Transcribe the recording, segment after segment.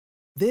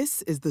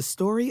This is the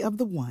story of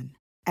the one.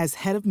 As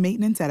head of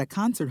maintenance at a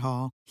concert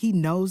hall, he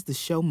knows the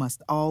show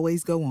must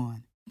always go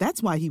on.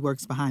 That's why he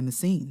works behind the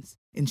scenes,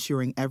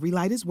 ensuring every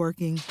light is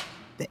working,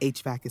 the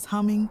HVAC is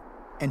humming,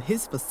 and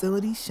his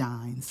facility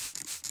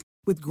shines.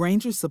 With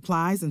Grainger's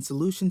supplies and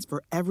solutions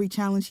for every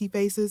challenge he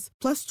faces,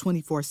 plus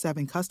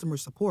 24/7 customer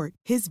support,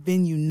 his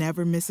venue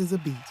never misses a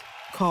beat.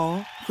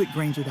 Call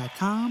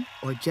quickgrainger.com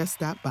or just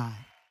stop by.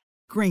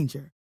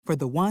 Grainger, for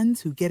the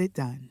ones who get it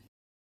done.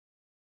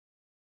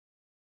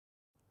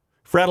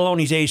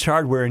 Frattallone's Ace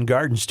Hardware and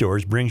Garden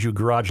Stores brings you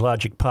Garage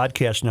Logic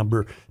podcast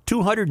number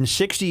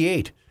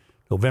 268.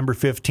 November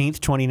 15th,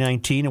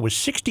 2019. It was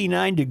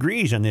 69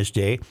 degrees on this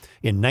day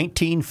in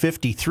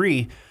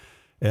 1953,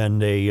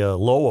 and a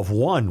low of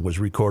 1 was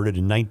recorded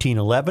in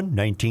 1911,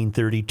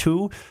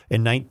 1932,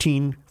 and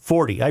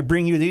 1940. I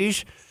bring you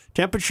these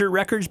temperature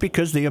records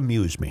because they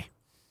amuse me.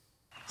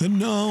 And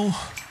now,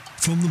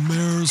 from the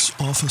mayor's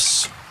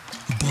office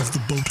above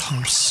the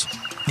boathouse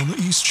on the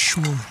east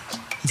shore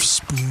of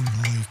Spoon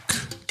Lake,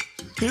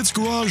 it's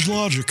Garage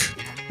Logic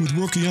with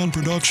Rookie on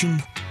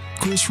production,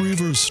 Chris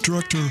Reavers,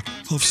 director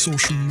of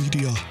social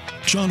media,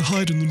 John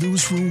Hyde in the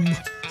newsroom,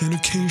 and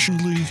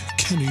occasionally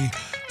Kenny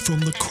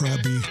from the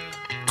Krabby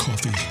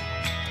Coffee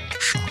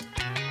Shop.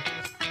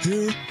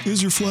 Here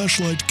is your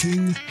flashlight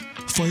king,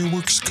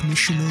 fireworks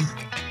commissioner,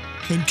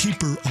 and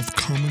keeper of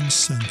common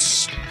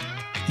sense,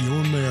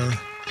 your mayor,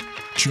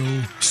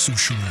 Joe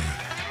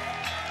Soucheray.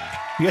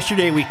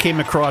 Yesterday we came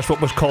across what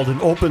was called an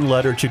open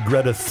letter to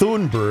Greta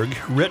Thunberg,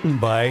 written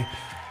by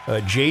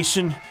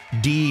Jason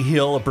D.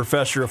 Hill, a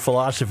professor of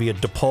philosophy at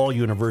DePaul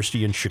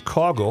University in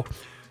Chicago,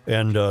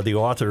 and the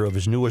author of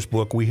his newest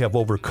book, We Have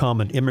Overcome,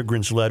 An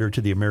Immigrant's Letter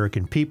to the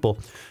American People.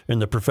 And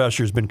the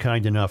professor has been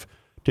kind enough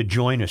to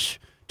join us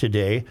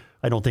today.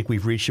 I don't think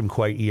we've reached him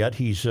quite yet.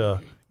 He's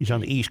on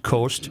the East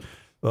Coast,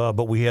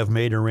 but we have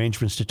made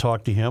arrangements to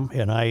talk to him,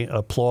 and I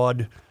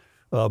applaud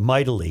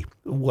mightily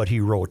what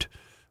he wrote.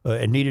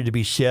 It needed to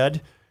be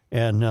said,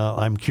 and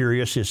I'm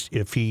curious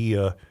if he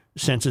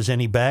senses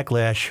any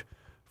backlash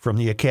from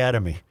the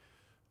academy,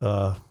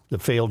 the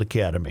failed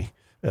academy.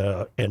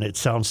 And it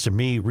sounds to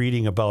me,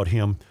 reading about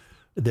him,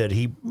 that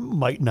he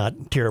might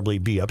not terribly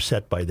be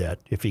upset by that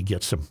if he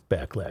gets some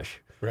backlash.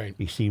 Right.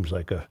 He seems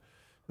like a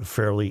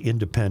fairly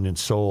independent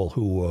soul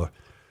who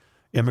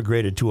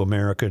immigrated to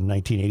America in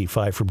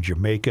 1985 from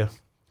Jamaica,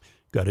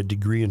 got a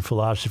degree in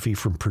philosophy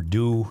from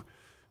Purdue,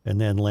 and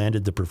then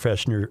landed the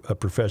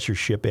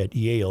professorship at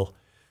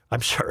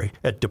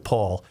at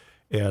DePaul,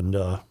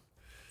 and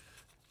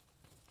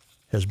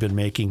has been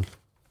making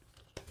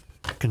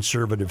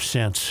conservative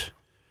sense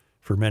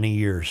for many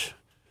years,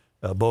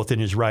 both in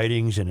his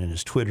writings and in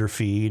his Twitter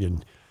feed.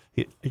 And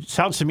it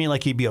sounds to me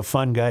like he'd be a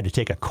fun guy to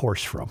take a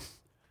course from.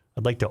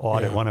 I'd like to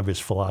audit one of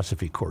his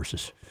philosophy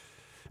courses.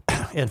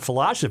 And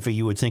philosophy,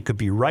 you would think, could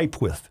be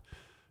ripe with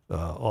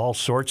all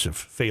sorts of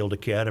failed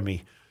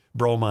academy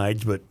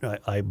bromides, but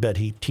I bet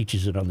he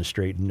teaches it on the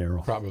straight and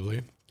narrow.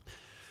 Probably.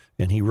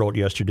 And he wrote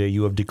yesterday,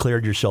 you have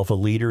declared yourself a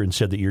leader and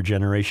said that your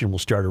generation will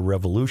start a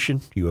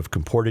revolution. You have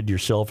comported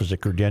yourself as a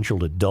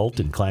credentialed adult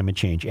and climate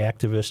change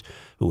activist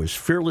who has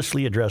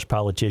fearlessly addressed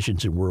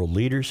politicians and world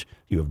leaders.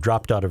 You have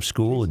dropped out of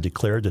school and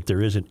declared that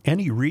there isn't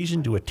any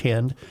reason to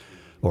attend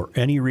or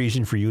any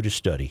reason for you to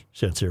study,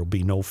 since there will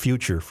be no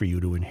future for you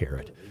to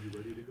inherit.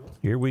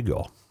 Here we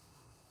go.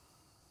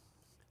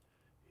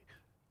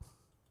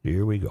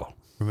 Here we go.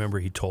 Remember,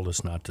 he told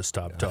us not to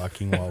stop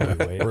talking while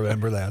we wait.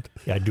 Remember that?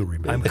 Yeah, I do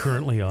remember. I'm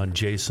currently on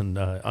Jason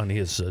on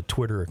his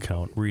Twitter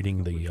account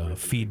reading the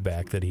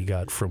feedback that he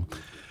got from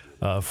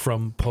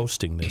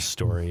posting this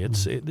story.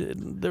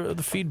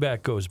 The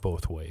feedback goes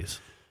both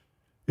ways.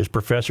 Is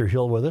Professor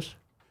Hill with us?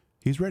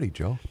 He's ready,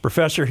 Joe.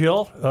 Professor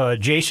Hill,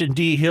 Jason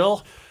D.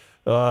 Hill,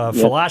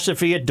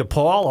 philosophy at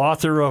DePaul,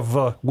 author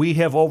of We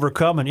Have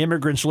Overcome, An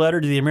Immigrant's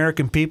Letter to the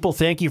American People.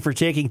 Thank you for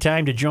taking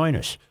time to join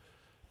us.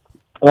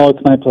 Oh, it's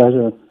my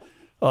pleasure.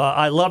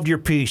 I loved your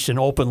piece, An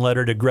Open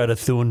Letter to Greta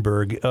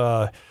Thunberg.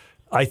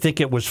 I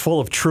think it was full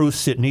of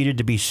truths that needed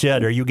to be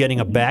said. Are you getting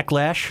a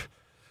backlash?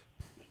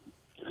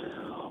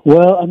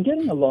 Well, I'm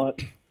getting a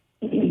lot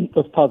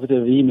of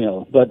positive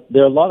email, but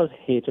there are a lot of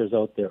haters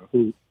out there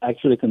who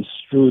actually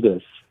construe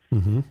this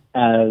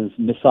as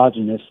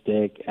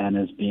misogynistic and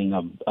as being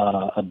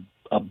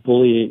a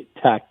bully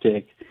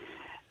tactic.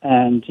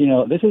 And,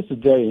 this is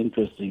very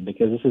interesting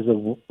because this is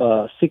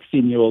a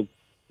 16-year-old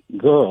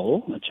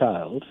girl, a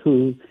child,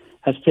 who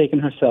has taken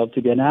herself to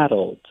be an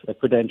adult, a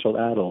credentialed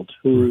adult,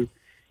 who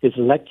is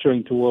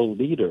lecturing to world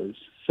leaders.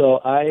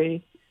 So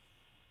I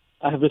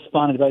have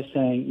responded by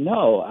saying,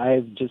 no,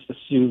 I've just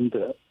assumed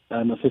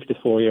I'm a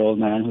 54-year-old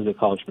man who's a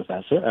college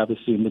professor. I've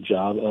assumed the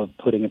job of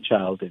putting a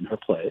child in her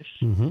place.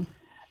 Mm-hmm.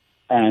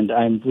 And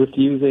I'm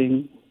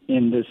refusing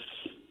in this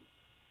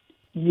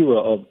era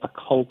of a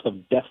cult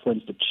of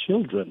deference to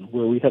children,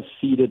 where we have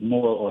ceded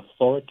moral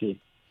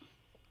authority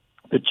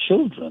to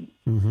children,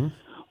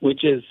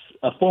 which is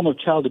a form of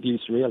child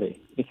abuse, really,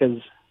 because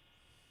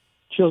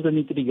children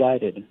need to be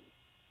guided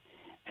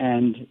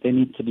and they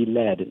need to be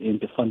led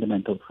into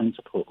fundamental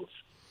principles.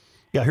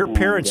 Yeah, her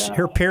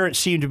parents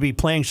seem to be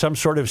playing some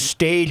sort of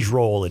stage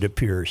role, it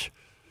appears.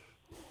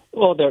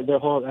 Well, they're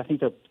horrible. I think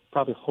they're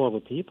probably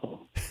horrible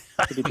people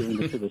to be doing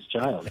this to this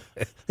child.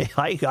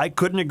 I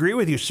couldn't agree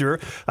with you, sir.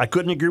 I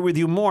couldn't agree with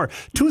you more.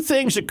 Two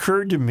things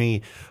occurred to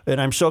me, and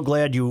I'm so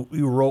glad you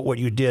wrote what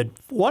you did.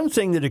 One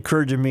thing that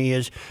occurred to me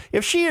is,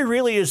 if she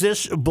really is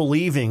this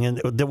believing and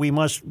that we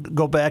must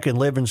go back and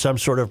live in some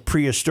sort of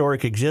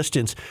prehistoric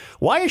existence,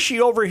 why is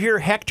she over here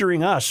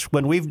hectoring us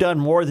when we've done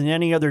more than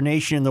any other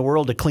nation in the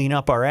world to clean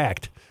up our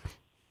act?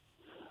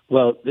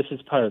 Well, this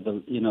is part of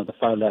the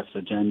far left's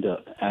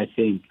agenda. I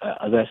think,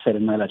 as I said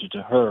in my letter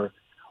to her,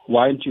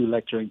 why aren't you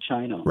lecturing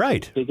China,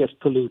 right, the biggest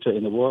polluter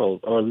in the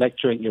world, or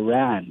lecturing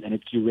Iran and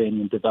its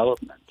uranium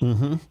development?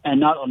 Mm-hmm. And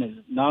not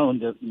only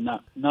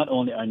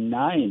are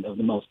 9 of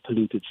the most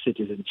polluted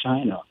cities in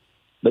China,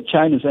 but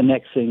China's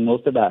annexing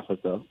most of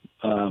Africa.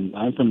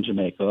 I'm from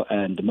Jamaica,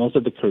 and most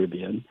of the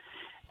Caribbean,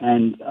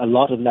 and a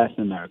lot of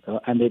Latin America,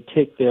 and they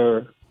take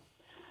their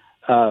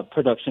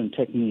production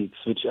techniques,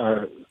 which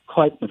are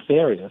quite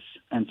nefarious,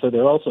 and so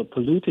they're also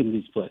polluting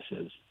these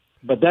places.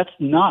 But that's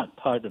not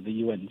part of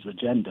the UN's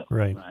agenda,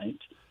 right?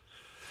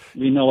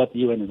 We know what the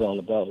UN is all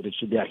about. It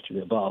should be actually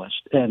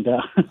abolished. And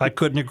I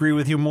couldn't agree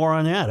with you more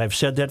on that. I've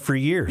said that for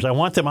years. I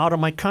want them out of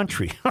my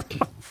country.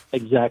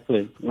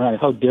 Exactly, right.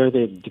 How dare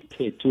they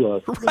dictate to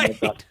us? Right. When they've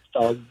got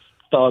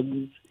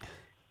thugs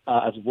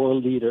as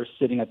world leaders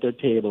sitting at their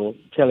table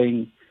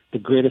telling the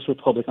greatest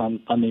republic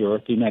on the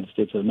earth, the United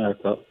States of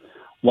America,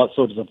 what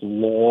sorts of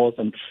laws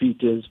and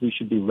treaties we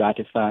should be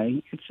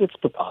ratifying. It's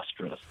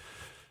preposterous.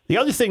 The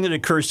other thing that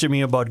occurs to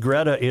me about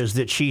Greta is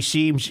that she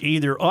seems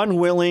either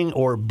unwilling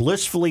or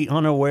blissfully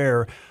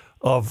unaware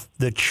of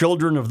the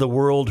children of the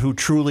world who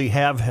truly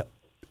have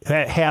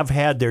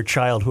had their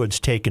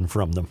childhoods taken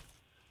from them.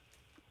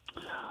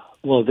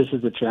 Well, this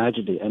is a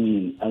tragedy. I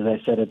mean, as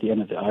I said at the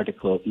end of the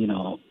article,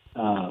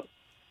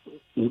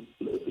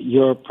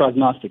 your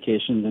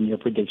prognostications and your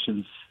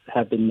predictions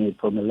have been made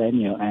for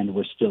millennia, and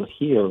we're still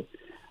here.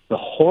 The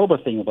horrible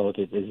thing about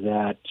it is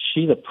that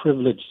she's a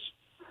privileged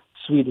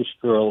Swedish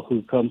girl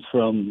who comes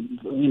from,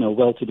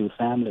 well-to-do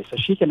family, so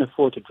she can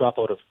afford to drop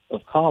out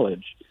of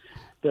college.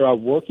 There are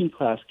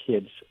working-class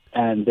kids,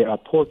 and there are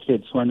poor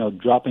kids who are now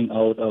dropping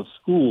out of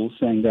school,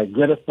 saying that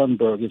Greta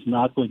Thunberg is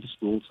not going to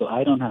school, so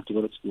I don't have to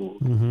go to school,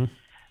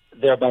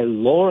 thereby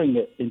lowering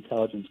the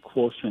intelligence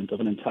quotient of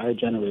an entire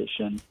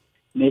generation,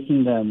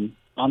 making them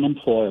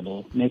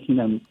unemployable, making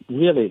them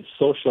really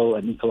social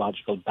and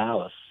ecological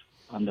ballast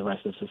on the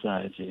rest of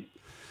society.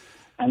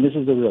 And this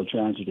is the real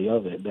tragedy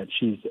of it, that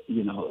she's,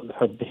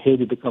 her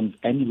behavior becomes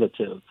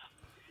emulative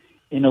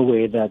in a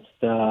way that's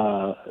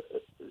not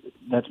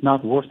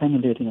worth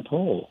emulating at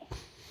all.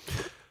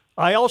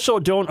 I also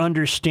don't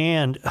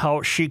understand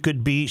how she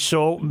could be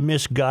so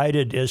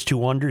misguided as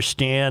to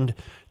understand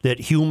that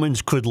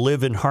humans could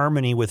live in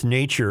harmony with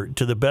nature.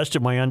 To the best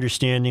of my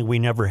understanding, we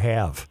never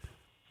have.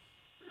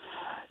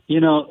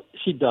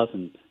 She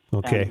doesn't.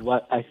 Okay. And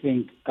what I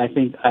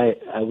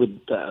would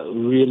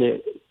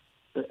really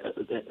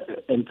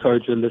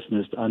encourage your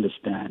listeners to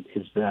understand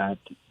is that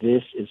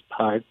this is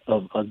part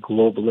of a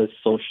globalist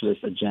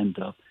socialist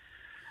agenda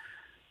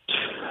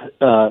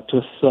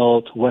to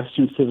assault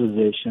Western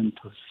civilization,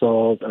 to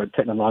assault our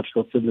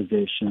technological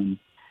civilization.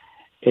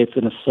 It's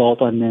an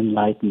assault on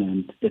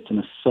enlightenment. It's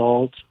an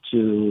assault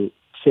to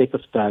take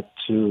us back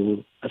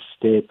to a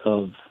state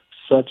of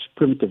such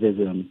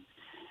primitivism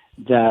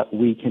that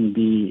we can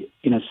be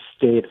in a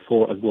state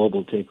for a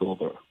global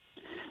takeover.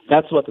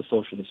 That's what the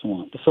socialists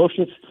want. The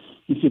socialists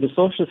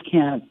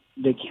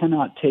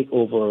cannot take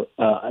over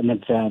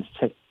advanced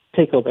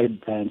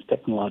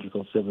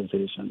technological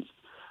civilizations.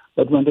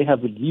 But when they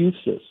have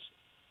reduced us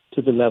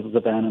to the levels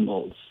of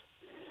animals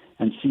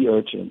and sea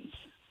urchins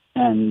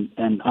and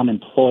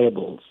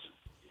unemployables,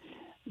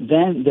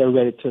 then they're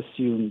ready to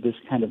assume this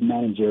kind of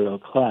managerial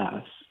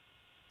class,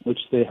 which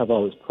they have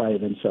always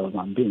prided themselves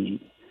on being.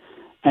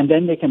 And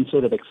then they can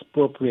sort of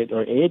expropriate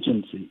our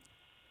agency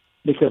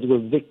because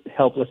we're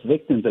helpless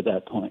victims at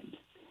that point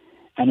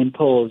and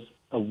impose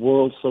a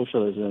world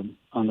socialism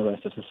on the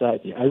rest of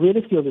society. I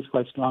really feel this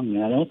quite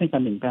strongly. I don't think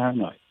I'm being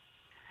paranoid.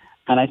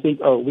 And I think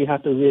we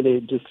have to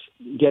really just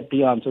get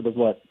beyond sort of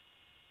what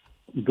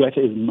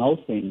Greta is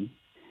mouthing,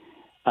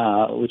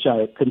 which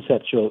are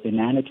conceptual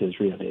inanities,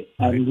 really,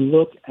 and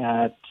look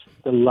at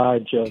the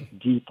larger,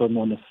 deeper,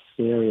 more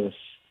nefarious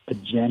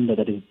agenda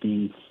that is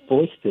being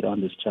foisted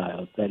on this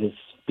child, that is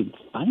being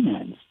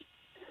financed,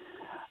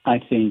 I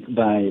think,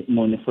 by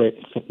more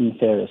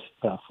nefarious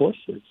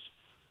forces.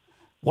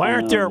 Why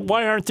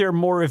aren't there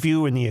more of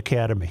you in the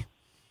academy?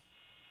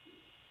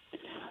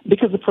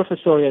 Because the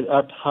professoriate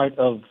are part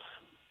of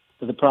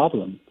the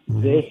problem.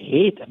 Mm-hmm. They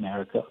hate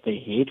America. They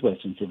hate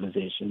Western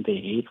civilization. They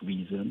hate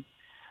reason.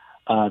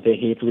 They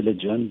hate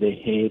religion. They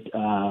hate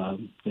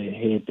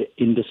the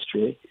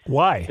industry.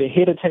 Why? They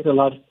hate it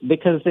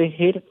because they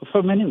hate it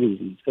for many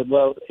reasons.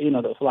 Well,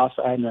 the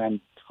philosopher Ayn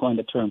Rand coined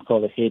a term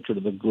called the hatred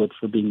of the good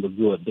for being the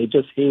good. They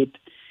just hate.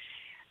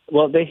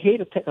 Well, they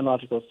hate a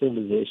technological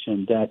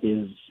civilization that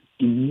is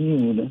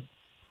immune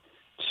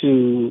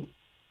to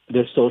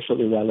their social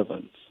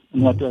irrelevance.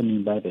 And what do I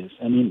mean by this?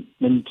 I mean,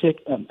 when you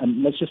take,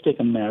 let's just take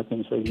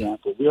Americans, for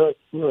example.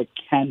 We're a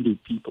can-do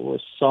people. We're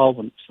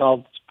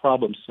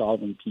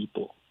problem-solving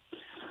people.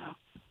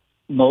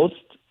 Most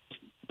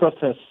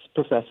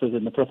professors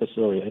in the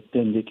professoriate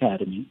in the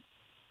academy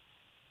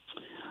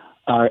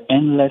are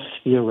endless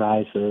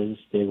theorizers.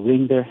 They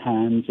wring their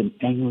hands in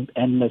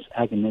endless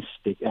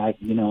agonistic,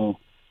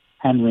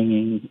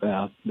 hand-wringing.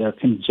 They're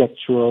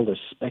conjectural. They're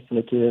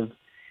speculative.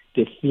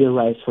 They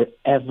theorize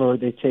forever.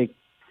 They take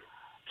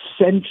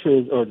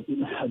centuries or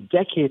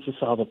decades to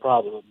solve a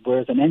problem,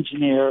 whereas an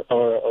engineer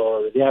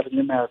or the average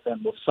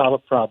American will solve a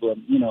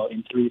problem,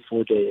 in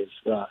 3-4 days,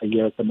 a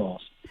year at the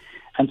most.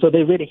 And so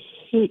they really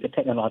hate a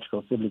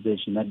technological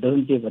civilization that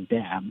doesn't give a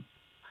damn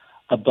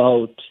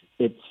about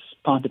its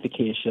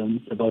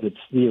pontifications, about its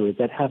theories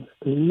that have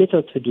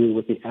little to do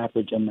with the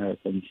average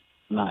American's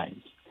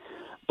lives.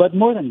 But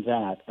more than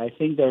that, I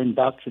think they're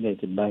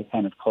indoctrinated by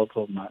kind of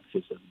cultural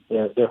Marxism.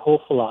 Their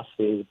whole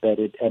philosophy is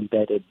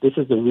embedded. This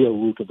is the real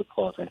root of the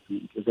cause, I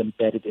think, is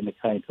embedded in a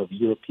kind of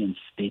European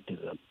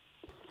statism.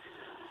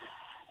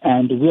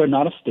 And we are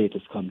not a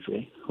statist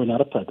country. We're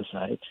not a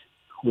plebiscite.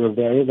 We're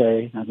very,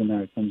 very, as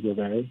Americans, we're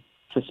very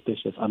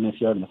suspicious, unless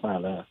you're on the far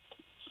left.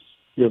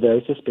 You're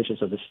very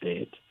suspicious of the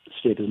state. The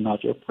state is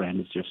not your friend,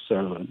 it's your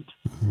servant.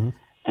 Mm-hmm.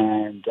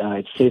 And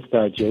it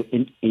safeguards your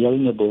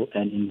inalienable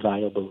and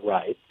inviolable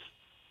rights.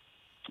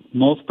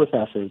 Most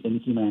professors in the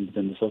humanities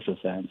and the social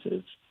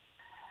sciences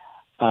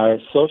are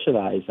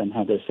socialized and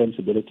have their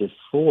sensibilities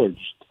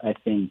forged, I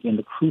think, in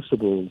the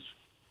crucibles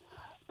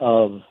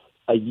of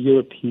a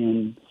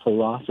European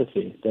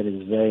philosophy that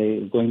is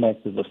very, going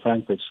back to the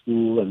Frankfurt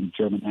School and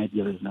German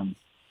idealism,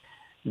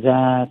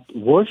 that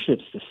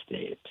worships the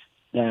state,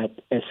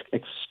 that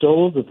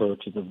extols the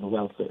virtues of the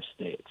welfare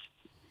state.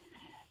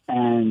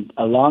 And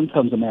along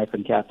comes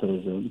American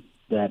capitalism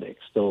that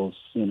extols,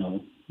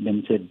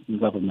 limited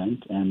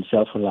government and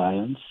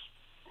self-reliance.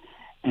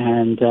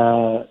 And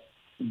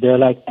they're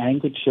like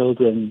angry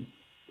children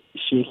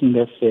shaking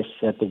their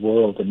fists at the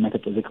world in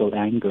metaphysical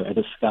anger at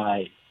the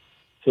sky,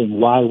 saying,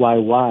 why?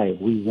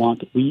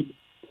 We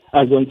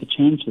are going to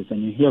change this.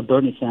 And you hear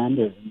Bernie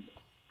Sanders and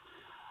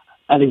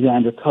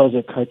Alexander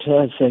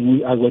Ocasio-Cortez saying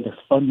we are going to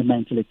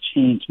fundamentally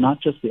change not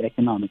just the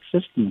economic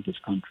system of this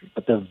country,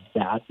 but the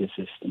value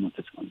system of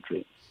this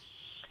country.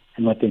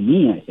 And what they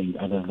mean, I think,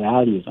 are the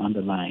values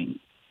underlying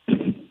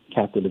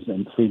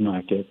capitalism, free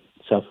market,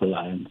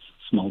 self-reliance,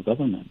 small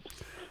government.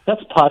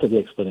 That's part of the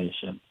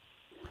explanation.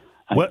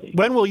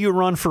 When will you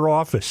run for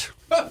office?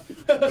 I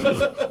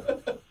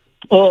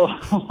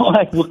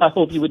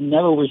hope you would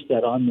never wish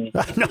that on me.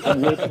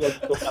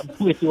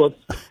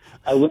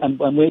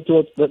 I'm way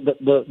towards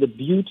the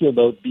beauty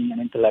about being an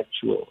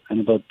intellectual and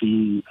about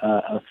being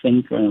a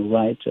thinker and a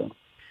writer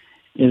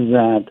is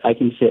that I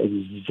can say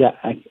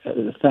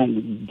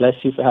bless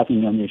you for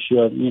having me on your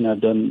show.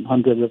 I've done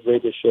hundreds of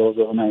radio shows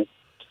over my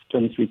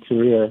 23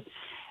 career,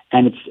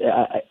 and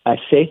I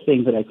say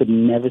things that I could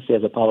never say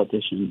as a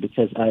politician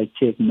because I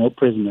take no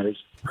prisoners,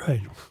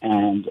 right?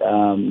 And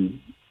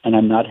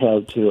I'm not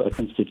held to a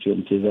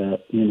constituency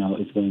that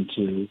is going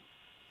to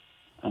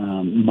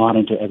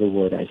monitor every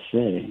word I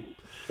say.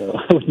 So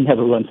I would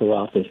never run for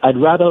office. I'd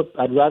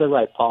rather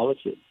write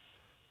policy.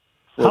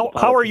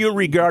 How are you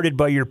regarded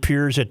by your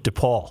peers at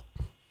DePaul?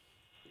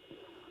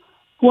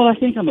 Well, I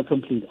think I'm a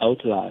complete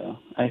outlier.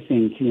 I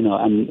think,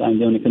 I'm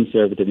the only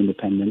conservative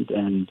independent,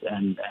 and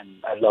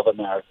I love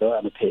America.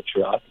 I'm a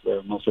patriot,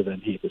 where most of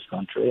them hate this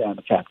country. I'm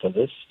a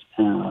capitalist.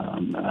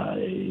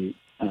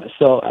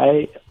 So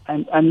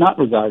I'm not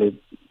regarded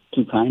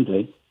too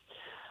kindly.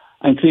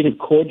 I'm treated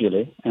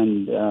cordially,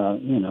 and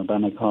by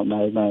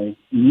my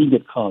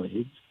immediate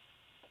colleagues.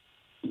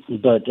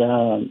 But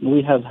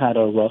we have had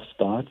our rough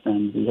spots,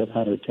 and we have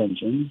had our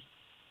tensions,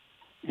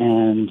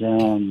 and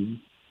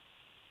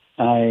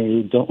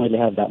I don't really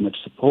have that much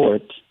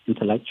support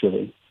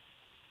intellectually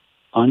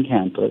on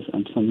campus.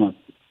 I'm somewhat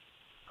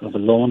of a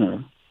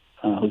loner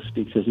who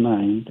speaks his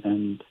mind,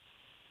 and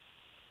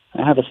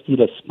I have a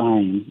steel of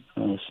spine.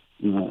 Is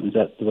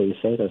that the way you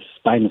say it? A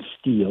spine of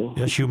steel.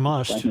 Yes, you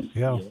must.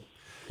 Yeah.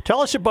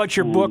 Tell us about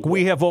your book,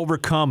 We Have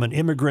Overcome, An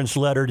Immigrant's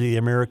Letter to the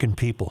American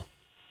People.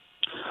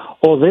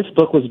 Oh, this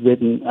book was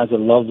written as a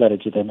love letter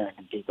to the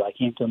American people. I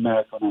came to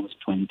America when I was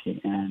 20,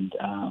 and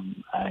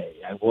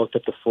I worked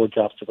up to 4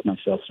 jobs to put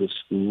myself through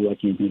school. I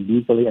came here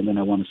legally, and then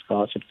I won a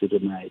scholarship to do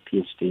my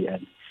PhD.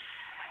 And,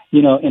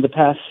 in the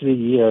past 3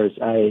 years,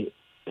 I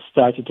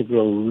started to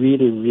grow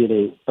really,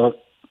 really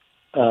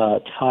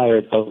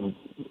tired of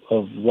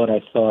what I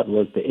thought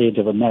was the age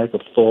of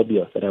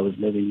Americophobia that I was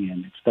living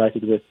in. It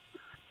started with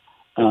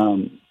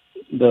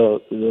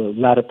the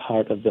latter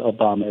part of the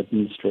Obama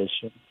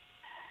administration,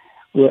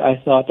 where I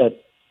thought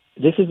that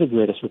this is the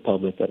greatest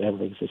republic that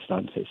ever exists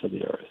on the face of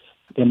the earth.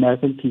 The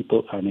American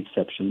people are an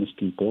exceptionalist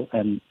people,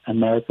 and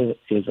America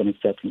is an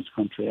exceptionalist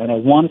country. And I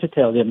wanted to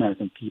tell the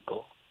American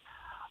people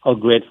how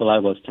grateful I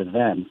was to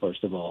them,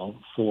 first of all,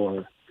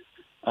 for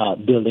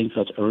building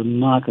such a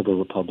remarkable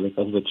republic,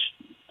 of which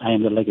I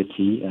am the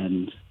legatee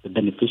and the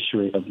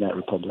beneficiary of that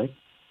republic.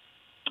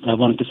 I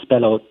wanted to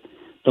spell out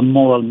the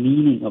moral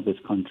meaning of this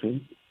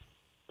country,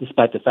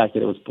 despite the fact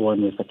that it was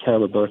born with a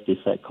terrible birth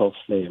defect called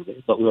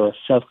slavery. But we were a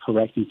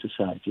self-correcting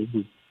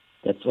society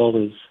that's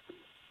always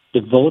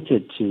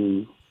devoted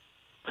to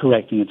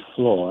correcting its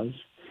flaws.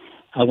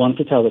 I wanted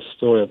to tell the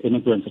story of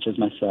immigrants such as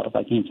myself.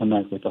 I came to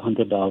America with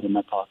 $100 in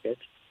my pocket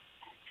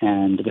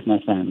and with my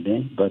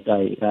family, but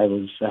I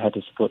had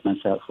to support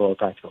myself for all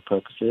practical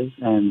purposes.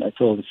 And I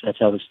tell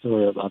the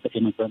story about the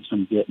immigrants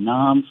from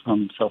Vietnam,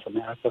 from South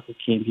America, who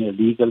came here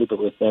legally but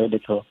with very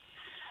little,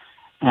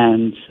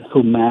 and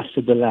who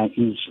mastered the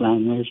English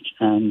language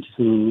and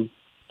who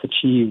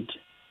achieved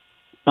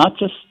not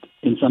just,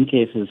 in some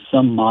cases,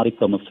 some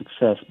modicum of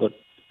success, but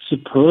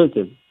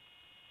superlative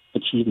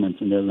achievements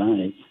in their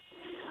lives.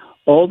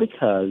 All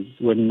because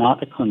we're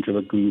not a country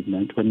of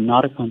aggrievement, we're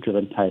not a country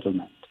of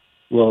entitlement.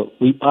 Well,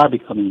 we are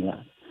becoming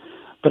that.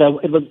 But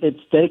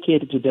it's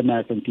dedicated to the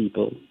American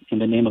people in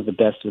the name of the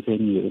best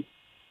within you.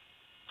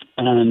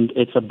 And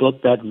it's a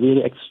book that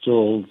really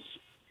extols,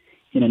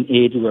 in an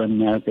age where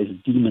America is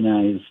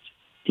demonized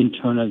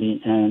internally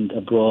and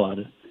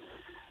abroad,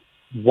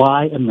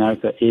 why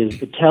America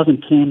is. It tells in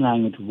plain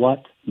language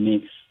what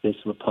makes this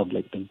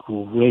republic the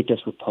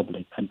greatest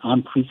republic, an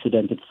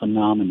unprecedented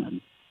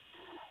phenomenon.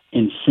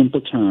 In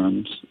simple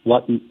terms,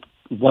 what is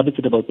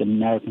it about the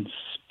American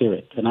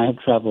spirit? And I have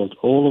traveled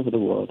all over the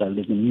world. I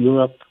lived in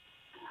Europe.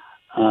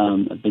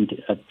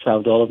 I've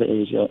traveled all over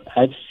Asia.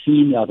 I've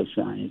seen the other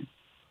side,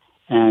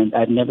 and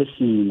I've never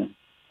seen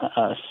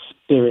a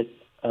spirit.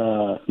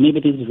 Maybe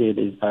the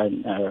Israelis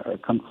are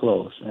come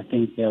close. I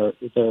think they're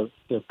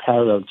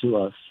parallel to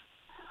us,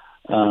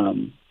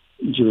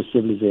 Jewish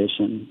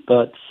civilization.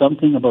 But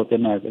something about the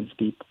American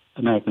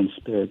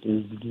spirit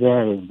is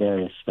very,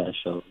 very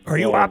special. Are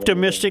you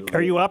optimistic?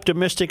 Are you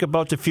optimistic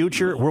about the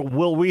future?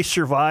 Will we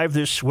survive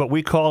this? What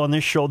we call on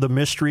this show the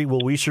mystery.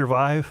 Will we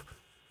survive?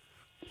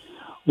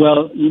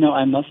 Well,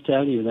 I must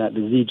tell you that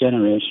the Z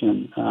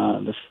generation,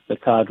 the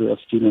cadre of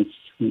students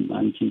whom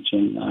I'm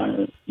teaching,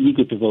 are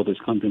eager to vote this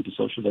country into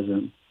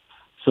socialism.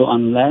 So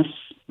unless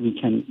we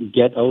can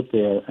get out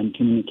there and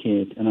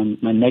communicate,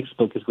 and my next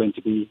book is going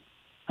to be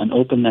an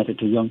open letter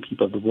to young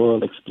people of the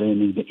world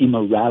explaining the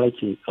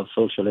immorality of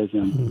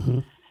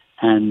socialism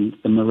and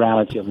the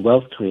morality of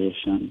wealth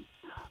creation,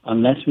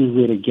 unless we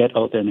really get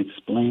out there and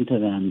explain to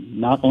them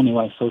not only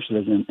why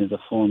socialism is a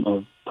form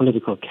of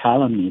political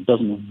calumny, it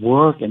doesn't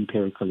work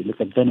empirically. Look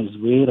at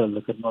Venezuela,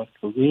 look at North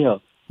Korea.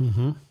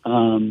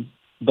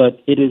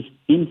 But it is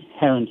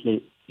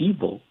inherently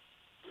evil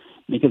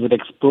because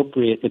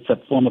it's a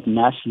form of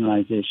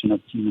nationalization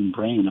of the human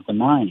brain, of the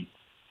mind.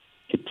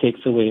 It takes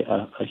away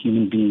a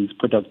human being's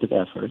productive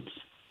efforts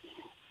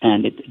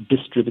and it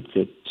distributes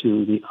it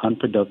to the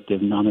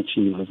unproductive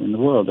non-achievers in the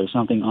world. There's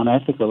something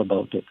unethical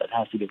about it that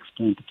has to be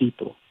explained to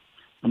people,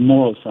 the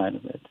moral side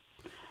of it.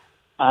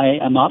 I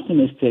am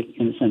optimistic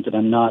in the sense that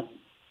I'm not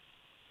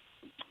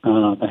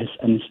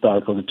an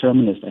historical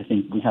determinist. I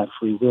think we have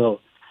free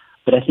will.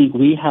 But I think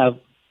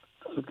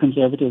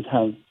conservatives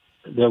have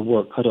their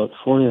work cut out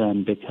for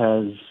them,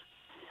 because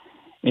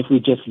if we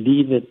just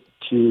leave it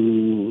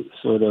to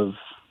sort of,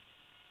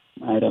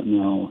 I don't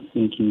know,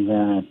 thinking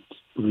that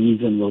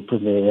reason will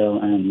prevail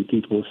and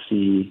people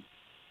see,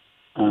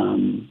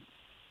 the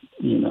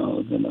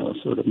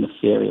sort of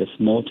nefarious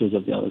motives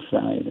of the other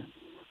side.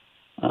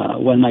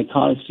 When my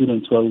college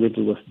students who are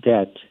riddled with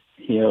debt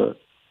hear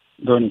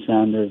Bernie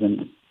Sanders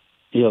and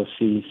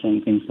AOC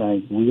saying things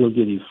like, we will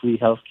give you free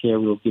health care,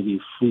 we'll give you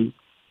free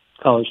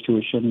college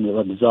tuition, we'll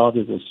absolve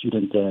you of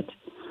student debt,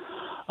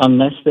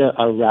 unless there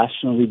are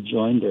rational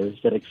rejoinders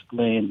that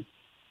explain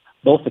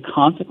both the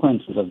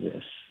consequences of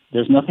this,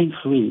 there's nothing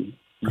free.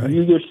 Right.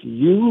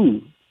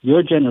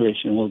 Your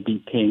generation will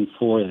be paying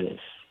for this.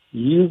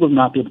 You will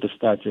not be able to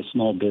start your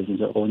small business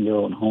or own your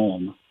own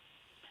home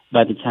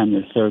by the time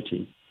you're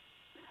 30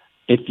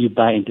 if you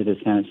buy into this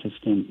kind of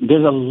system.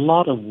 There's a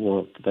lot of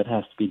work that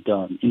has to be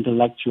done,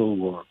 intellectual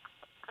work,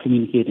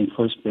 communicating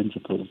first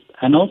principles,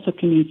 and also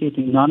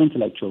communicating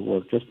non-intellectual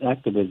work, just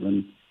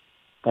activism,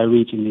 by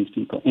reaching these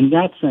people. In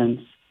that sense,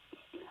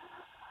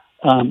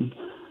 I'm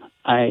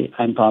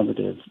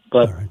positive.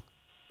 But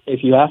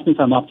if you ask me if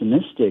I'm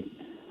optimistic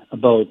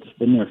about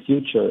the near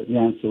future, the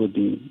answer would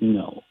be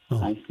no.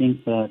 I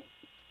think that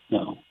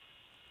no.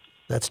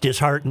 That's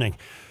disheartening.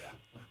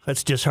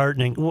 That's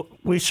disheartening. Well,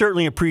 we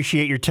certainly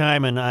appreciate your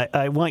time, and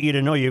I want you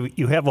to know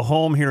you have a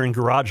home here in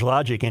Garage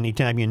Logic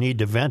anytime you need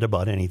to vent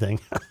about anything.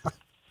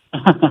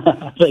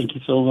 Thank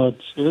you so much.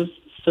 It was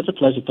such a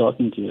pleasure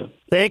talking to you.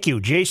 Thank you.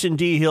 Jason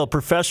D. Hill,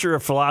 professor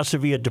of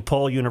philosophy at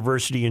DePaul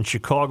University in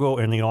Chicago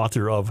and the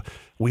author of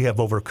We Have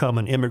Overcome,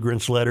 an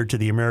Immigrant's Letter to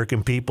the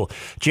American People.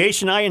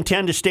 Jason, I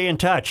intend to stay in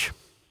touch.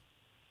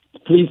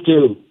 Please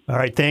do. All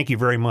right. Thank you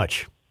very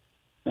much.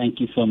 Thank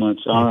you so much.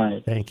 All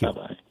right. Thank you.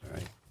 Bye-bye. All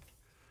right.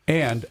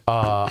 And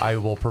I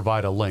will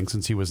provide a link,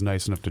 since he was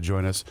nice enough to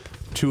join us,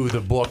 to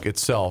the book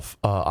itself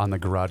on the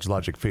Garage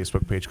Logic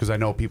Facebook page, because I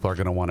know people are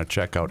going to want to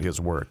check out his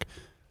work.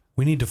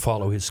 We need to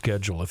follow his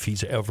schedule if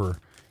he's ever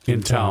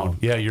in town.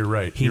 Yeah, you're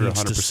right. He You're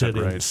needs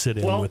 100% to sit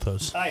in Well, with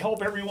us. I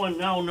hope everyone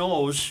now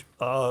knows,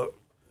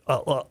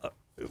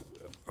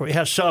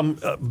 has some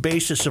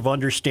basis of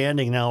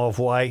understanding now of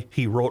why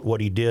he wrote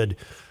what he did,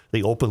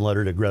 the open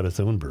letter to Greta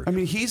Thunberg. I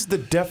mean, he's the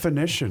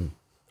definition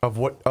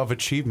of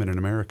achievement in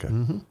America.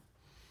 Mm-hmm.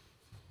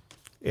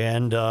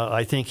 And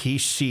I think he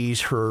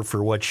sees her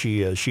for what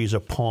she is. She's a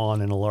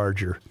pawn in a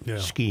larger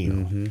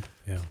scheme.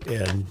 Yeah.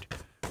 And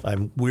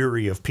I'm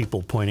weary of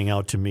people pointing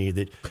out to me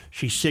that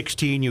she's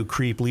 16, you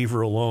creep, leave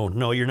her alone.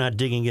 No, you're not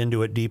digging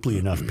into it deeply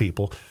enough,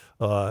 people.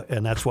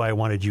 And that's why I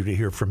wanted you to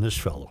hear from this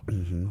fellow,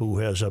 who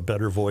has a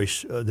better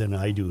voice than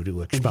I do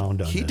to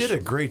expound on this. He did a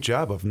great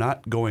job of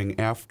not going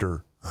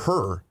after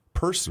her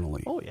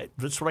personally. Oh, yeah,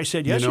 that's what I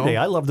said yesterday.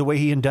 I love the way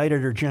he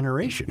indicted her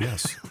generation.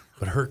 Yes.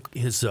 But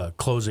his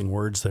closing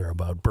words there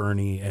about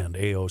Bernie and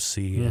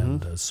AOC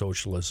and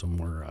socialism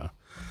were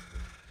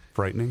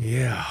Frightening.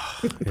 yeah.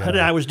 But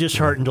I was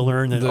disheartened to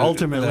learn that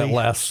ultimately, that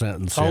last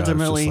sentence.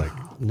 ultimately, yeah, I was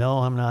just no,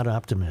 I'm not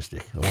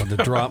optimistic. like, I wanted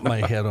to drop my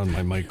head on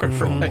my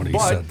microphone when he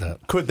said that.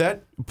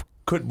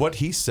 Could what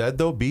he said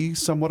though be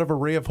somewhat of a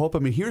ray of hope? I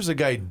mean, here's a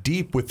guy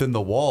deep within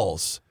the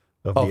walls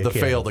of the academy.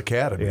 failed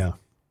academy. Yeah.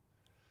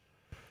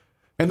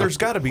 And there's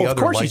got to be Well,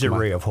 other. of course, he's a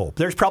like-minded- ray of hope.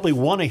 There's probably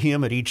one of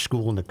him at each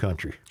school in the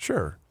country.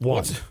 Sure.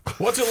 One.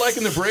 What's it like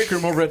in the break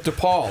room over at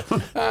DePaul?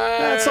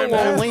 That's a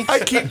lonely. I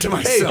keep to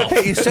myself.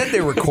 Hey, you said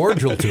they were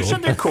cordial to him. You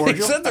said they're cordial.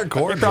 You said they're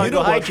cordial. Probably You know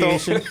go, hi, what, though?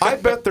 Jason. I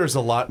bet there's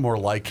a lot more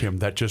like him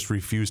that just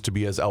refuse to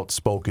be as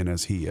outspoken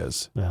as he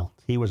is. Well,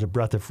 he was a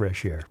breath of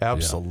fresh air.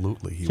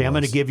 Absolutely, he See, I'm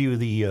going to was. give you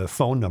the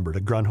phone number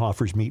to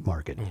Grunhofer's Meat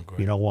Market.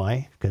 You know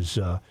why? Because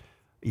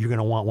you're going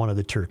to want one of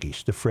the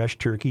turkeys, the fresh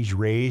turkeys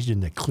raised in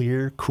the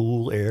clear,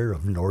 cool air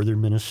of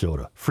northern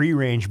Minnesota. Free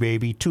range,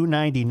 baby,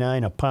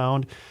 $2.99 a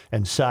pound,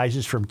 and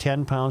sizes from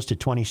 10 pounds to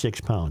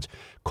 26 pounds.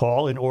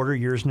 Call and order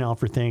yours now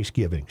for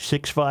Thanksgiving.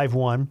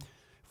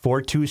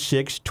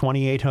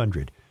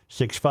 651-426-2800.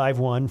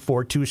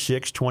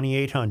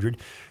 651-426-2800.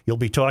 You'll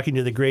be talking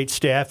to the great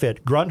staff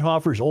at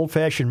Grunhofer's Old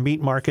Fashioned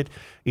Meat Market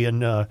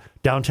in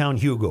downtown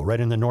Hugo, right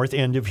in the north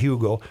end of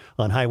Hugo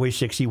on Highway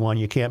 61.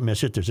 You can't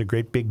miss it. There's a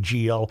great big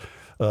GL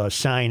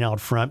sign out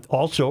front.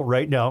 Also,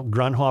 right now,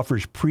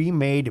 Grunhofer's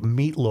pre-made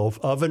meatloaf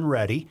oven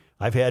ready.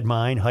 I've had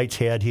mine. Height's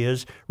had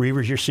his.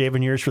 Reavers, you're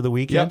saving yours for the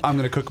weekend? Yep, I'm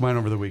going to cook mine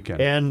over the weekend.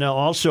 And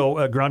also,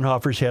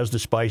 Grunhofer's has the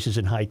spices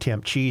and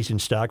high-temp cheese in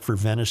stock for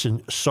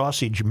venison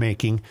sausage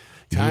making.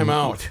 Time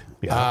out.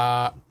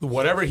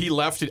 Whatever he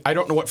left, I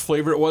don't know what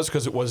flavor it was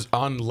because it was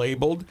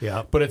unlabeled.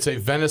 Yeah. But it's a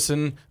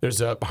venison.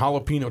 There's a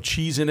jalapeno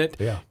cheese in it.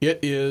 Yeah. It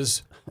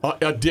is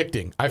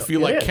addicting. I feel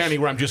like is. Kenny,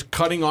 where I'm just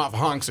cutting off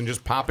hunks and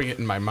just popping it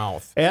in my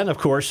mouth. And, of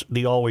course,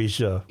 the always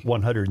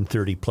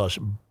 130-plus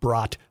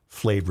brat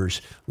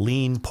flavors,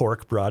 lean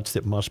pork brats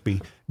that must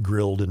be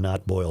grilled and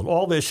not boiled.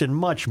 All this and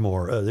much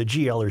more. The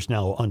GLers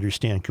now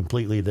understand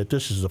completely that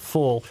this is a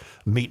full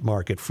meat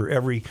market for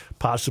every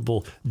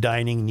possible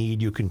dining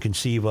need you can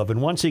conceive of.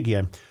 And once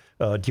again,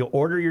 to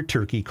order your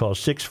turkey, call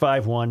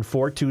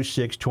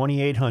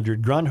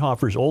 651-426-2800.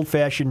 Grunhofer's Old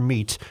Fashioned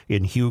Meats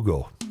in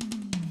Hugo.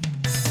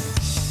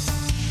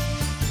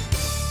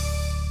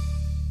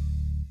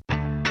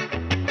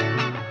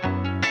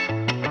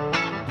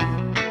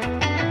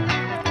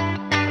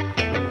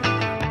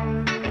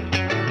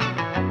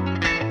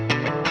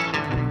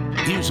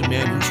 Here's a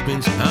man who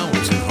spends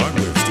hours in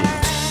hardware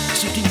stores,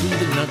 sifting through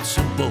the nuts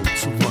and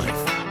bolts of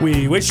life.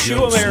 We wish you a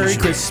Joe Merry Sushi.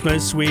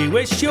 Christmas. We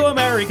wish you a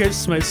Merry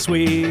Christmas.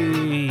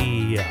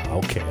 Okay,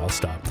 I'll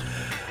stop.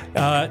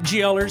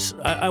 GLers,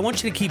 I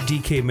want you to keep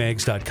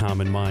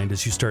DKMags.com in mind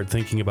as you start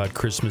thinking about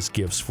Christmas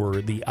gifts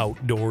for the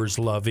outdoors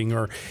loving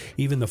or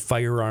even the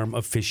firearm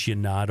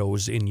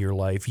aficionados in your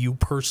life. You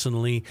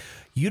personally,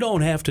 you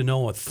don't have to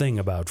know a thing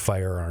about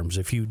firearms.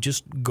 If you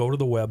just go to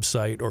the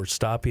website or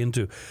stop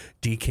into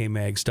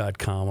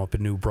DKMags.com up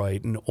in New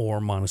Brighton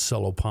or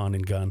Monticello Pawn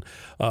and Gun.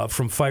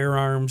 From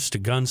firearms to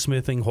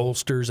gunsmithing,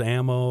 holsters,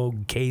 ammo,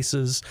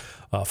 cases,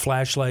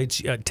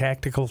 flashlights,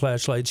 tactical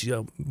flashlights,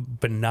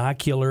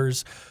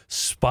 binoculars,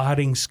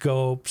 spotting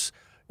scopes,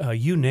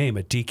 you name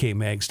it,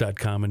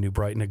 DKMags.com in New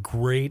Brighton. A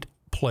great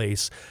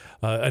place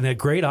and a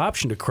great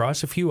option to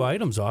cross a few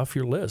items off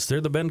your list.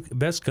 They're the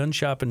best gun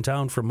shop in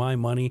town for my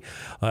money.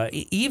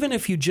 Even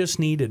if you just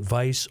need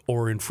advice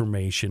or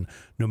information,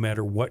 no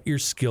matter what your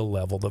skill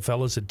level, the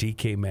fellas at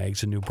DK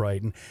Mags in New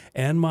Brighton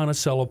and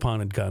Monticello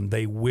Pawn and Gun,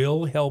 they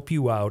will help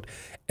you out,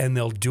 and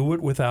they'll do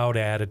it without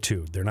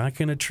attitude. They're not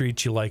going to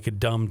treat you like a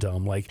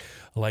dum-dum like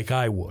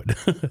I would.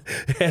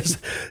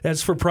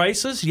 As for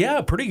prices,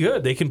 yeah, pretty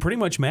good. They can pretty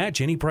much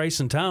match any price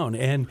in town.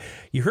 And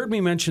you heard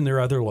me mention their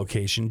other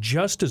location,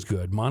 just as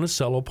good,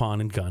 Monticello Pawn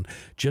and Gun,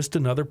 just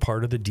another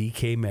part of the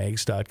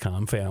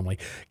DKMags.com family.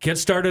 Get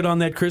started on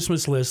that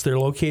Christmas list. They're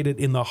located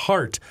in the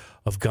heart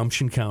of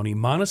Gumption County,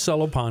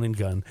 Monticello Pawn and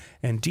Gun,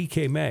 and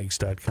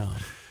DKMags.com.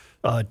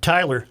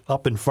 Tyler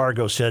up in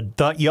Fargo said,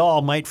 thought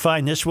y'all might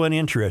find this one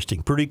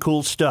interesting. Pretty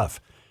cool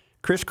stuff.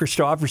 Chris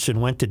Christopherson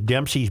went to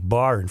Dempsey's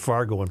Bar in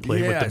Fargo and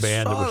played with the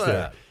band that was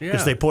there.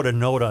 Because they put a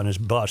note on his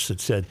bus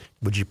that said,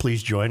 "Would you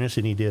please join us?"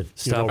 And he did.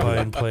 Stopped by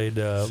and played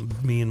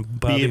me and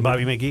Bobby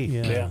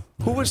McGee. Yeah.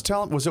 Who was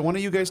telling? Was it one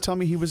of you guys telling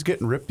me he was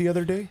getting ripped the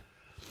other day?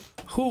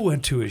 Who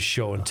went to his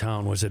show in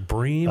town? Was it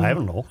Bream? I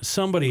don't know.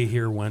 Somebody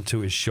here went to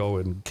his show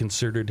and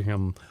considered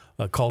him,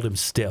 called him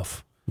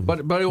stiff. But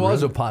it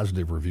was a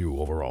positive review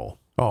overall.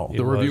 Oh,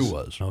 The review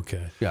was.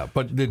 Okay. Yeah,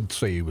 but did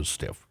say he was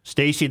stiff.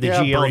 Stacy, the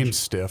yeah, GL. Bream's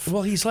stiff.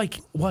 Well, he's like,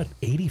 what,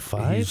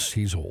 85?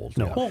 He's old.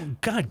 No. yeah. Oh,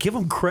 God, give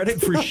him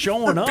credit for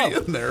showing up.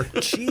 being there.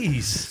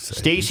 Jeez.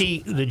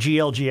 Stacy, the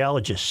GL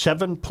geologist,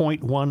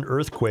 7.1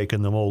 earthquake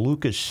in the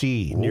Molucca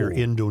Sea near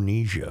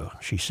Indonesia.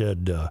 She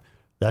said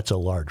that's a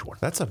large one.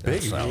 That's a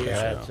big one.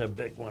 That's a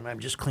big one. I'm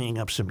just cleaning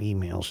up some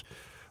emails.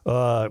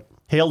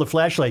 Hail the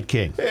Flashlight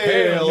King.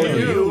 Hail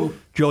you.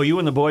 Joe, you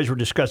and the boys were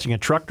discussing a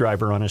truck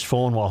driver on his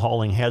phone while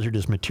hauling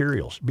hazardous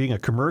materials. Being a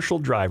commercial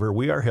driver,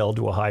 we are held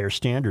to a higher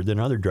standard than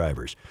other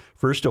drivers.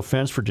 First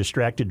offense for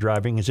distracted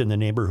driving is in the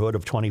neighborhood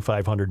of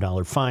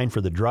 $2,500 fine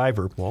for the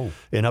driver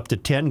and up to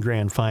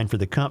 $10,000 fine for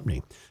the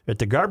company. At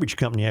the garbage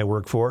company I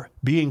work for,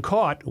 being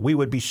caught, we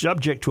would be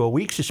subject to a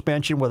week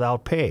suspension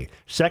without pay.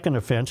 Second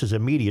offense is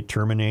immediate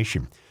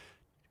termination.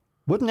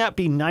 Wouldn't that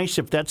be nice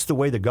if that's the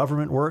way the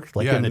government worked,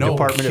 like in the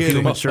Department of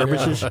Human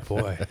Services?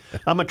 Boy.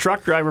 I'm a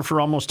truck driver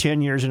for almost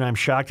 10 years, and I'm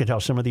shocked at how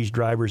some of these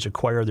drivers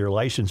acquire their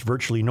license,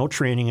 virtually no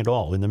training at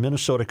all. In the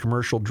Minnesota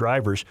commercial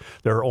drivers,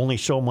 there are only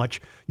so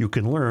much you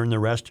can learn. The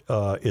rest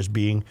is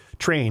being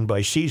trained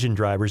by seasoned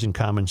drivers and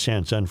common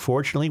sense.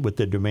 Unfortunately, with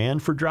the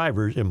demand for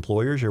drivers,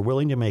 employers are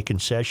willing to make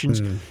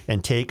concessions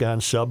and take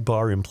on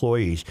subpar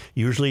employees.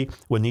 Usually,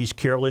 when these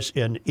careless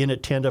and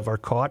inattentive are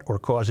caught or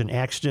cause an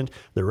accident,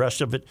 the rest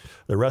of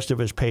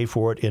us pay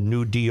for it in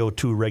new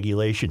DO2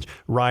 regulations.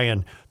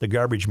 Ryan, the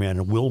garbage man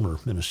in Wilmer,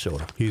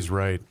 Minnesota. He's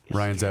right.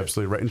 Ryan's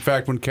absolutely right. In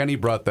fact, when Kenny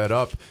brought that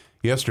up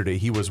yesterday,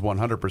 he was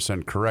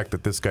 100% correct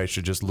that this guy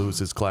should just lose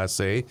his Class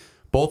A.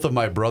 Both of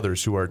my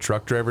brothers who are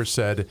truck drivers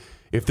said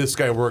if this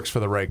guy works for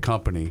the right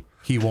company,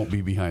 he won't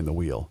be behind the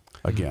wheel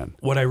again.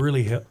 What I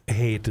really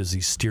hate is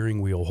these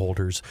steering wheel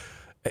holders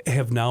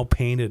have now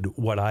painted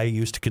what I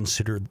used to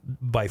consider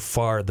by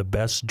far the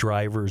best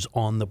drivers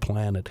on the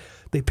planet.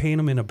 They paint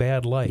them in a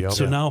bad light. Yep.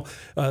 So now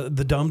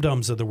the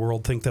dum-dums of the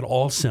world think that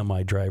all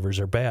semi-drivers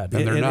are bad.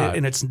 And they're not.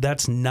 And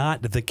that's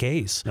not the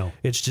case. No.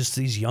 It's just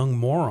these young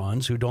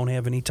morons who don't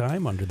have any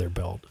time under their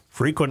belt.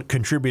 Frequent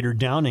contributor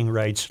Downing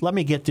writes, let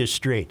me get this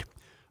straight.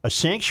 A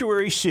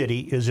sanctuary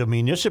city is a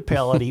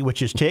municipality which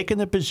has taken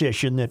the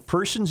position that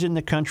persons in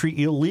the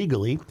country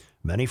illegally,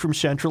 many from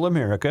Central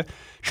America,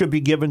 should be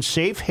given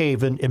safe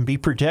haven and be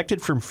protected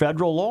from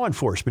federal law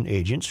enforcement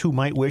agents who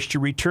might wish to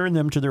return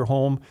them to their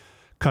home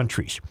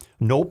countries.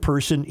 No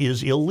person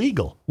is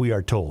illegal, we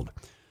are told.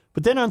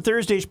 But then on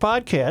Thursday's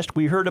podcast,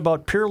 we heard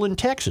about Pearland,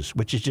 Texas,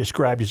 which is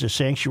described as a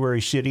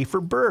sanctuary city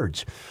for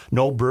birds.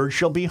 No bird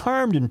shall be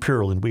harmed in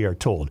Pearland, we are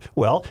told.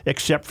 Well,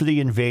 except for the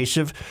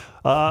invasive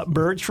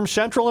birds from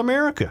Central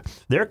America.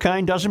 Their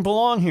kind doesn't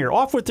belong here.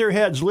 Off with their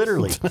heads,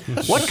 literally.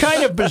 What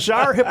kind of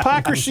bizarre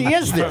hypocrisy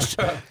is this?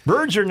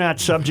 Birds are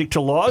not subject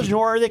to laws,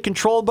 nor are they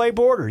controlled by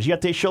borders,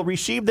 yet they shall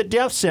receive the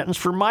death sentence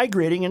for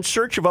migrating in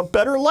search of a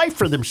better life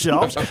for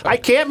themselves. I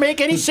can't make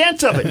any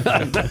sense of it.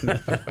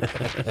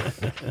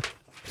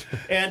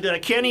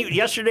 And Kenny,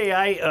 yesterday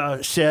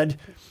I said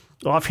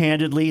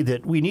offhandedly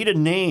that we need a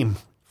name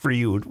for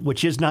you,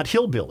 which is not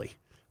hillbilly.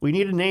 We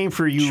need a name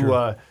for you,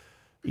 Sure.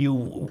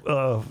 you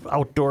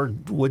outdoor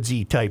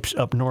woodsy types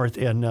up north,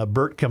 and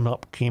Bert came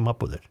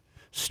up with it.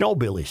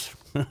 Snowbillies.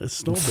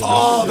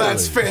 Oh,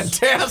 that's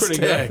fantastic.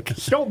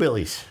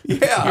 Snowbillies.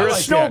 Yeah. You're I a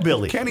like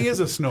snowbilly. that. Kenny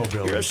is a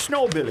snowbilly. You're a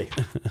snowbilly.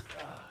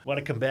 Want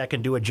to come back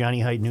and do a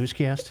Johnny Hyde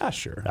newscast? Ah,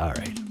 sure. All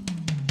right.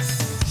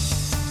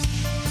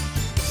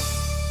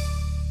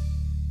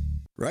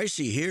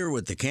 Ricey here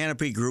with the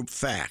Canopy Group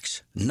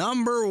facts.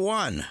 Number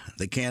 1,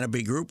 the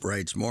Canopy Group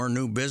writes more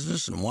new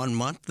business in 1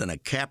 month than a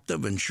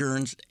captive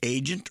insurance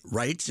agent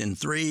writes in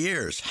 3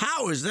 years.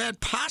 How is that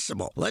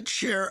possible? Let's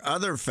share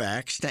other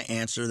facts to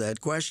answer that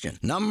question.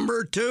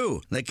 Number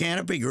 2, the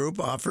Canopy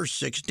Group offers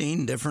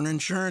 16 different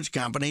insurance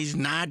companies,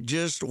 not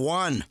just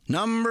one.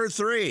 Number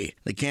 3,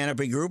 the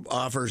Canopy Group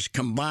offers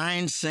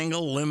combined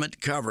single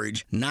limit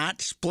coverage,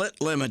 not split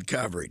limit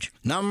coverage.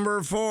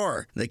 Number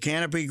 4, the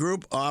Canopy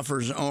Group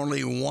offers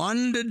only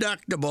one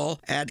deductible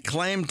at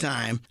claim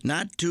time,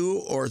 not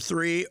 2 or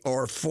 3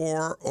 or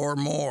 4 or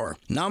more.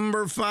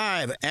 Number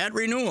 5, at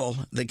renewal,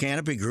 the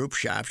Canopy Group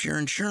shops your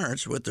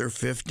insurance with their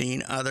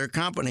 15 other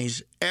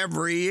companies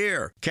every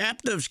year.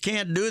 Captives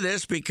can't do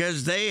this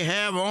because they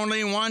have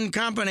only one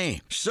company.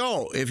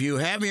 So, if you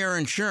have your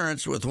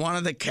insurance with one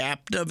of the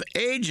captive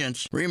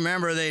agents,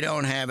 remember they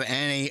don't have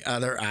any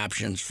other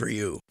options for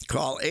you.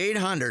 Call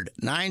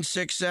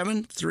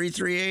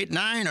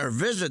 800-967-3389 or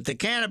visit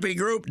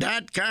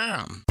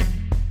thecanopygroup.com.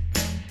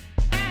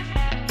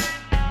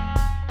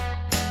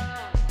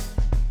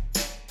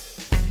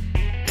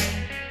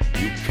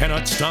 You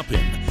cannot stop him.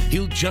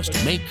 He'll just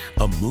make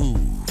a move.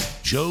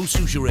 Joe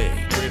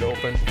Soucheray. Great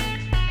open.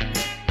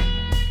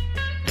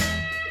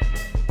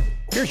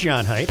 Here's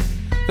John Height.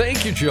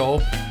 Thank you, Joe.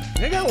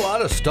 I got a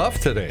lot of stuff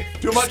today.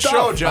 Too much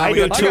show, John. I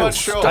do got too. too much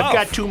show. I've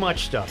got too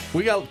much stuff.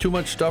 We got too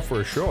much stuff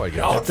for a show, I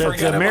guess.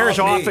 The mayor's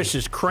office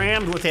is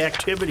crammed with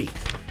activity.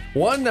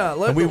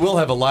 And we will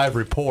have a live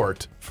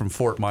report from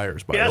Fort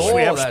Myers, by the way. Yes,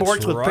 we have that's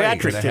sports with right.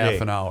 Patrick In a today.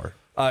 half an hour.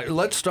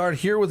 Let's start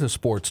here with a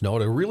sports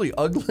note. A really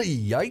ugly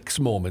yikes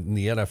moment in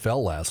the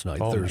NFL last night,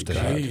 Thursday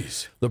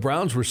night. The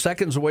Browns were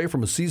seconds away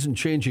from a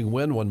season-changing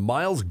win when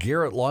Myles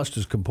Garrett lost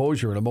his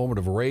composure in a moment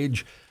of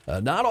rage,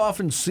 not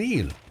often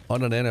seen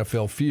on an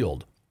NFL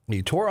field.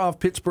 He tore off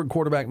Pittsburgh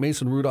quarterback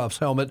Mason Rudolph's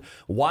helmet,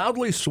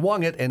 wildly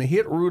swung it, and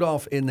hit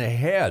Rudolph in the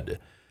head.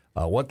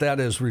 What that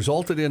has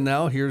resulted in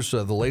now, here's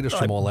the latest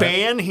from all that.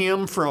 Ban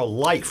him for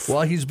life.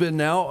 Well, he's been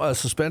now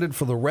suspended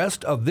for the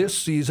rest of this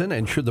season,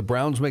 and should the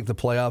Browns make the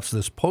playoffs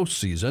this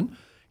postseason,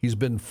 he's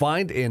been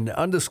fined an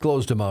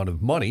undisclosed amount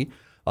of money.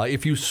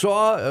 If you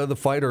saw the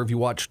fight, or if you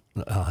watched,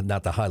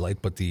 not the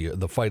highlight, but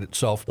the fight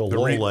itself. The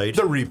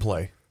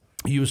replay.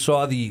 You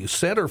saw the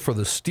center for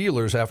the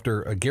Steelers,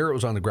 after Garrett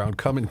was on the ground,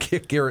 come and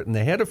kick Garrett in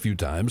the head a few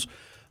times.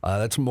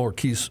 That's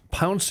Maurkice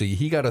Pouncey.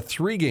 He got a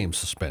 3-game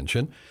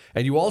suspension.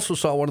 And you also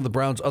saw one of the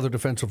Browns' other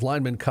defensive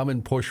linemen come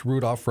and push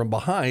Rudolph from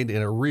behind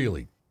in a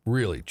really,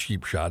 really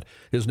cheap shot.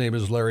 His name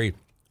is Larry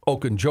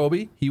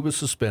Ogunjobi. He was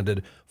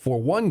suspended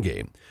for 1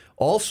 game.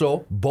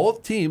 Also,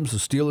 both teams, the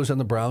Steelers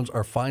and the Browns,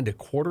 are fined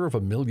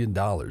 $250,000,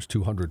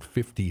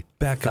 $250,000.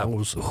 Back up.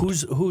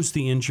 Who's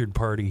the injured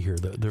party here?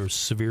 They're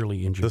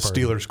severely injured. The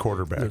party. Steelers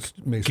quarterback. It's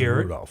Mason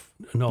Garrett? Rudolph.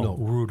 No,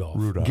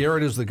 Rudolph.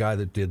 Garrett is the guy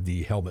that did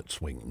the helmet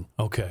swinging.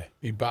 Okay.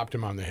 He bopped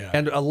him on the head.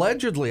 And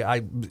allegedly,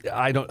 I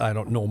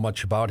don't know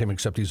much about him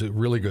except he's a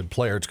really good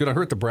player. It's going to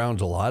hurt the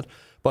Browns a lot,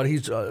 but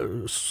he's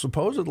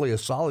supposedly a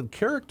solid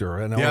character,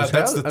 and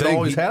That's the thing.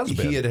 always has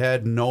been. He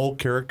had no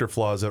character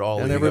flaws at all.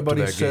 And leading up to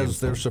everybody that says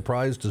game. they're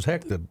surprised as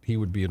heck that he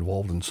would be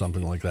involved in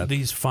something like that.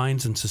 These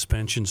fines and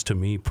suspensions, to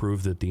me,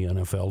 prove that the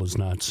NFL is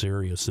not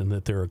serious and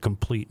that they're a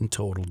complete and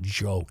total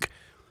joke.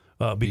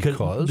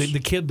 Because? The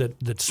kid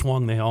that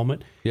swung the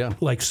helmet,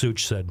 like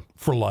Such said,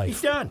 for life.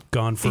 He's done.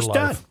 Gone for He's life.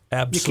 done.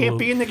 Absolutely. You can't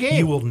be in the game.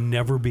 You will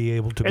never be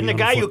able to be And the on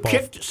guy a who football.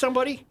 kicked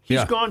somebody,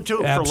 he's gone too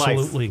for life.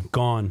 Absolutely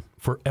gone.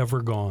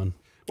 Forever gone.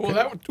 Well,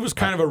 that was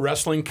kind of a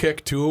wrestling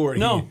kick, too. Where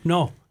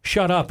No.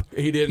 Shut up.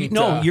 He didn't.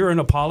 No, you're an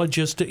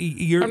apologist.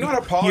 I'm not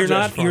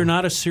apologizing. You're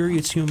not a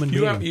serious human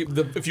being.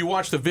 If you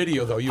watch the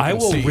video, though, I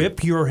will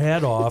rip your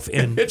head off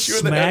and Hit you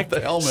in the head with the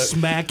helmet.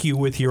 smack you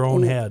with your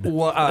own head.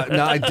 Well,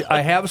 now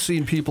I have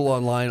seen people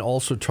online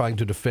also trying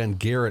to defend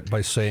Garrett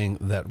by saying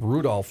that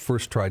Rudolph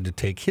first tried to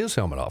take his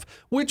helmet off,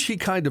 which he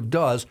kind of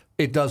does.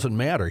 It doesn't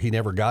matter. He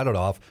never got it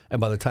off,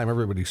 and by the time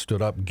everybody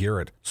stood up,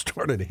 Garrett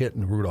started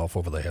hitting Rudolph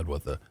over the head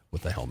with the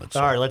helmet. So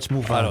All right, let's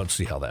move on. I don't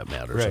see how that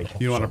matters. Right. At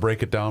all. You want to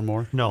break it down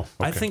more? No.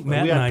 I think We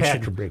Matt got and I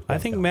Patrick should. break I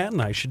that think down. Matt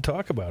and I should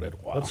talk about it.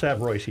 Wow. Let's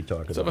have Royce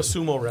talk Let's about have a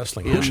sumo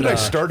wrestling. Who should I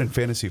start in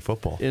fantasy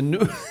football?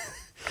 In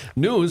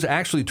news,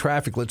 actually,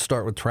 traffic. Let's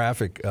start with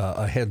traffic.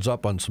 A heads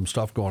up on some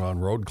stuff going on,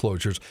 road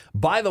closures.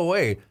 By the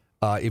way,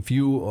 if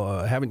you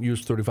haven't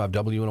used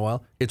 35W in a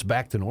while, it's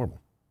back to normal.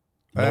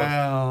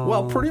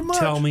 Well, pretty much.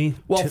 Tell me.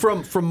 Well,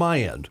 from my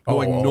end,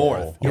 going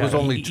north, it was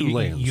only 2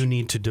 lanes. You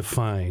need to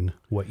define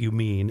what you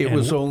mean. It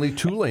was only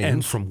 2 lanes.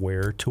 And from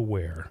where to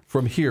where?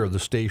 From here, the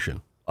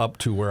station, up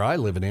to where I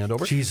live in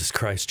Andover. Jesus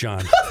Christ,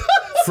 John.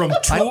 From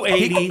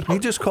 280. He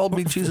just called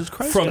me Jesus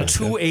Christ. From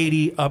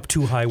 280 up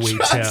to Highway 10.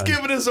 John's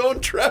giving his own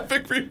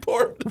traffic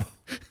report.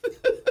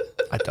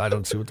 I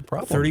don't see what the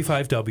problem is.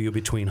 35W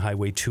between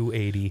Highway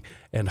 280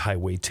 and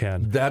Highway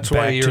 10. That's why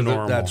Back to you're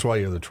normal. That's why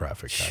you're the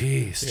traffic guy.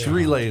 Jeez.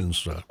 3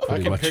 lanes,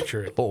 pretty can much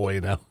picture it. away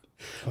now.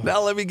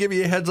 Now let me give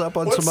you a heads up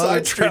on What some other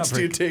side streets traffic.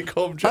 do you take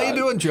home, John? How you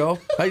doing, Joe?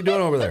 How you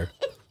doing over there?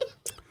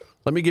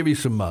 Let me give you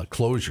some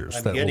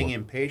closures I'm getting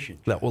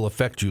impatient. that will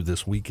affect you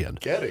this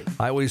weekend. Getting.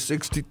 Highway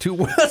 62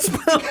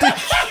 westbound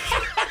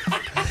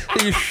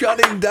is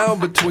shutting down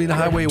between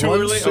Highway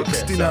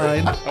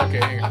 169. Okay,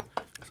 hang on.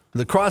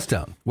 The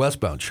Crosstown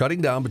westbound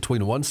shutting down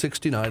between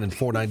 169 and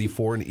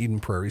 494 in Eden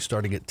Prairie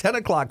starting at 10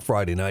 o'clock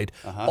Friday night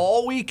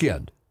all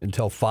weekend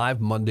until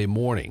 5 Monday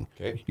morning.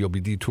 Okay. You'll be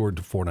detoured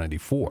to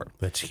 494.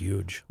 That's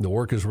huge. The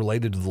work is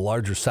related to the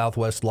larger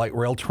Southwest Light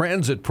Rail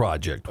Transit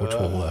Project, which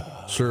will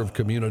serve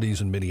communities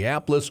in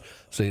Minneapolis,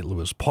 St.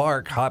 Louis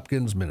Park,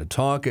 Hopkins,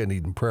 Minnetonka, and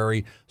Eden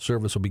Prairie.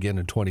 Service will begin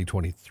in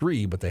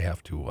 2023, but they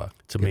have to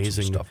It's amazing. get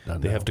some stuff done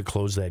They now. have to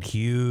close that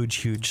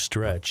huge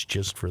stretch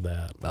just for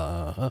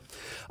that.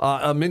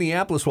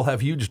 Minneapolis will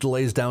have huge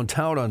delays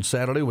downtown on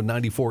Saturday when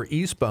 94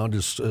 eastbound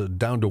is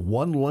down to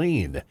 1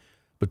 lane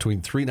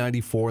between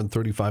 394 and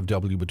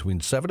 35W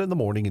between 7 in the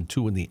morning and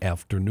 2 in the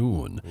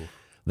afternoon.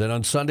 Then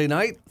on Sunday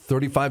night,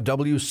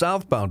 35W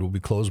southbound will be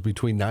closed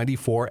between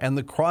 94 and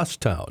the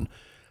Crosstown.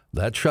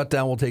 That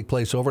shutdown will take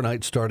place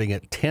overnight starting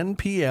at 10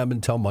 p.m.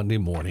 until Monday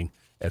morning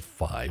at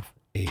 5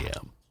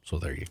 a.m. So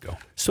there you go.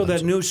 So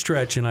that new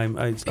stretch, and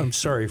I'm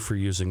sorry for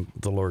using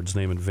the Lord's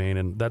name in vain,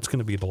 and that's going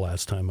to be the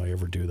last time I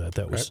ever do that.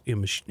 That was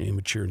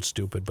immature and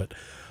stupid. But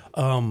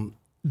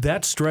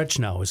that stretch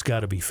now has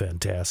got to be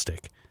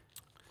fantastic.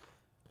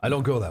 I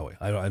don't go that way.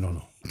 I don't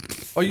know.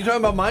 Oh, you talking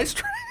about my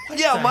stretch?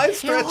 Yeah, my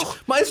stretch.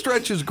 My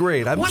stretch is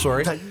great. I'm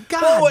sorry.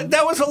 Oh,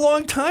 that was a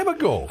long time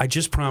ago. I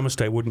just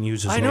promised I wouldn't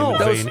use his name know. in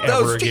vain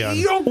ever Steve, again.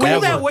 you don't go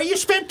that way. You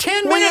spent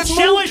 10 minutes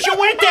telling us you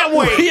went that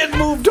way. We had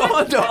moved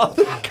on to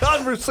other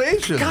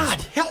conversations.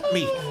 God, help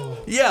me.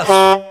 Yes.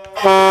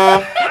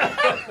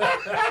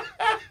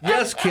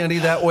 Yes, Kenny,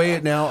 that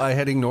way now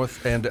heading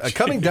north and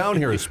coming down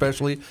here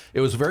especially, it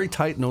was very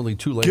tight and only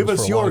 2 lanes Give for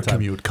us a your long time.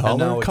 commute, caller. And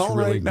now it's Call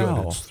really right good.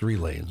 now. It's 3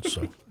 lanes.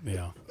 So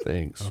Yeah.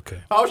 thanks. Okay.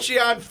 How's she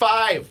on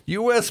 5?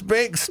 U.S.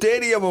 Bank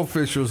Stadium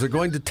officials are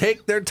going to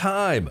take their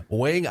time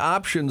weighing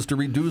options to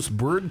reduce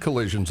bird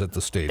collisions at the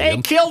They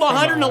stadium. killed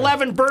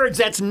 111 birds.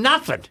 That's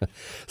nothing.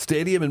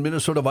 Stadium and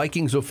Minnesota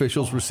Vikings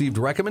officials received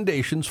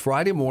recommendations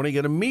Friday morning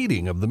at a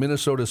meeting of the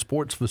Minnesota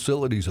Sports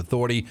Facilities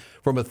Authority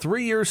from a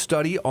 3-year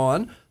study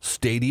on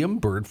stadium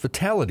bird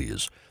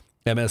fatalities.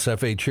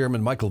 MSFA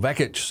Chairman Michael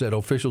Vekich said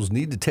officials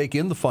need to take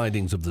in the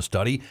findings of the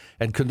study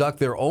and conduct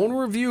their own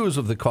reviews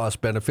of the cost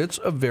benefits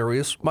of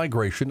various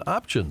migration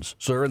options.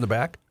 Sir, in the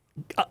back.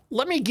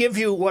 Let me give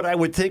you what I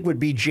would think would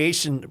be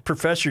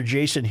Professor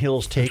Jason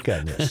Hill's take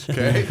on this.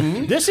 Okay.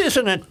 This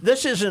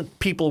isn't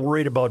people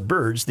worried about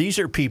birds. These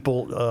are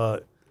people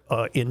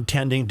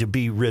intending to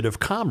be rid of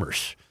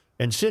commerce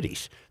and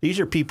cities. These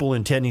are people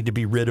intending to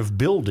be rid of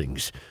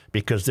buildings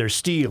because they're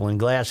steel and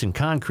glass and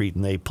concrete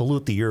and they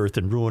pollute the earth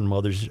and ruin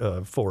Mother's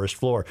forest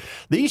floor.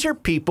 These are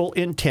people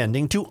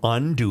intending to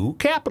undo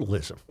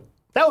capitalism.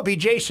 That would be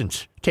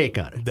Jason's take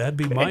on it. That'd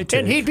be my take.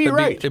 And he'd be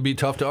right. It'd be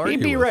tough to argue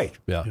He'd be with. right.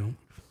 Yeah.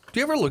 Do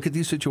you ever look at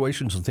these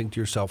situations and think to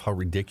yourself how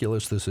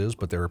ridiculous this is,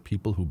 but there are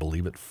people who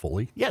believe it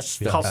fully? Yes,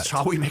 that's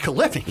how we make a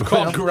living.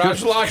 Called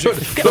Garage Logic,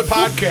 the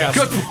podcast.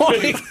 Good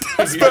point.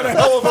 It's been a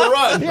hell of a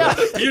run. Yeah.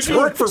 It's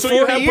worked for 40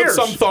 you have years.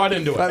 put some thought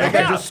into it. I think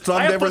I just summed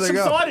I have put everything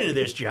some up. thought into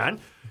this, John.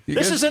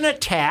 This is an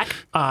attack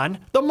on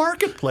the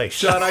marketplace.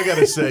 John, I got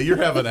to say, you're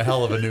having a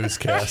hell of a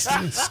newscast.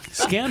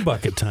 Scan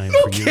bucket time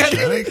for you,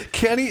 John.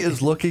 Kenny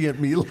is looking at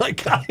me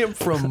like I am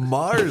from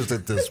Mars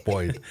at this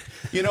point.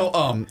 You know,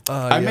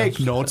 I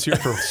make notes here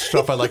for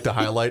stuff I like to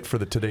highlight for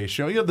the Today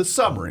Show. You know, the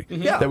summary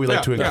that we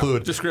like to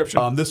include.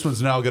 Description. This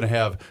one's now going to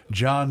have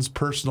John's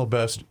personal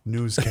best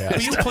newscast.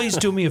 Will you please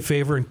do me a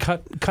favor and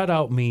cut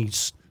out me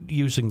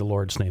using the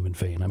Lord's name in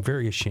vain? I'm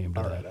very ashamed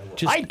of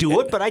that. I do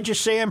it, but I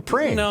just say I'm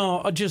praying. No,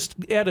 I'll just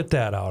edit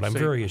that out. I'm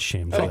very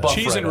ashamed of that.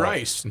 Cheese and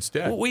rice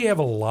instead. We have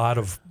a lot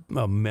of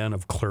men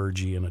of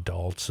clergy and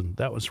adults, and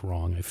that was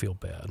wrong. I feel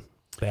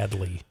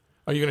badly.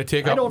 Are you going to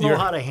take I up don't know your...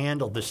 how to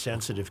handle the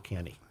sensitive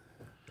Kenny.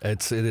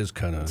 It is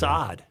kind of... It's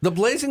odd. The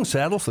Blazing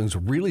Saddles things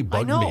really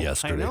bugged me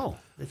yesterday. I know.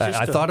 It's I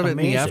just thought of it in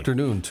the amazing.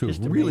 afternoon, too.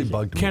 Just Really amazing.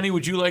 bugged me. Kenny,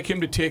 would you like him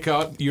to take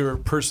out your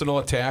personal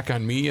attack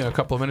on me a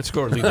couple of minutes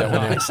ago or leave that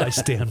one in? I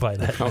stand by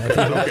that. Okay,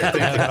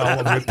 thank you.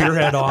 I'll rip your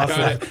head off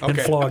Got it. and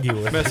Okay. flog you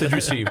with it. Message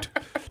received.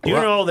 Do you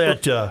know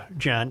that,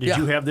 John, did Yeah.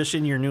 you have this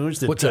in your news?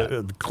 That, What's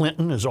that?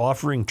 Clinton is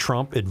offering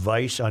Trump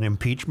advice on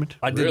impeachment?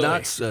 I did Really?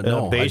 not...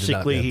 no,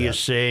 Basically, I did not he have is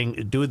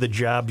saying, do the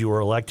job you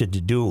were elected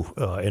to do.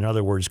 In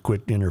other words,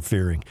 quit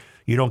interfering.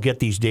 You don't get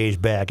these days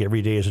back.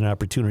 Every day is an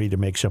opportunity to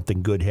make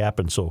something good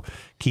happen. So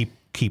keep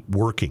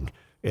working.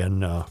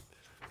 And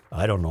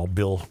I don't know,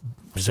 Bill.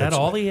 Is that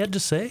all he had to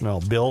say? No,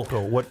 Bill.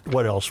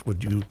 What else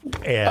would you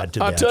add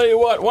to I'll that? tell you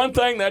what, one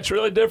thing that's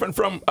really different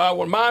from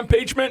when my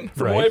impeachment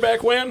from Right. way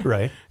back when,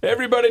 Right.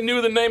 everybody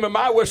knew the name of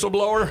my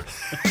whistleblower.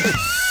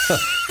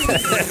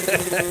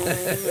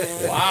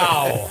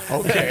 Wow.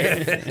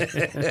 Okay.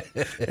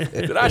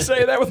 Did I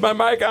say that with my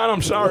mic on?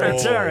 I'm sorry.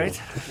 That's all right.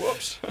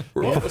 Whoops.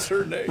 What was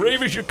her name?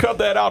 Reeves, you cut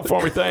that out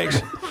for me.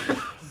 Thanks.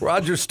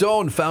 Roger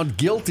Stone found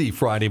guilty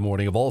Friday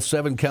morning of all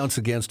 7 counts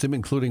against him,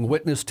 including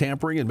witness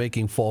tampering and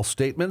making false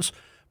statements.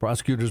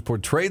 Prosecutors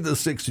portrayed the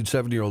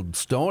 67-year-old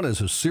Stone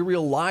as a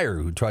serial liar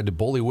who tried to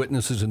bully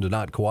witnesses into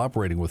not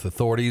cooperating with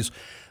authorities.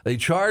 They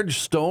charged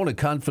Stone, a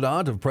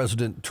confidant of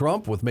President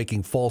Trump, with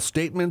making false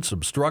statements,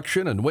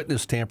 obstruction, and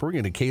witness tampering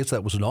in a case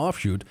that was an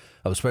offshoot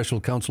of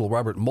Special Counsel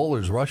Robert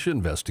Mueller's Russia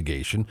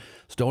investigation.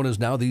 Stone is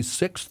now the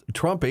 6th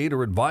Trump aide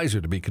or advisor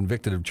to be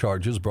convicted of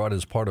charges brought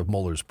as part of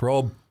Mueller's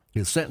probe.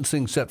 His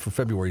sentencing set for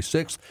February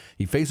 6th.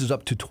 He faces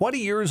up to 20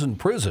 years in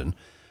prison.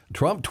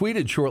 Trump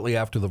tweeted shortly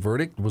after the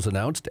verdict was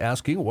announced,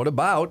 asking, what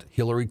about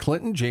Hillary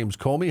Clinton, James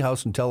Comey,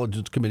 House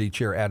Intelligence Committee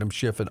Chair Adam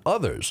Schiff, and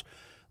others?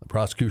 The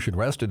prosecution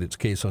rested its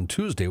case on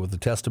Tuesday with the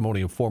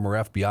testimony of former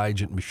FBI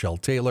agent Michelle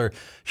Taylor.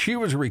 She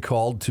was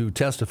recalled to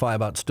testify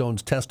about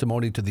Stone's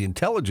testimony to the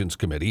Intelligence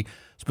Committee,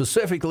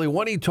 specifically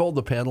when he told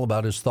the panel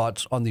about his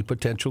thoughts on the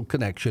potential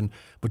connection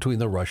between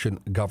the Russian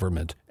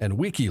government and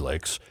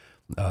WikiLeaks.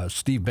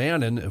 Steve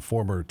Bannon, a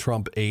former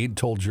Trump aide,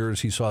 told jurors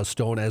he saw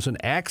Stone as an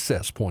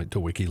access point to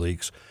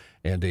WikiLeaks.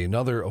 And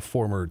another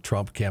former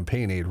Trump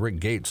campaign aide, Rick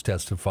Gates,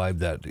 testified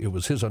that it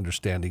was his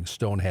understanding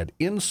Stone had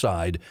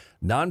inside,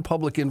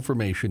 non-public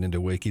information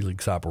into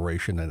WikiLeaks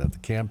operation and that the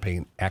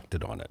campaign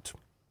acted on it.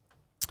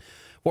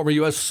 Former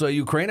U.S.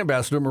 Ukraine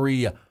Ambassador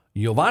Marie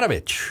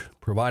Yovanovitch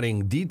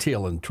providing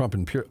detail in Trump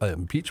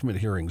impeachment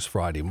hearings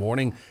Friday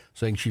morning,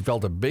 saying she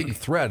felt a big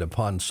threat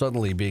upon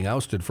suddenly being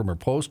ousted from her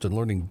post and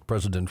learning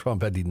President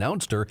Trump had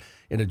denounced her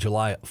in a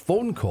July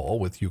phone call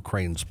with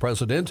Ukraine's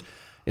president.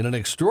 In an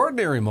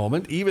extraordinary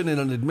moment, even in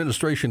an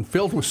administration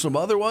filled with some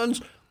other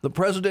ones, the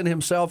president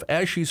himself,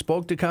 as she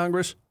spoke to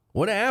Congress,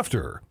 went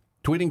after her,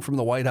 tweeting from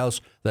the White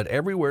House that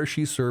everywhere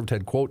she served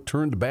had, quote,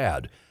 turned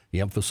bad. He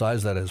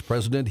emphasized that as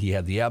president, he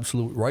had the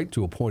absolute right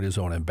to appoint his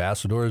own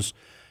ambassadors.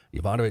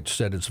 Yovanovitch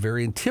said it's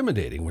very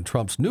intimidating when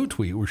Trump's new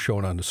tweet was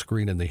shown on the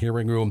screen in the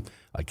hearing room.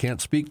 I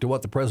can't speak to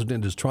what the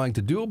president is trying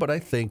to do, but I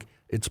think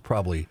it's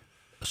probably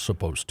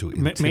supposed to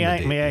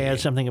intimidate May I add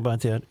something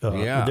about that?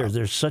 Yeah.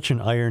 There's such an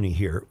irony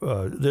here.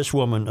 This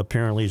woman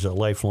apparently is a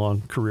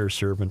lifelong career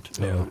servant,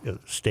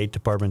 State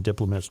Department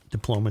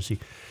diplomacy.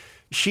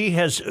 She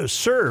has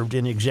served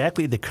in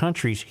exactly the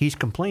countries he's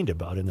complained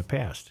about in the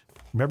past.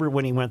 Remember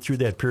when he went through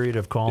that period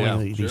of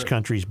calling these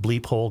countries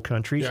bleep hole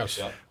countries? Yes.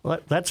 Yeah. Well,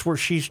 that's where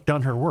she's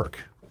done her work.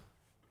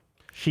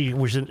 She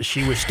was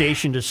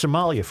stationed in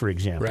Somalia, for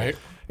example. Right.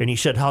 And he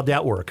said, "How'd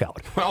that work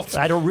out?" Well,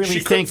 I don't really she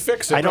think couldn't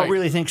fix it, I don't right.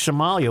 really think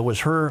Somalia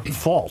was her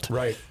fault.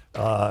 Right.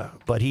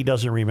 But he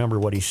doesn't remember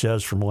what he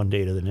says from one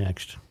day to the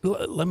next.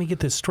 Let me get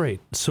this straight.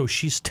 So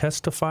she's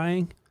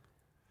testifying,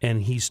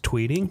 and he's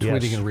tweeting?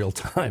 Tweeting in real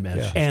time.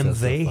 And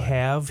they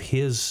have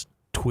his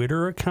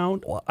Twitter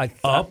account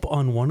up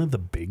on one of the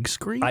big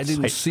screens? I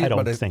didn't see I it,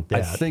 don't but think I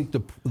that. think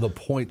the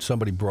point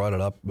somebody brought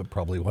it up, but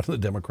probably one of the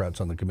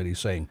Democrats on the committee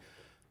saying,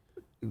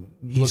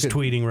 He's look at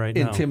tweeting right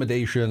now.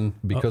 intimidation,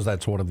 because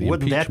that's one of the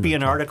Wouldn't that be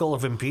an impeachment article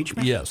of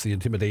impeachment? Yes, the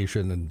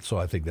intimidation, and so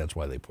I think that's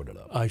why they put it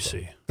up. I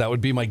see. That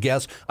would be my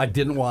guess. I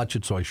didn't watch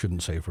it, so I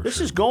shouldn't say for This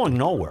sure. is going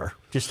nowhere.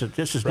 This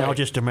is now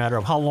just a matter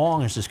of how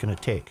long is this going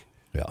to take?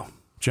 Yeah.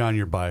 John,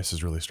 your bias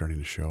is really starting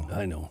to show.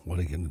 I know. What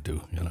are you going to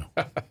do? You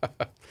know.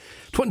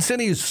 Twin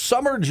Cities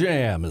Summer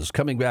Jam is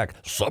coming back.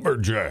 Summer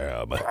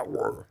Jam.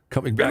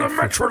 Coming back. In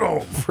the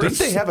Metrodome. Didn't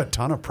they have a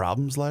ton of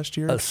problems last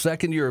year? A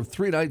second year of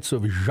 3 nights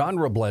of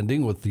genre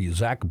blending with the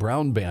Zac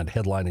Brown Band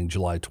headlining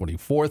July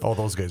 24th. Oh,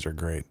 those guys are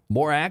great.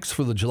 More acts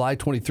for the July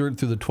 23rd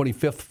through the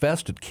 25th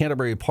Fest at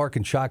Canterbury Park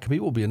in Shakopee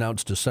will be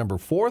announced December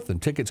 4th, and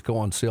tickets go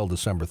on sale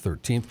December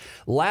 13th.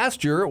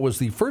 Last year was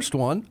the first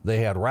one.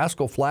 They had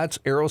Rascal Flatts,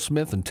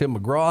 Aerosmith, and Tim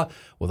McGraw,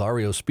 with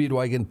REO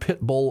Speedwagon,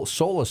 Pitbull,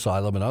 Soul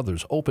Asylum, and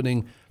others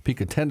opening. Peak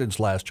attendance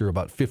last year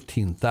about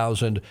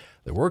 15,000.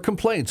 There were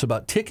complaints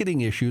about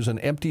ticketing issues and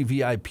empty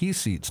VIP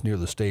seats near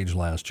the stage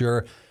last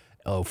year.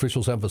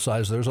 Officials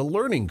emphasize there's a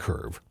learning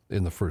curve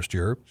in the first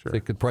year. Sure.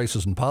 Ticket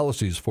prices and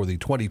policies for the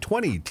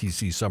 2020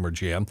 TC Summer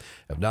Jam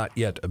have not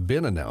yet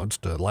been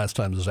announced. Last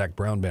time the Zac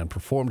Brown Band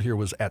performed here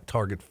was at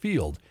Target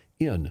Field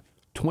in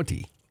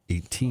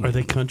 2018. Are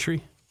they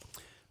country?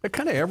 They're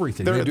kind of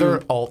everything.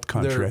 They're alt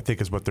country, I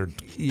think is what their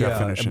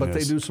definition but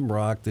is. they do some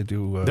rock. They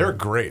do. They're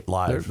great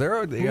live.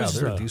 They're a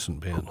decent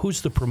band.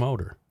 Who's the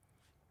promoter?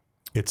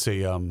 It's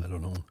a I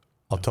don't know.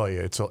 I'll tell you,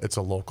 it's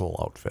a local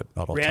outfit.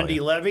 I'll tell Randy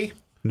you. Levy?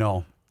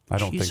 No, I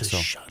don't Jesus, think so.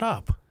 Shut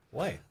up.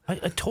 Why? I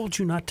told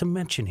you not to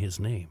mention his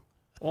name.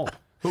 Oh.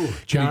 Who?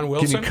 John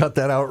Wilson? Can you cut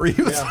that out, Reeves?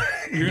 Yeah.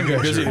 You're going to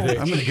be busy today.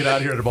 I'm going to get out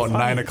of here at about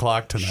 9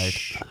 o'clock tonight.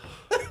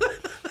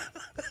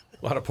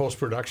 A lot of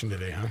post-production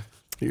today, huh?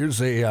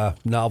 Here's a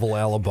novel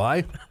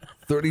alibi.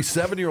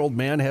 37-year-old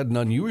man had an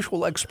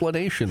unusual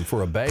explanation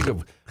for a bag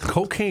of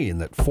cocaine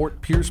that Fort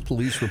Pierce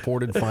police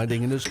reported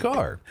finding in his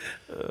car.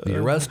 The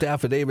arrest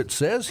affidavit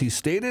says he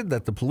stated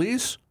that the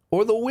police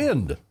or the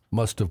wind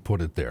must have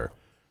put it there.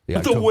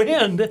 The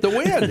wind? The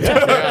wind,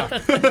 yeah.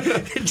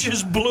 It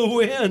just blew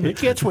in. It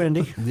gets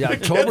windy. The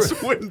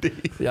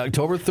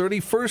October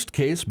 31st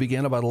case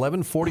began about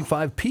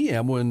 11:45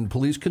 p.m. when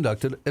police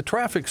conducted a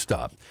traffic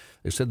stop.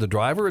 They said the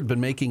driver had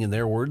been making, in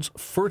their words,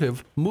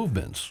 furtive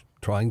movements,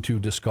 trying to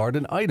discard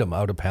an item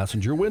out a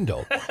passenger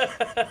window.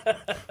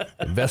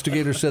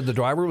 Investigators said the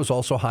driver was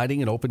also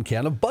hiding an open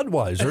can of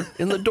Budweiser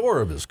in the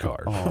door of his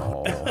car.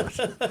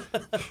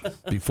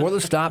 Before the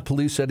stop,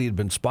 police said he had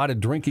been spotted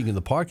drinking in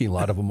the parking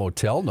lot of a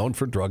motel known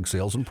for drug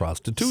sales and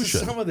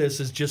prostitution. Some of this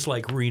is just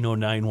like Reno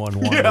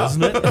 911,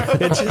 isn't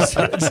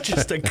it? It's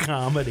just a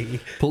comedy.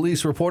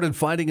 Police reported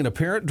finding an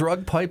apparent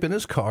drug pipe in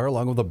his car,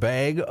 along with a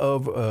bag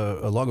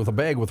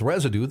with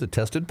residue that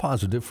tested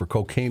positive for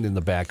cocaine in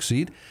the back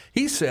seat.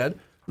 He said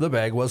the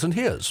bag wasn't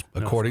his.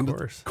 According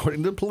to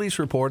the police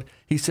report,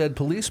 he said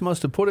police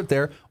must have put it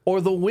there, or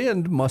the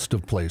wind must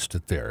have placed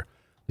it there.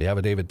 The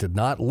affidavit did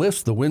not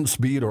list the wind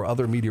speed or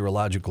other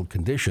meteorological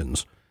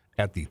conditions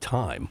at the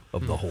time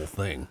of the whole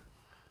thing.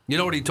 You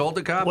know what he told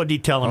the cop? What did he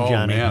tell him,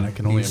 Johnny? Oh, man, I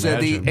can only He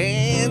said imagine. the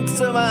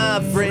answer,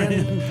 my friend,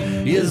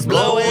 is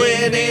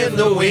blowing in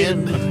the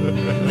wind.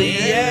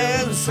 The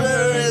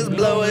answer is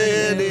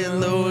blowing in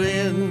the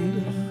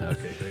wind.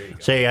 Okay, there you go.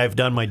 Say, I've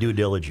done my due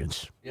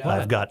diligence. Yeah.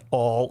 I've got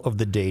all of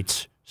the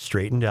dates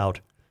straightened out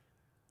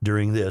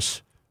during the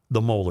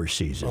Moeller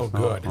season. Oh,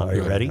 good. Are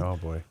you ready? Oh,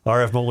 boy.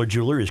 RF Moeller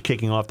Jeweler is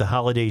kicking off the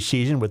holiday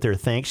season with their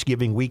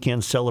Thanksgiving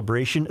weekend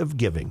celebration of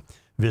giving.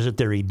 Visit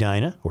their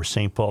Edina or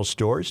St. Paul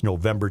stores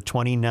November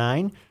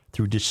 29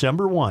 through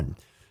December 1.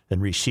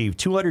 and receive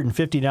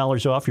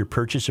 $250 off your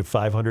purchase of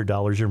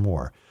 $500 or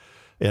more.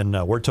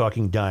 And we're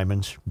talking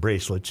diamonds,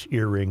 bracelets,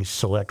 earrings,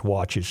 select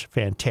watches,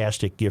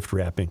 fantastic gift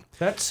wrapping.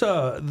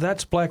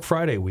 That's Black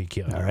Friday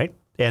weekend. All right.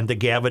 And the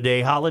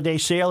Gavaday holiday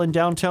sale in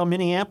downtown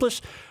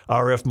Minneapolis.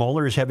 RF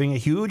Moeller is having a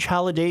huge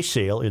holiday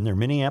sale in their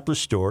Minneapolis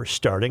store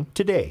starting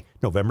today,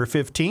 November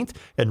 15th,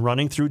 and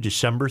running through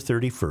December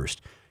 31st.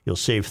 You'll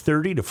save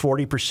 30 to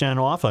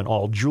 40% off on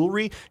all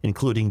jewelry,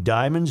 including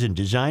diamonds and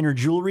designer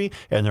jewelry,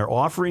 and they're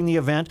offering the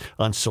event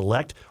on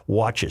select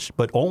watches,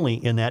 but only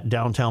in that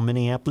downtown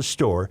Minneapolis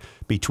store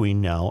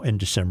between now and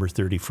December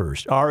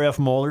 31st. RF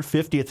Moeller,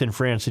 50th and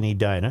France and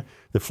Edina,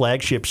 the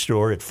flagship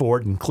store at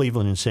Ford in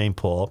Cleveland and St.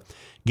 Paul,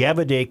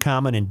 Gavaday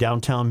Common in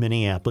downtown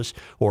Minneapolis,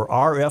 or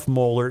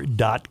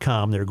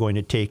rfmoeller.com. They're going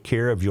to take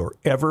care of your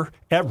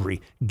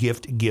every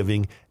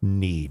gift-giving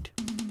need.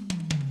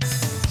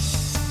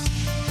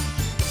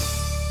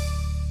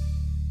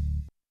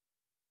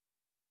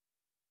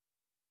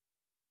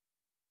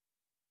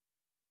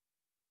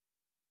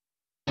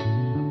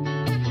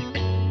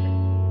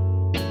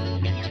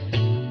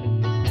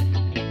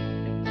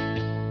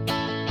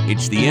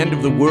 It's the end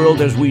of the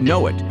world as we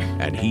know it,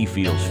 and he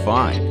feels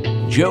fine.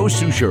 Joe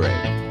Souchere.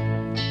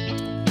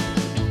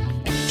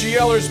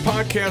 GLers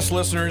podcast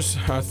listeners,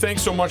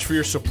 thanks so much for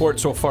your support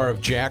so far of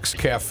Jack's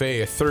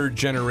Cafe, a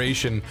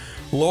third-generation,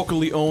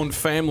 locally owned,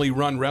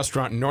 family-run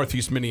restaurant in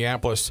Northeast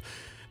Minneapolis.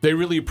 They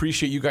really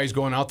appreciate you guys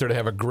going out there to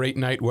have a great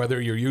night,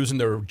 whether you're using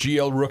their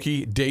GL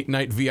Rookie Date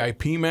Night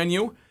VIP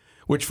menu,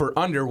 which for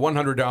under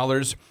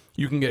 $100,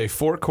 you can get a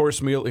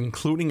 4-course meal,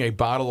 including a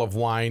bottle of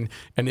wine,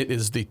 and it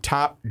is the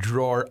top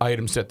drawer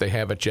items that they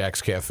have at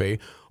Jack's Cafe.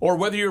 Or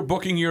whether you're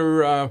booking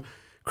your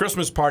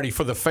Christmas party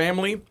for the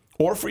family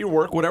or for your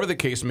work, whatever the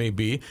case may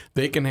be,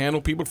 they can handle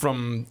people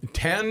from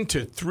 10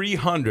 to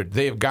 300.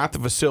 They have got the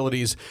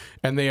facilities,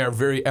 and they are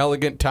very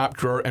elegant, top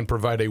drawer, and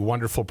provide a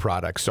wonderful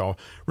product. So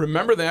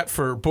remember that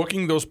for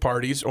booking those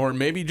parties, or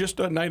maybe just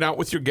a night out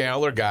with your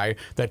gal or guy,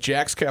 that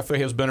Jack's Cafe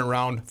has been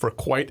around for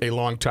quite a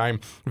long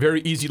time.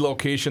 Very easy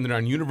location. They're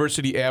on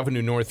University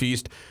Avenue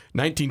Northeast,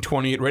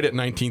 1928, right at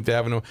 19th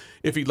Avenue.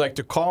 If you'd like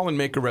to call and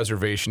make a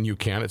reservation, you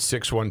can at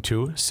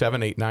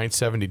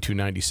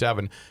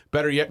 612-789-7297.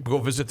 Better yet, go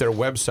visit their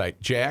website,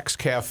 Jack's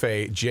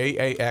Cafe,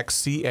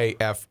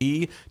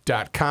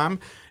 JAXCAFE.com.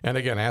 And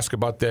again, ask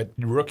about that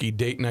Rookie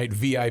Date Night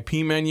VIP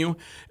menu,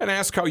 and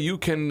ask how you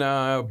can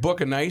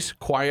book a nice,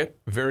 quiet,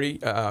 very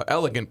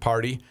elegant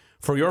party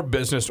for your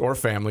business or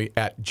family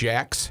at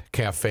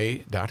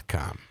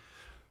JacksCafe.com.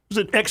 It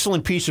was an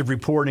excellent piece of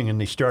reporting in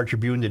the Star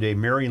Tribune today.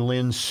 Mary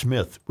Lynn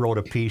Smith wrote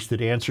a piece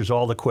that answers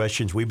all the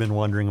questions we've been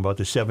wondering about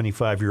the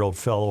 75-year-old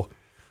fellow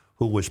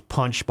who was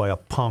punched by a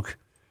punk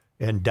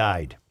and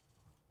died.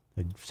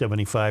 The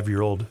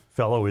 75-year-old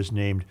fellow is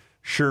named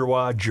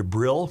Sherwa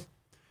Jibril,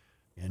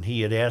 and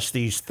he had asked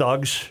these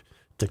thugs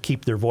to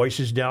keep their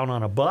voices down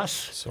on a bus.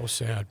 So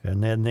sad.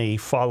 And then they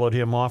followed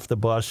him off the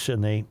bus,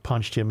 and they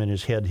punched him in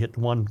his head.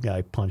 One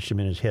guy punched him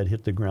in his head,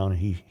 hit the ground,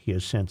 and he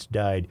has since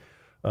died.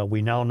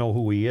 We now know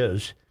who he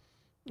is.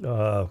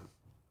 For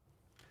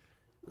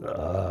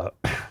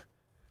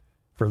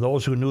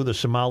those who knew the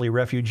Somali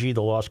refugee,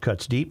 the loss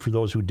cuts deep. For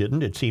those who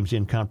didn't, it seems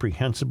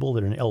incomprehensible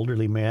that an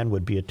elderly man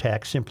would be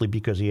attacked simply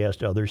because he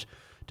asked others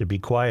to be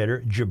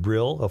quieter.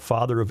 Jibril, a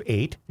father of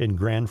 8 and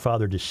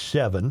grandfather to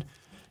 7,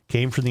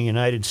 came to the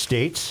United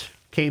States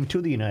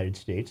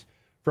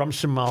from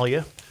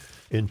Somalia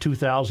in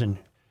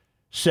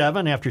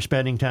 2007 after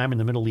spending time in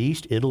the Middle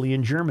East, Italy,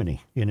 and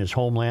Germany. In his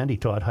homeland, he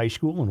taught high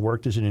school and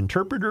worked as an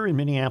interpreter. In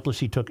Minneapolis,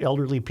 he took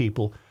elderly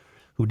people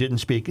who didn't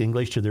speak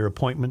English to their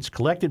appointments,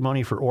 collected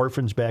money for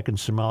orphans back in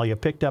Somalia,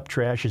 picked up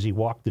trash as he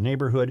walked the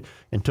neighborhood,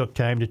 and took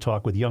time to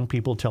talk with young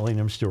people, telling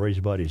them stories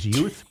about his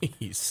youth.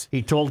 Jeez.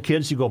 He told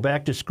kids to go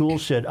back to school,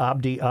 said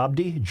Abdi,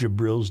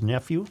 Jibril's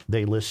nephew.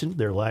 They listened.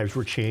 Their lives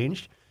were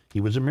changed.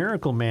 He was a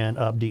miracle man,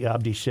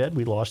 Abdi said.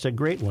 We lost a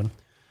great one.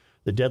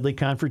 The deadly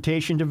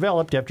confrontation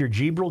developed after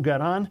Jibril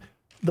got on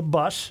the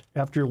bus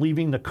after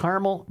leaving the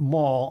Carmel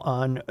Mall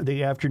on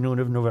the afternoon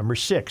of November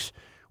 6th.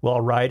 While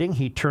riding,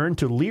 he turned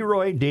to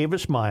Leroy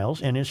Davis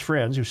Miles and his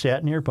friends who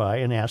sat nearby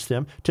and asked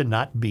them to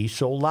not be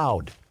so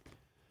loud,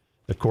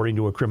 according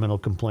to a criminal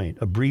complaint.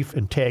 A brief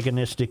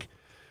antagonistic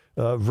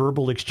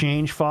verbal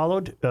exchange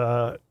followed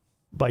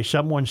by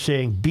someone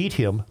saying beat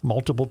him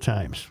multiple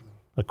times,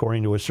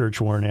 according to a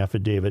search warrant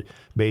affidavit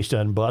based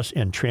on bus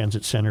and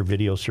transit center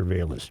video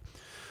surveillance.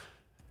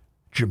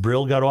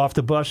 Jibril got off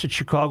the bus at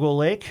Chicago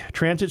Lake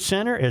Transit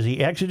Center. As he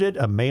exited,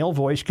 a male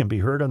voice can be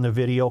heard on the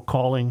video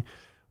calling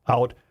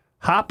out,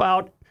 "Hop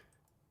out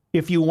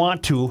if you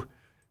want to,"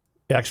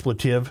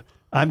 expletive,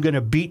 "I'm going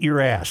to beat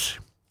your ass."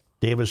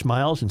 Davis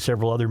Miles and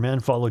several other men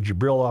followed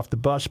Jibril off the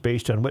bus.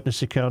 Based on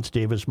witness accounts,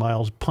 Davis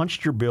Miles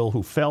punched Jibril,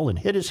 who fell and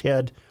hit his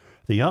head.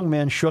 The young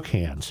man shook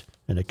hands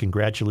in a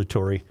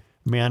congratulatory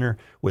manner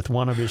with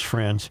one of his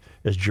friends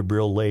as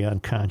Jibril lay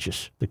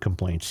unconscious, the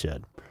complaint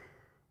said.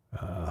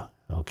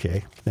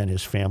 Okay. Then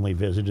his family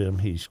visited him.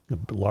 He's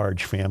a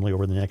large family.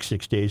 Over the next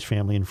 6 days,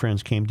 family and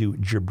friends came to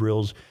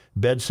Jibril's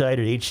bedside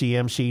at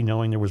HCMC,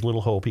 knowing there was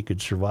little hope he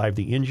could survive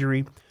the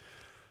injury.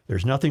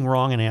 There's nothing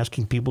wrong in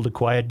asking people to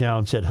quiet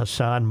down, said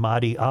Hassan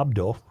Mahdi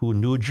Abdo, who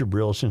knew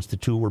Jibril since the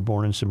two were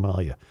born in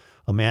Somalia.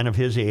 A man of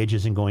his age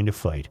isn't going to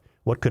fight.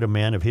 What could a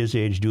man of his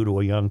age do to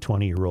a young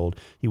 20-year-old?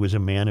 He was a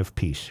man of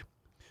peace.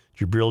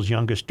 Jibril's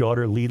youngest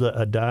daughter, Leila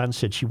Adan,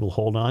 said she will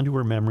hold on to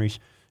her memories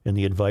and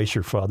the advice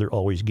her father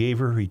always gave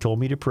her. He told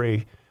me to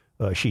pray,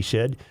 she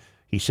said.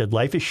 He said,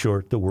 life is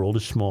short, the world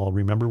is small.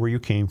 Remember where you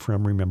came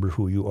from, remember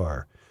who you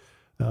are.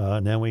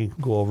 And then we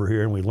go over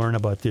here and we learn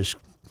about this,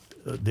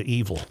 the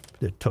evil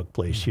that took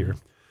place here.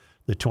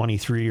 The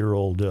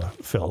 23-year-old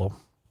fellow.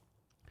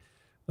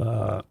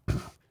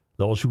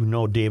 Those who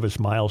know Davis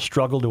Miles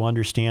struggle to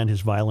understand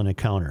his violent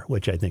encounter,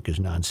 which I think is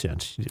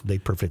nonsense. They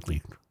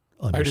perfectly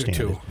understand I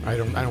do too. it.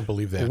 I don't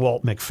believe that.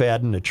 Walt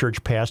McFadden, a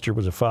church pastor,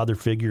 was a father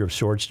figure of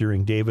sorts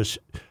during Davis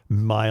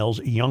Miles'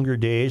 younger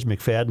days.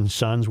 McFadden's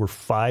sons were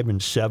 5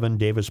 and 7.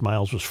 Davis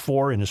Miles was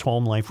 4, and his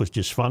home life was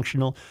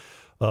dysfunctional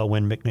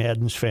when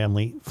McFadden's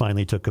family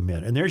finally took him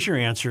in. And there's your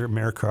answer,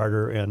 Mayor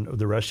Carter and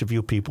the rest of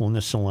you people in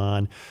the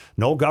salon.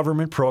 No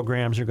government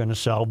programs are going to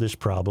solve this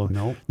problem.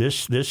 Nope.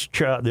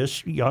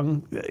 This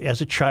young, as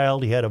a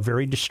child, he had a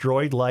very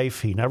destroyed life.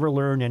 He never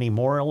learned any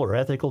moral or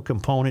ethical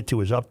component to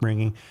his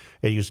upbringing.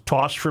 He was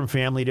tossed from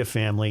family to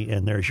family,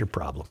 and there's your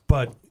problem.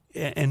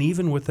 And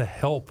even with the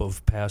help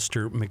of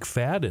Pastor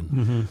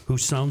McFadden, who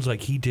sounds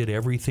like he did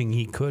everything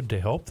he could to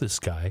help this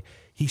guy,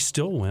 he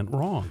still went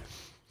wrong.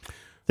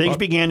 Things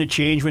began to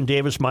change when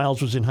Davis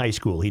Miles was in high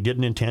school. He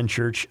didn't attend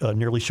church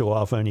nearly so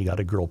often. He got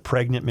a girl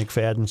pregnant,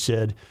 McFadden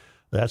said.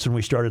 That's when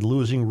we started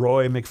losing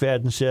Roy,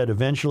 McFadden said.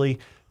 Eventually,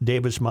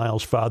 Davis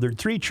Miles fathered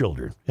 3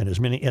 children, and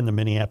the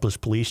Minneapolis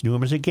police knew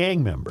him as a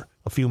gang member.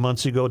 A few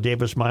months ago,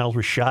 Davis Miles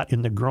was shot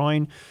in the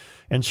groin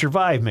and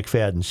survived,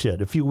 McFadden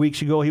said. A few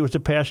weeks ago, he was a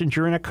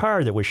passenger in a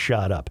car that was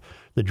shot up.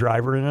 The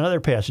driver and another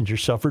passenger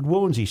suffered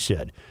wounds, he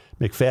said.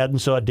 McFadden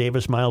saw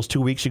Davis Miles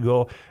 2 weeks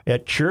ago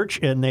at church,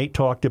 and they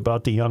talked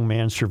about the young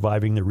man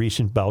surviving the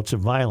recent bouts of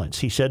violence.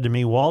 He said to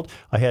me, Walt,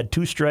 I had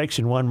 2 strikes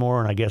and 1 more,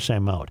 and I guess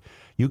I'm out.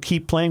 You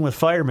keep playing with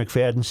fire,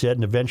 McFadden said,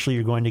 and eventually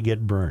you're going to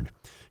get burned.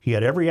 He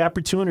had every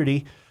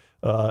opportunity,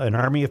 an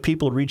army of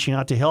people reaching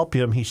out to help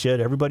him. He said,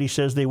 everybody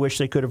says they wish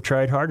they could have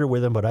tried harder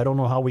with him, but I don't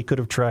know how we could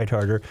have tried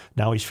harder.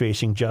 Now he's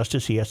facing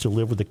justice. He has to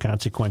live with the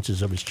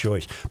consequences of his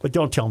choice. But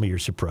don't tell me you're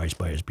surprised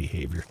by his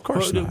behavior. Of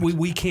course not.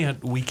 We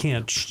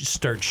can't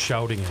start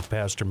shouting at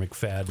Pastor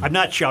McFadden. I'm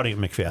not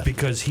shouting at McFadden.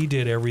 Because he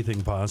did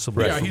everything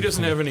possible. Yeah, he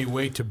doesn't have any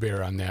weight to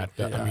bear on that.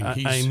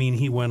 I mean,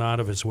 he went out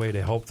of his way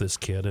to help this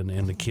kid,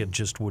 and the kid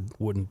just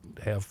wouldn't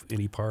have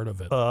any part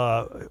of it.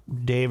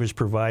 Dave has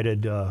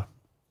provided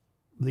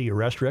the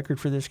arrest record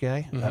for this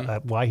guy.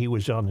 Why he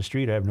was on the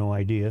street, I have no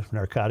idea.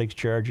 Narcotics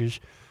charges,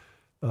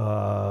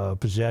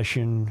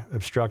 possession,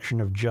 obstruction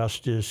of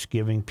justice,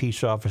 giving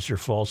peace officer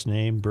false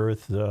name,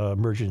 birth,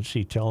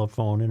 emergency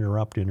telephone,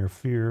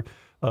 interfere,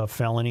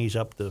 felonies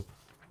up the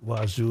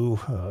wazoo.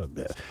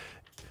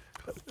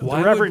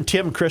 Reverend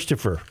Tim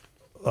Christopher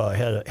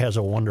has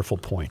a wonderful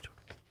point.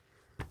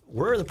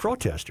 Where are the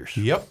protesters?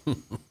 Yep.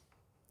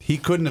 He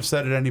couldn't have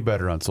said it any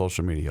better on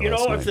social media.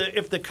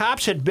 If the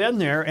cops had been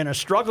there and a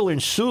struggle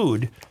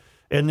ensued,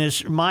 and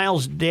this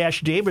Miles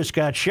Davis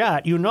got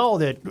shot, you know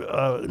that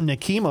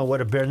Nakima would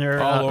have been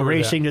there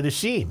racing to the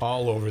scene.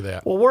 All over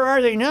that. Well, where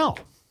are they now?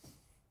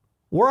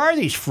 Where are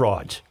these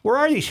frauds? Where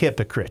are these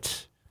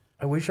hypocrites?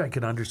 I wish I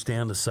could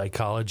understand the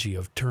psychology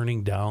of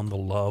turning down the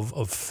love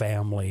of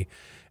family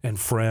and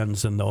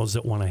friends and those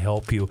that want to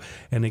help you,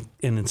 and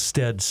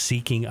instead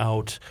seeking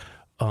out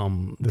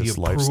the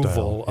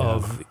approval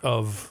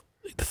of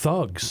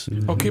thugs.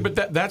 Okay, but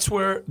those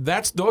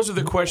are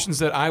the questions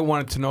that I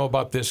wanted to know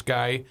about this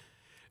guy.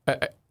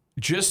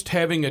 Just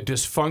having a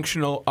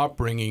dysfunctional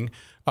upbringing,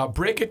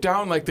 break it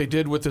down like they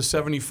did with the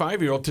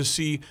 75-year-old to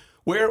see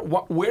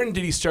when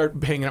did he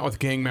start hanging out with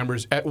gang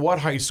members, at what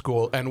high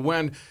school, and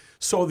when,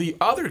 so the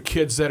other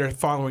kids that are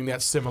following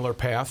that similar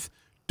path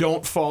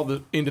don't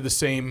fall into the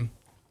same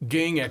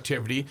gang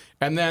activity,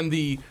 and then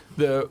the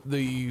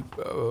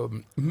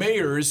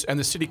mayors and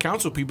the city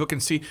council people can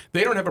see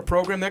they don't have a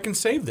program that can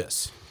save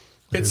this.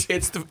 It's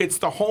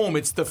the home,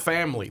 it's the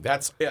family.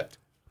 That's it.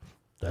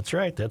 That's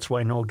right. That's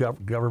why no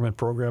government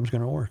program is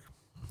going to work.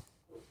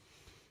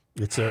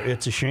 It's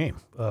a shame.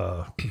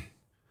 I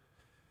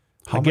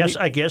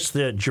guess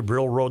that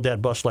Jibril rode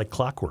that bus like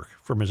clockwork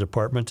from his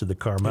apartment to the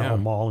Carmel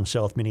Mall in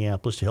South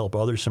Minneapolis to help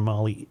other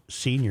Somali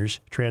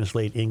seniors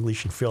translate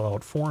English and fill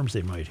out forms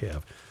they might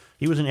have.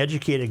 He was an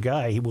educated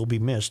guy. He will be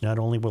missed. Not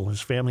only will his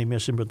family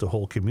miss him, but the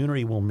whole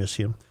community will miss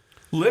him.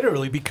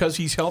 Literally, because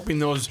he's helping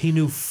those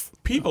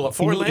people at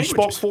 4 languages. He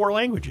spoke 4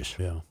 languages.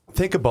 Yeah.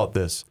 Think about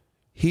this.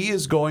 He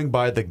is going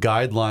by the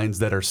guidelines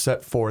that are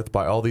set forth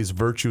by all these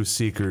virtue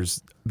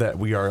seekers that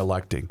we are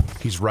electing.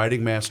 He's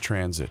riding mass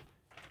transit.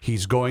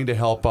 He's going to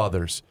help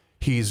others.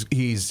 He's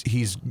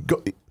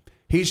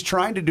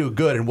trying to do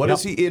good. And what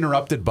is he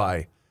interrupted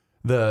by?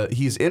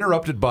 he's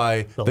interrupted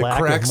by the lack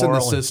of cracks in the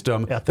moral and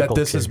system that ethical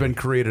this has care. been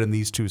created in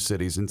these two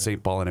cities, in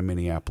St. Paul and in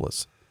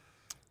Minneapolis.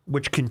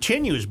 Which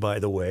continues, by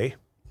the way,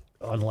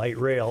 on light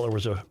rail. There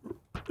was a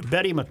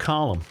Betty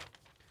McCollum.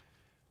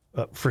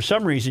 For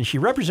some reason, she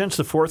represents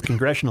the 4th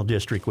Congressional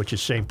District, which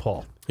is St.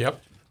 Paul.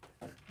 Yep.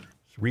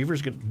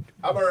 Reaver's going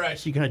to... I'm all right.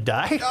 Is he going to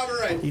die? I'm all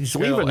right. He's Got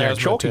a leaving little there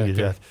asthma choking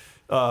to attack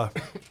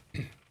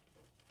death.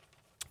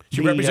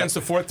 She represents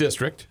the 4th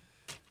District.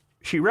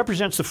 She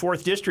represents the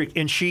 4th District,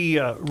 and she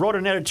wrote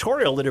an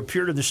editorial that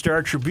appeared in the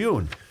Star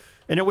Tribune.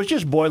 And it was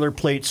just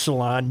boilerplate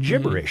salon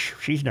gibberish.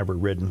 She's never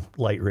ridden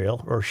light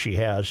rail, or she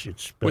has.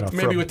 It's been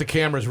Maybe with the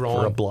cameras for a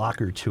rolling.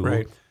 block or two.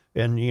 Right.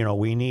 And,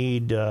 we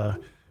need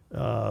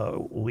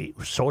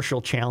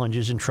social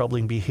challenges and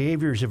troubling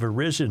behaviors have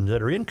arisen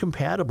that are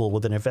incompatible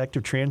with an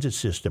effective transit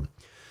system.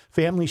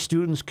 Families,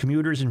 students,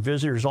 commuters, and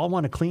visitors all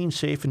want a clean,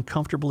 safe, and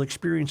comfortable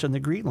experience on the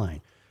Green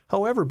Line.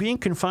 However, being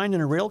confined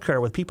in a rail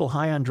car with people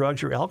high on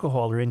drugs or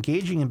alcohol or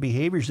engaging in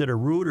behaviors that are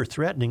rude or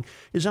threatening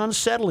is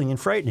unsettling and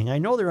frightening. I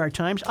know there are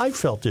times I've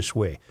felt this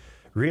way.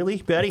 Really?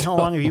 Betty, how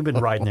long have you been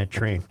riding that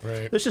train?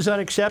 Right. This is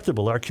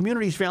unacceptable. Our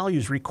community's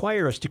values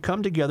require us to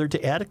come together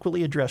to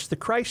adequately address the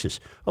crisis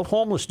of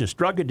homelessness,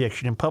 drug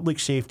addiction, and public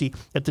safety.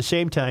 At the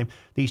same time,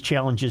 these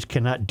challenges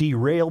cannot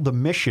derail the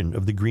mission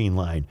of the Green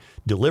Line,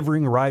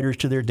 delivering riders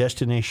to their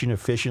destination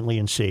efficiently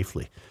and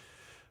safely.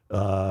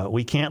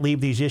 We can't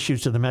leave these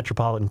issues to the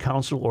Metropolitan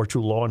Council or to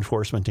law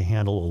enforcement to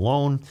handle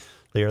alone.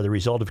 They are the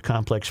result of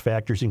complex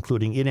factors,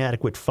 including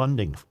inadequate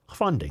funding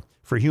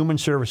for human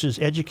services,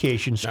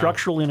 education,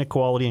 structural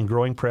inequality, and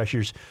growing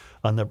pressures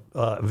on the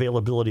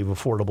availability of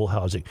affordable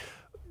housing.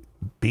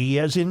 B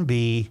as in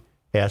B,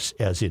 S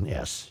as in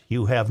S.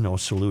 You have no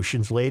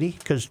solutions, lady,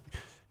 because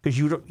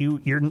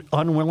you're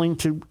unwilling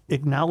to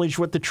acknowledge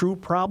what the true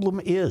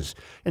problem is.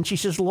 And she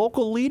says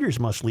local leaders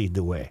must lead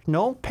the way.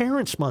 No,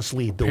 parents must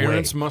lead the way.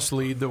 Parents must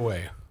lead the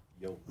way.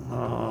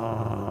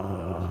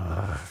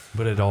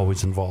 But it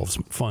always involves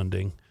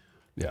funding.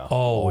 Yeah,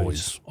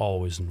 Always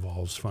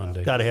involves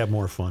funding. Got to have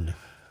more funding.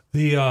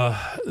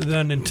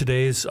 Then in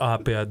today's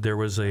op-ed, there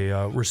was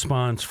a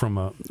response from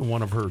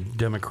one of her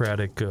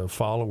Democratic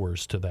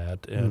followers to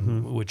that,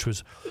 and which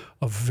was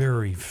a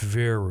very,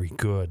 very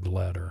good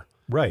letter.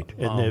 Right,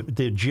 and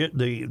the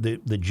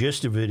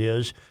gist of it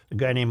is a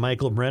guy named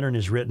Michael Brennan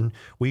has written,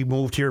 "We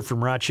moved here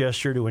from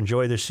Rochester to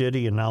enjoy the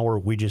city, and now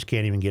we just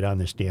can't even get on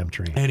this damn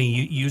train." And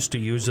he used to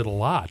use it a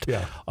lot,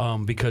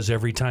 because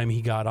every time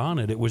he got on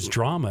it, it was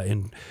drama.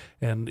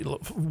 And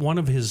one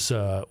of his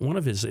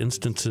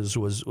instances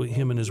was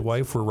him and his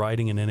wife were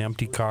riding in an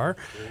empty car,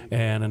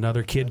 and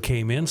another kid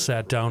came in,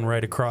 sat down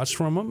right across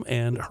from him,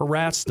 and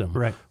harassed him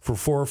for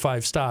 4 or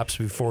 5 stops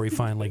before he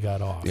finally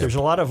got off. There's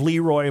a lot of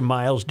Leroy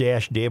Miles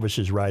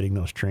Davises riding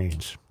those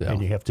trains,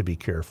 and you have to be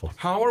careful.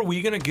 How are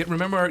we going to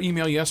remember our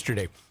email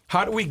yesterday?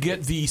 How do we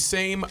get the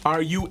same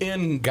 "Are you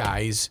in"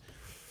 guys?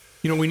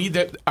 We need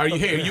that.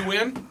 Hey, are you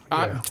in?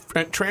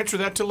 Transfer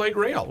that to light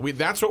rail.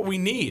 That's what we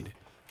need.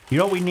 You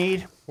know what we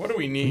need? What do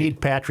we need? We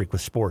need Patrick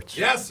with sports.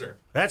 Yes, sir.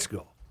 Let's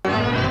go.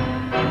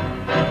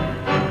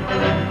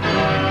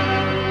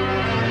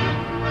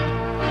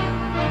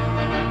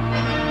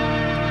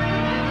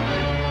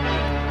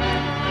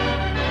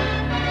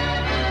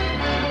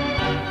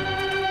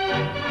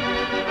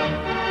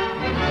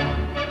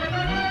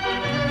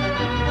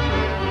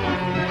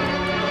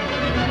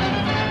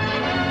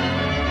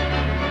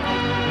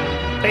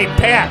 Hey,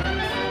 Pat.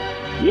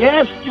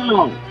 Yes,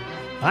 Joe.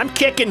 I'm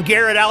kicking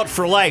Garrett out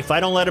for life. I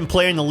don't let him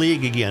play in the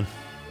league again.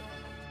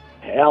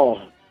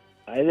 Hell,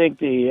 I think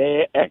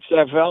the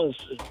XFL,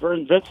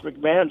 Vince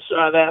McMahon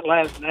saw that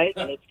last night,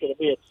 and it's going to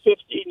be a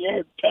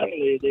 15-yard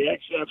penalty in the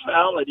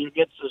XFL, and you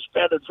get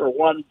suspended for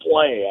one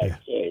play, I'd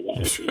say.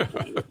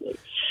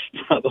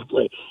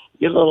 Probably.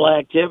 Get a little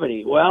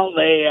activity. Well,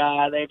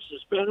 they've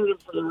suspended him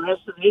for the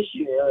rest of this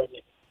year, and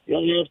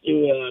he'll have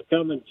to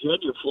come and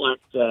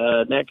genuflect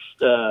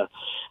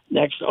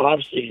next off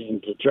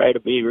season to try to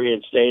be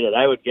reinstated.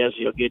 I would guess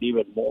he'll get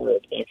even more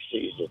of next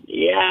season.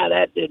 Yeah,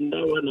 that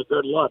wasn't a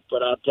good look,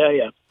 but I'll tell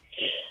you,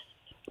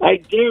 I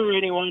dare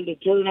anyone to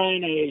turn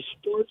on a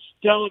sports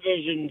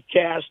television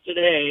cast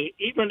today.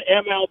 Even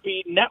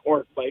MLB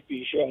Network might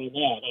be showing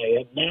that. I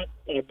have not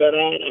been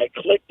on. I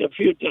clicked a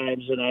few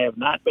times, and I have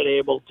not been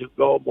able to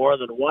go more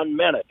than 1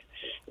 minute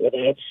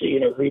without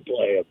seeing a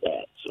replay of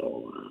that.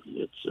 So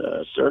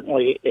it's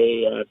certainly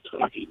a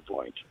talking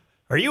point.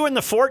 Are you in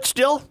the fort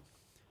still?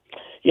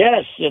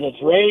 Yes, and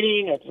it's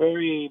raining. It's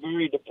very,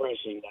 very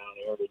depressing down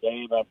here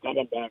today, but I'm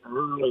coming back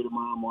early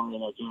tomorrow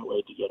morning. I can't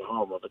wait to get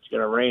home. If it's going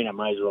to rain, I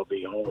might as well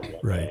be home.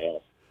 Right.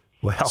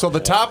 Well, so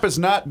the top is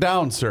not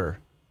down, sir?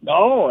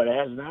 No, it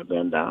has not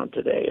been down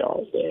today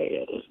all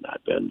day. It has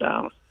not been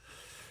down.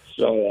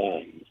 So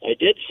I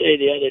did say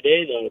the other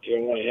day, though,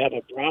 Joe, I have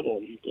a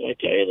problem. Did I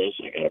tell you this?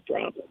 I got a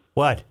problem.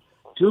 What?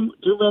 Too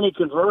many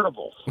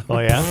convertibles. Oh,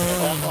 yeah?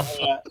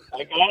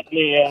 I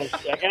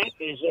got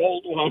this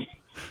old one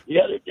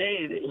the other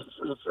day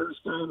for the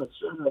first time in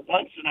several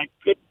months, and I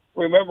couldn't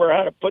remember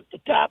how to put the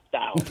top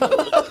down.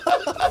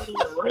 I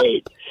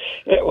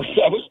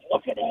was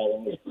looking all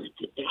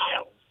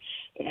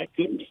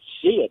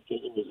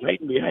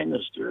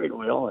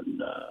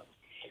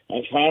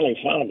finally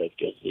found it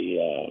because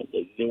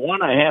the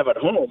one I have at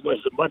home was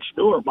a much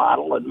newer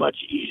model and much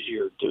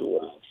easier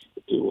to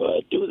do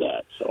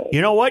that. So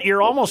You know what?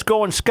 You're almost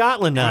going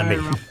Scotland on me.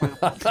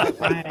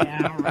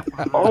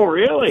 Oh,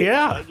 really?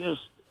 Yeah.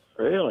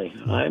 Really,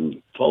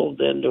 I'm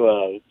pulled into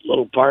a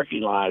little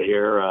parking lot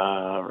here,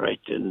 right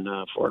in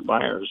Fort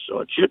Myers, so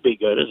it should be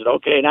good. Is it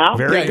okay now?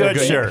 Very good,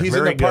 sir. He's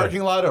Very in the good.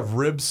 parking lot of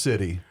Rib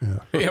City.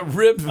 Yeah,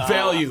 rib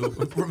value.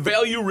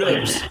 Value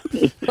ribs.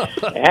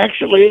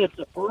 Actually, it's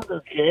a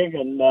Burger King,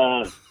 and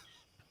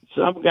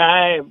some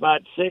guy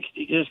about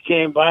 60 just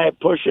came by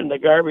pushing the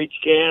garbage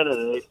can,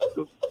 and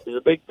there's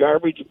a big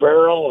garbage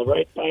barrel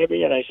right by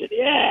me, and I said,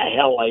 "Yeah,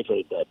 hell, life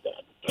ain't that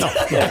bad."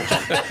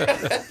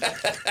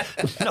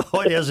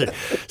 No, it isn't.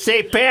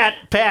 Say, Pat,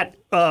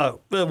 the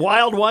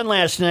Wild won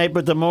last night,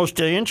 but the most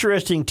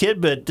interesting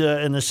tidbit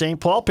in the St.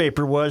 Paul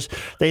paper was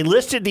they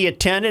listed the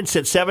attendance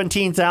at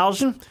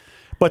 17,000,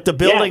 but the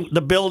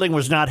building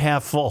was not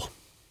half full.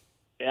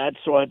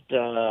 That's what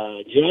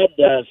Jed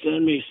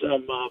sent me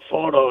some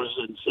photos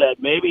and said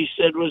maybe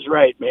Sid was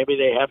right. Maybe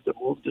they have to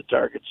move to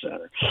Target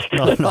Center.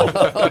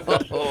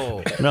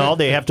 No,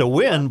 they have to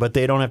win, but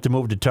they don't have to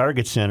move to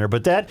Target Center.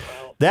 But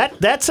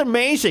that's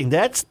amazing.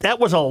 That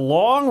was a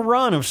long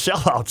run of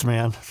sellouts,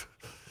 man.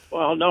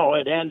 Well, no,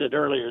 it ended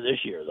earlier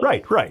this year, though.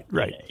 Right.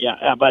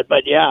 Yeah,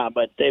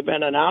 but they've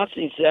been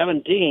announcing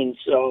 17.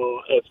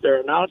 So if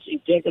they're announcing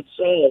tickets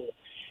sold,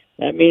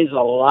 that means a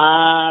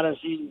lot of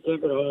season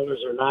ticket holders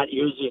are not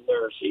using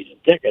their season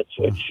tickets,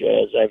 which,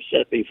 as I've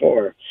said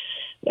before,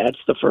 that's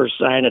the first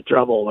sign of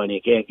trouble when you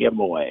can't give them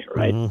away,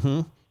 right?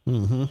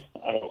 Mm-hmm.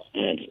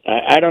 And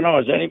I don't know.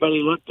 Has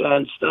anybody looked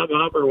on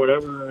StubHub or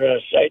whatever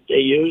site they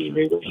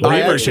use?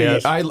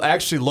 I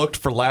actually looked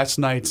for last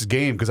night's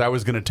game because I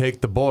was going to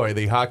take the boy,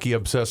 the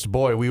hockey-obsessed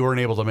boy. We weren't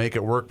able to make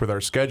it work with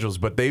our schedules,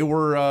 but they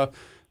were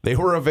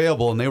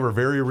available and they were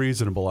very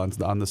reasonable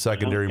on the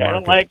secondary market.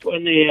 Kind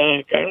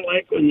of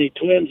like when the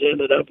Twins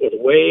ended up with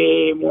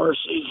way more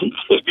season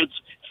tickets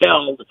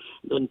held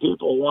than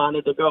people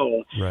wanted to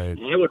go. Right.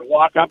 I would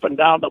walk up and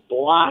down the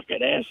block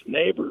and ask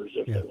neighbors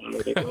if they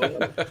wanted to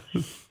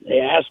go. They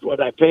asked would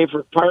I pay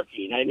for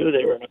parking. I knew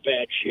they were in a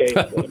bad shape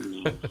when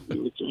we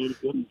were trying to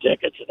give them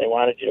tickets and they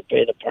wanted you to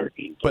pay the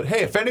parking. But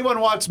hey, if anyone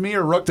wants me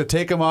or Rook to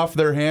take them off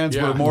their hands,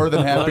 we're more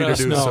than happy to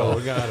do so.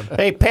 We got 'em.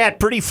 Hey, Pat,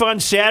 pretty fun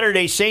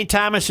Saturday. St.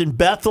 Thomas and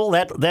Bethel.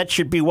 That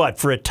should be what?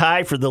 For a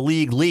tie for the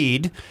league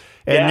lead.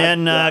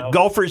 And then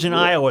Gophers in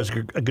Iowa is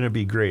going to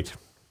be great.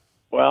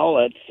 Well,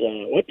 that's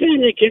what time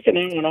are they kicking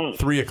that one off?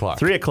 3 o'clock.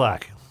 3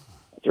 o'clock.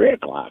 3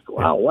 o'clock.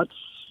 Wow,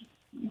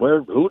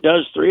 who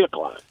does 3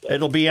 o'clock?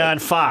 It'll be on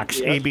Fox,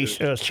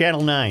 ABC,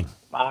 Channel 9.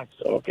 Fox,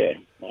 okay.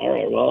 All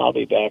right, well, I'll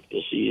be back to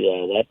see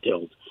that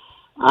tilt.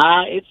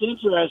 It's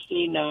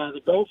interesting.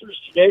 The Gophers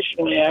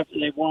traditionally, after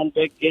they've won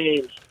big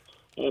games,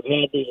 have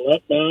had the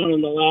letdown in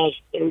the last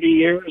 30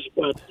 years,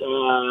 but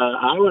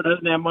Iowa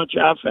doesn't have much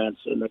offense,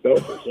 and the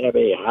Gophers have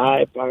a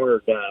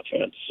high-powered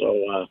offense.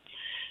 So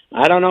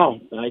I don't know.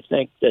 I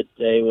think that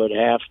they would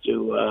have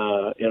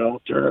to,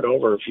 turn it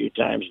over a few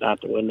times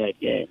not to win that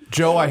game.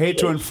 Joe, I hate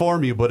to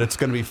inform you, but it's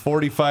going to be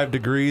 45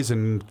 degrees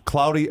and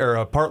cloudy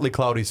or partly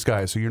cloudy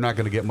skies, so you're not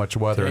going to get much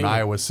weather in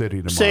Iowa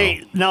City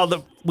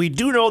tomorrow. We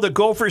do know the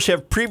Gophers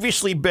have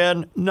previously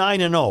been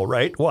 9-0,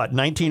 right? What,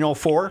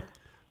 1904?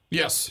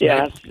 Yes.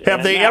 Yes.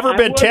 Have they ever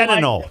been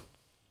 10-0?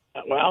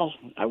 Well,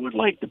 I would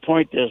like to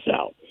point this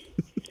out.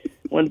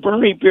 When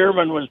Bernie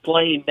Bierman was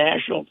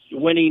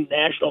winning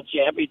national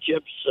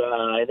championships,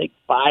 I think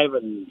 5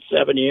 and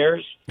 7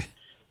 years,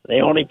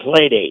 they only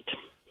played 8.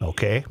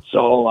 Okay.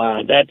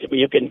 So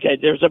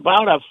there's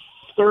about a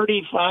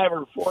 35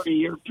 or 40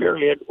 year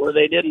period where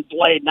they didn't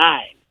play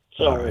 9.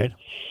 So all right.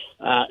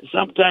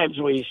 Sometimes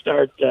we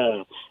start,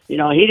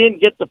 he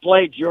didn't get to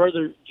play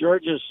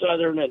Georgia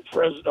Southern and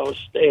Fresno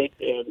State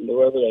and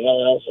whoever the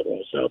hell else it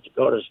was, South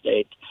Dakota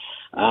State,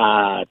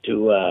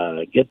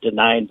 to get to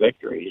 9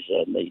 victories.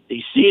 And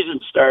the season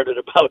started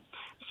about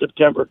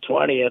September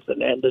 20th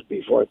and ended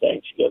before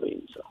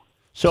Thanksgiving.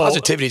 So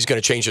positivity is going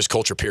to change this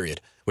culture,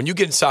 period. When you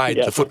get inside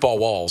the football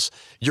walls,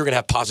 you're going to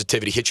have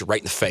positivity hit you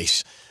right in the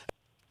face.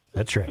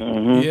 That's right.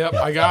 Mm-hmm. Yep,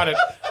 I got it.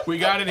 We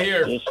got it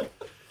here.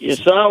 You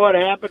saw what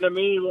happened to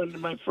me when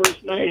my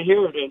first night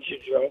here, didn't you,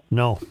 Joe?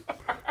 No.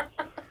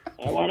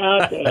 I went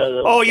out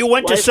to you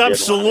went to some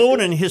saloon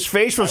and his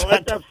face was... I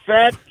went to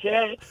Fat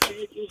Cat.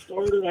 I just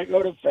ordered. I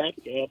go to Fat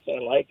Cats. I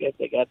like it.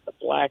 They got the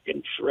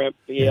blackened shrimp,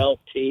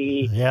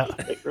 BLT,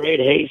 the great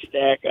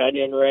haystack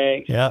onion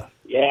rings. Yeah.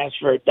 You ask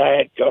for a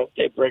Diet Coke,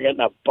 they bring it in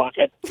a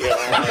bucket. It's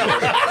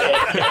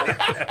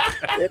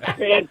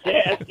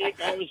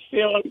fantastic. I was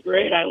feeling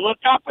great. I look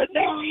up and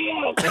there he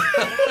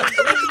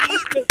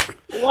is.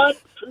 Blood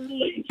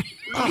cooling.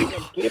 And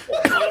people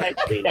thought I'd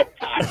seen a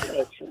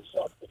cockroach or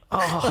something.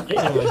 I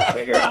couldn't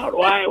figure out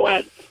why I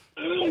went.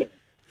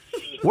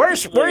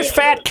 Where's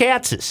Fat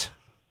Katz's?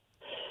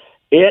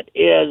 It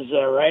is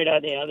right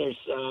on the other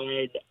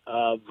side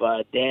of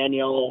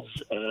Daniels,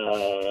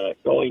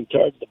 going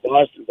towards the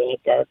Boston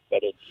Ballpark,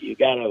 but you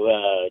got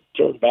to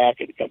turn back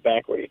and come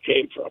back where you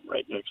came from,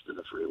 right next to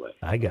the freeway.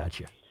 I got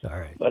you. All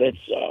right. But it's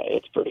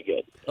pretty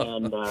good.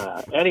 And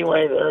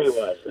anyway, there he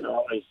was in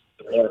all his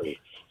glory.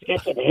 He's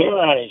got some hair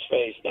on his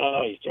face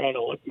now. He's trying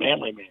to look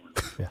manly, man.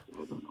 Yeah.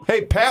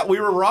 Hey, Pat, we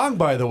were wrong,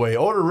 by the way.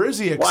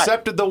 Odorizzi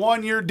accepted the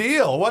 1-year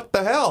deal. What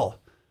the hell?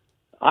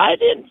 I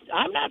didn't.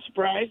 I'm not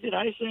surprised. Did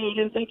I say I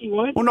didn't think he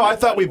would? Well, no, I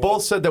thought we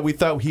both said that we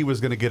thought he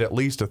was going to get at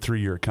least a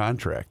 3-year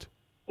contract.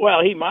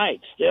 Well, he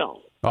might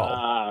still.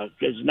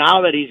 Because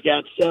now that he's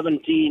got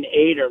 17,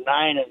 8, or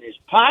 9 in his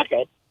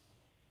pocket,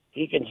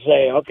 he can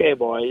say, okay,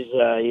 boys,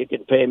 you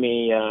can pay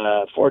me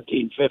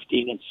 14,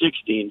 15, and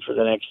 16 for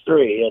the next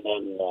 3, and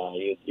then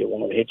you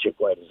won't hit you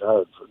quite as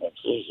hard for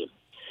next season.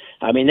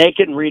 I mean, they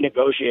can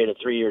renegotiate a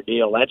 3-year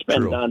deal. That's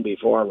been done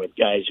before with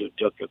guys who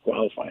took a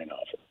qualifying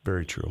offer.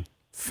 Very true.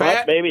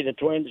 But maybe the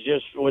Twins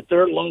just, with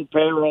their low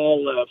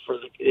payroll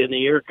in the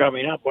year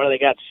coming up, what do they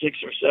got,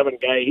 6 or 7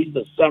 guys? He's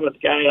the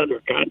 7th guy under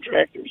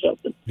contract or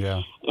something.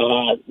 Yeah.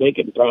 They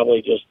can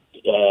probably just,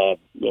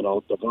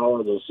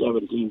 devour the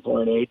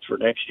 17.8 for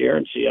next year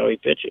and see how he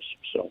pitches.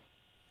 So,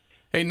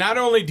 hey, not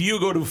only do you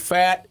go to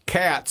Fat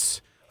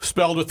Cats,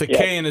 spelled with a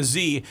K and a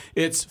Z,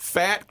 it's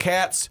Fat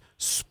Cats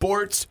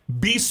Sports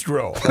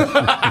Bistro. It's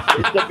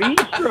a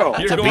bistro.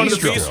 You're going to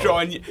the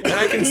bistro, and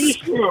I can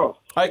bistro.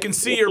 I can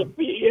see your.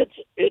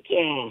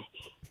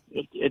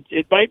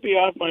 It might be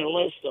off my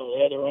list though.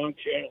 They had the wrong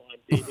channel on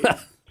TV.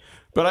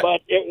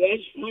 but it was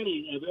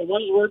funny. It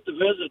was worth the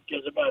visit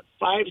because about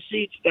 5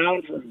 seats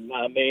down from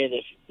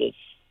me, this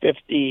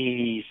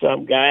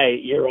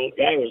 50-some-year-old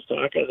guy was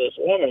talking to this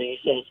woman. He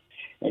says,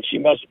 and she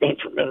must have been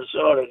from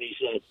Minnesota. And he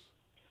said,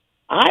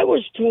 I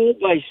was told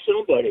by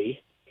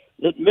somebody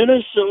that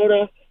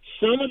Minnesota,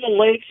 some of the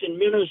lakes in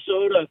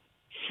Minnesota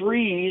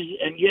freeze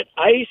and get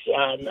ice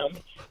on them,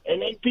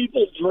 and then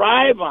people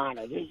drive on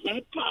it. Is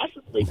that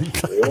possibly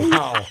true?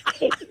 Wow.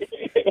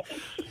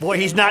 Boy,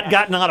 he's not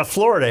gotten out of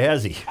Florida,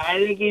 has he? I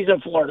think he's a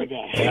Florida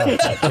guy.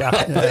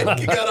 Yeah.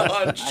 You got a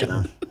hunch.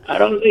 I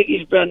don't think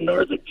he's been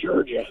north of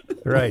Georgia.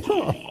 Right.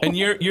 And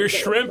your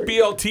shrimp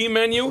BLT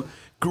menu,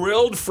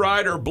 grilled,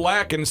 fried, or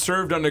blackened,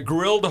 served on a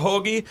grilled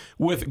hoagie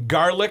with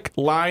garlic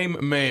lime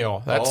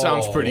mayo. That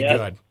sounds pretty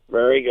good.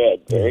 Very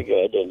good, very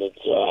good. And it's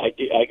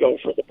I go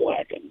for the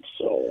blackened.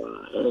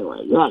 So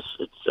anyway, yes,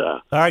 it's.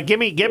 All right, give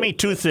me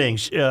 2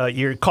 things.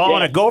 You're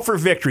calling a Gopher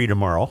victory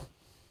tomorrow.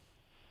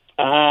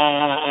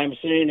 I'm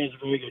saying there's a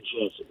very good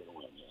chance of going to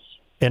win this.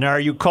 And are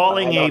you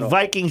calling a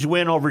Vikings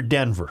win over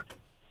Denver?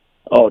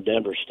 Oh,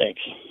 Denver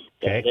stinks.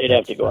 Okay. They'd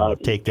have to go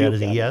out. Take that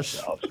as a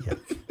yes.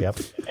 Yep.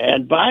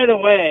 And by the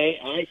way,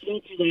 I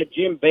sent you that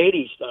Jim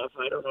Beatty stuff.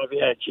 I don't know if you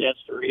had a chance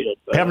to read it.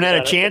 But I haven't had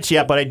a chance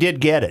yet, but I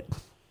did get it.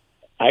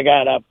 I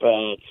got up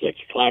at 6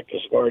 o'clock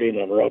this morning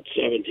and wrote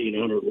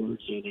 1,700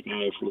 words on the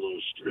guy for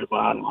the strip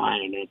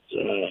online. It's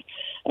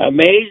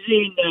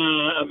amazing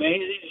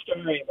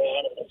story,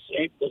 man.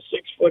 The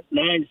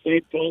 6'9"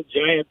 St. Paul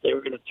Giant, they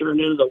were going to turn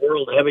into the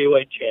world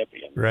heavyweight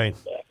champion. Right.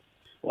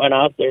 Went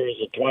out there as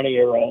a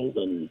 20-year-old,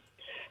 and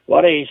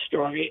what a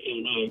story.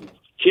 And I'm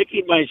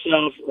kicking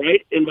myself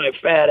right in my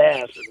fat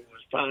ass if it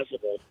was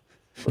possible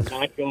for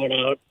not going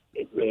out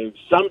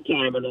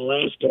sometime in the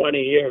last 20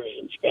 years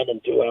and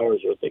spending 2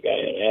 hours with the guy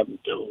and having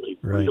to tell the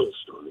real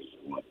stories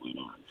of what went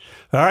on.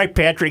 All right,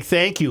 Patrick,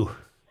 thank you.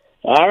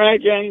 All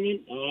right, gentlemen.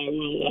 I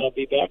will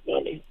be back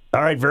Monday.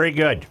 All right, very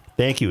good.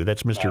 Thank you.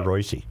 That's Mr.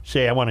 Royce.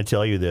 Say, I want to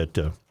tell you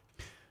that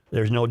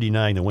there's no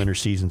denying the winter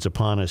season's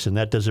upon us, and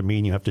that doesn't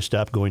mean you have to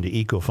stop going to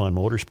EcoFun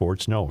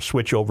Motorsports. No,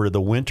 switch over to the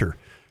winter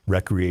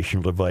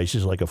recreational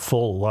devices like a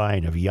full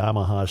line of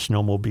Yamaha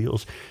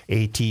snowmobiles,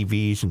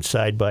 ATVs, and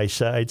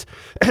side-by-sides.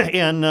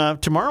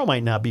 And tomorrow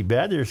might not be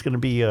bad. There's going to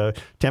be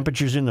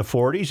temperatures in the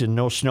 40s and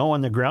no snow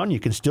on the ground. You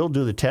can still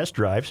do the test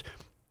drives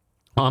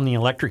on the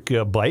electric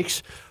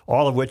bikes,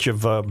 all of which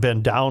have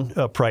been down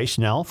priced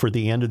now for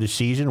the end of the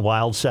season.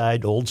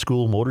 Wildside,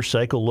 old-school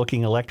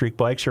motorcycle-looking electric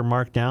bikes are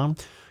marked down.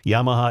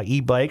 Yamaha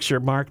e-bikes are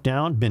marked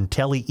down.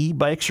 Bentelli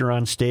e-bikes are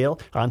on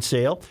sale,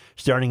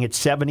 starting at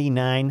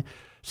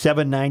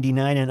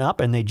 $799 and up,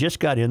 and they just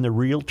got in the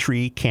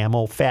Realtree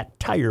Camo Fat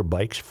Tire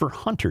bikes for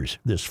hunters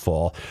this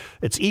fall.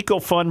 It's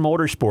EcoFun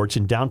Motorsports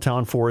in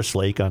downtown Forest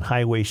Lake on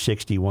Highway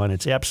 61.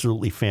 It's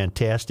absolutely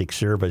fantastic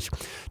service.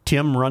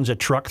 Tim runs a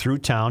truck through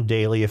town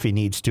daily if he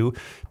needs to,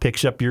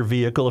 picks up your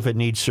vehicle if it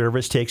needs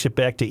service, takes it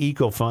back to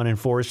EcoFun in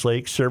Forest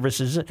Lake,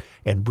 services it,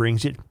 and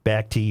brings it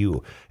back to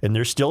you. And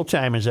there's still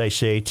time, as I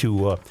say,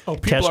 to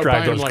test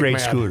drive those great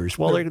scooters.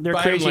 Well, they're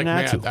crazy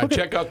not to.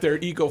 Check out their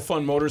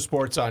EcoFun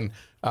Motorsports on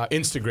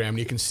Instagram.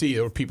 You can see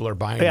where people are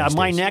buying. Yeah,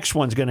 my next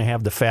one's going to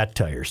have the fat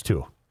tires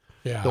too.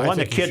 Yeah, The I one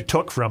the think you kid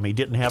took from me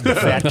didn't have the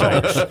fat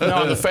tires.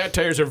 No, the fat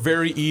tires are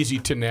very easy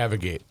to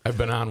navigate. I've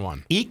been on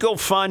one.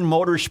 EcoFun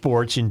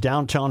Motorsports in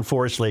downtown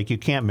Forest Lake. You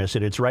can't miss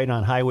it. It's right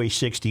on Highway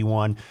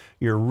 61.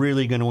 You're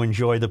really going to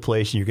enjoy the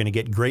place, and you're going to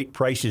get great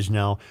prices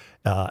now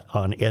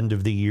on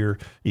end-of-the-year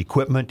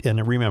equipment.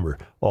 And remember,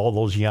 all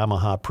those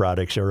Yamaha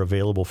products are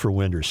available for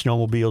winter.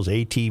 Snowmobiles,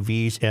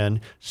 ATVs, and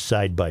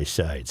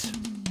side-by-sides.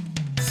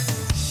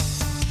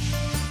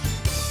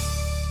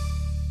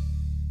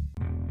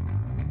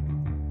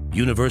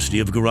 University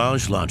of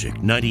Garage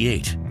Logic,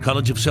 98.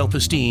 College of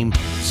Self-Esteem,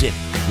 zip,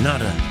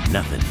 nada,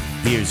 nothing.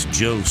 Here's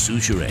Joe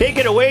Souchere. Take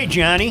it away,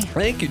 Johnny.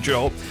 Thank you,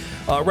 Joe.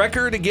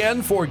 Record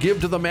again for Give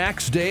to the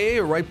Max Day,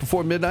 right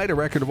before midnight. A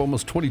record of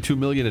almost $22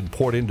 million had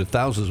poured into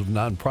thousands of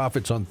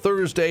nonprofits on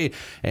Thursday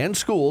and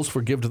schools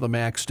for Give to the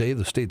Max Day,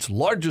 the state's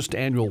largest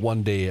annual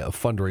one-day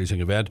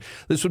fundraising event.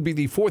 This would be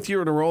the fourth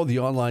year in a row the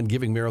online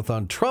giving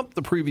marathon trumped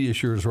the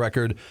previous year's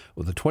record,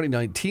 with the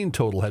 2019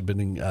 total had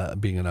been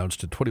being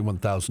announced at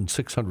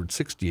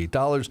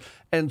 $21,668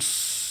 and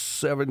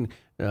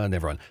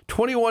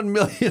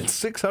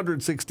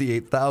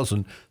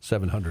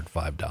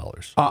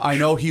 $21,668,705. I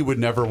know he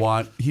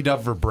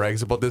never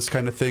brags about this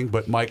kind of thing,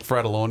 but Mike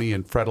Fratelloni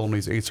and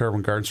Fratelloni's Ace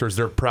Harbor Garden Stores,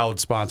 they're proud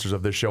sponsors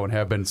of this show and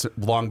have been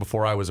long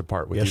before I was a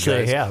part with you guys.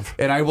 Yes, they have.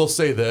 And I will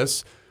say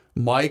this,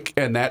 Mike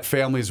and that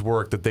family's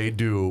work that they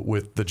do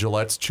with the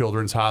Gillette's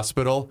Children's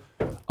Hospital,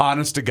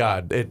 honest to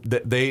God,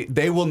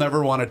 they will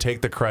never want to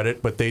take the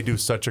credit, but they do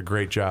such a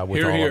great job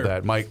with all of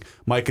that. Mike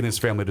and his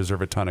family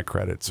deserve a ton of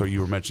credit. So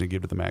you were mentioning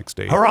Give to the Max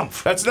Day.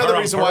 Harumph. That's another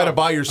reason why to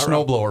buy your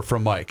snowblower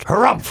from Mike.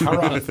 Harumph.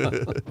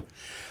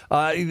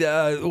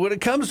 When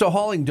it comes to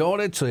hauling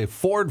donuts, a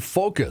Ford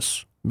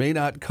Focus may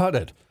not cut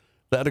it.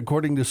 That,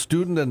 according to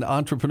student and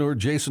entrepreneur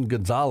Jason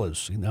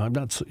Gonzalez. Now, I'm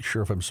not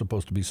sure if I'm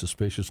supposed to be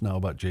suspicious now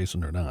about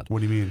Jason or not.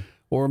 What do you mean?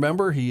 Well,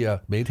 remember, he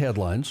made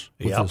headlines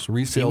with this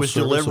resale He was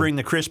service delivering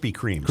the Krispy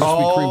Kremes.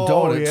 Krispy Kreme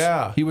donuts.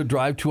 Yeah. He would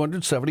drive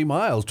 270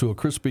 miles to a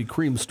Krispy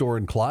Kreme store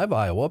in Clive,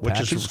 Iowa.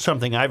 Which is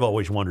something I've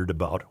always wondered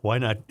about. Why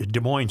not Des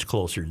Moines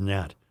closer than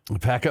that?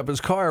 Pack up his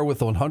car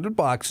with 100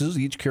 boxes,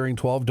 each carrying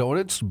 12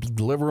 donuts,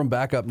 deliver them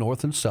back up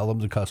north and sell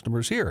them to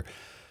customers here.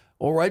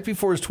 Well, right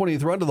before his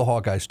 20th run to the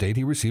Hawkeye State,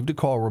 he received a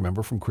call,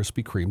 remember, from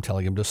Krispy Kreme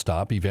telling him to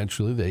stop.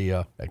 Eventually, they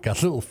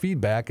got a little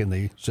feedback, and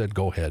they said,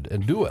 go ahead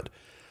and do it.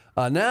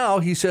 Now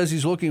he says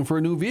he's looking for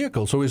a new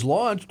vehicle, so he's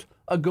launched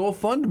a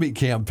GoFundMe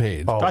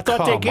campaign. Oh, I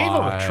thought they gave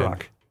him a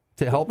truck.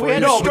 To help We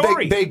had a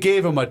story. They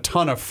gave him a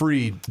ton of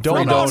free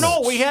donuts.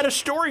 No, we had a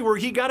story where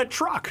he got a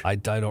truck. I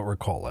don't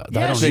recall that.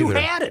 Yes, you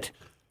had it.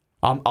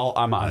 I'm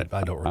on it.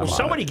 I don't recall.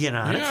 Somebody get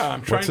on it. Yeah,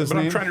 I'm trying to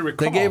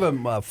recall. They gave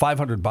him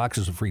 500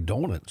 boxes of free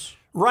donuts.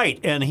 Right,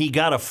 and he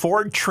got a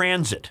Ford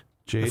Transit.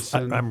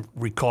 Jason, I'm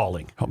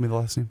recalling. Help me the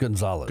last name.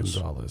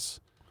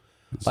 Gonzalez.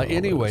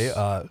 Anyway,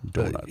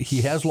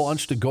 he has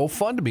launched a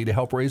GoFundMe to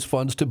help raise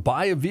funds to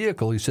buy a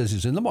vehicle. He says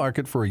he's in the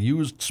market for a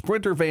used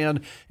Sprinter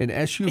van, an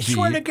SUV. I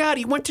swear to God,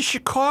 he went to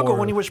Chicago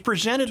when he was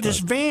presented this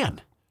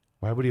van.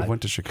 Why would he have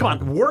went to Chicago?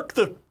 Come on, work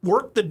the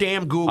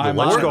damn Google. I'm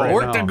Let's on it go. right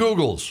Work now. the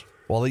Googles.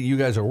 While you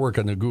guys are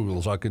working the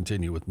Googles, I'll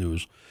continue with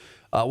news.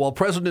 While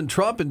President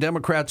Trump and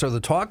Democrats are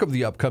the talk of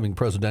the upcoming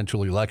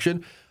presidential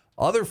election,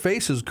 other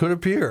faces could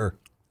appear.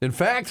 In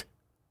fact,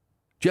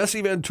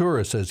 Jesse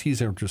Ventura says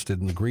he's interested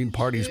in the Green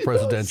Party's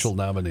presidential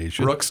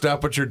nomination. Brooke,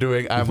 stop what you're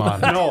doing. I'm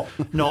on it.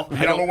 No,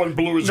 Yellow and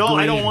blue is no, green.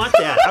 I don't want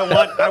that. I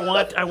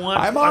want.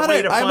 I'm on a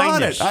way it. to I'm find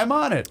on this. it. I'm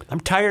on it. I'm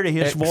tired of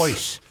his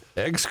voice.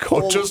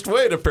 Ex-coal, Just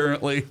wait,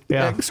 apparently.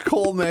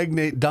 Ex-coal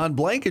magnate Don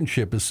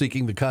Blankenship is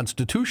seeking the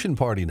Constitution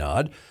Party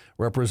nod.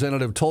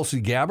 Representative Tulsi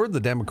Gabbard,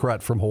 the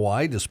Democrat from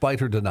Hawaii, despite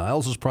her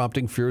denials, is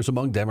prompting fears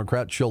among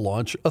Democrats she'll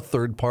launch a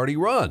third-party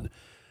run.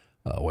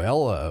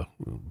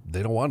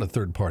 They don't want a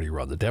third-party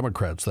run. The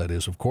Democrats, that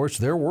is, of course.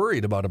 They're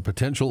worried about a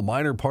potential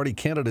minor party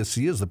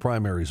candidacy as the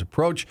primaries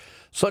approach.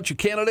 Such a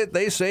candidate,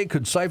 they say,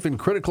 could siphon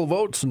critical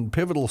votes in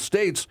pivotal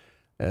states,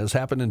 as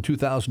happened in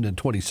 2000 and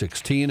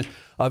 2016.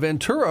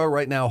 Ventura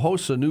right now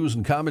hosts a news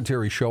and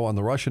commentary show on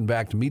the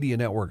Russian-backed media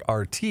network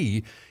RT.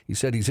 He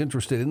said he's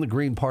interested in the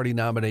Green Party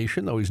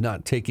nomination, though he's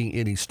not taking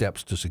any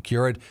steps to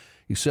secure it.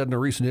 He said in a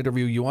recent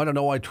interview, "You want to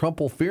know why Trump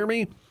will fear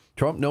me?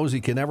 Trump knows he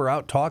can never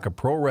out-talk a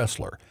pro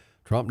wrestler.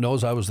 Trump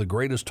knows I was the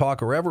greatest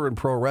talker ever in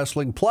pro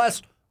wrestling.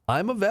 Plus,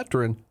 I'm a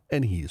veteran,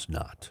 and he's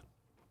not."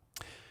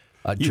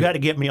 You got to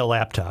get me a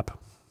laptop,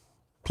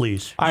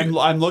 please. I'm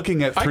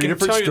looking at I three can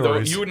different tell you, though,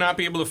 stories. you would not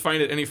be able to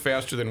find it any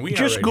faster than we are.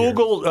 Just right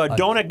Google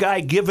donut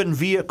guy given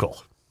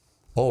vehicle.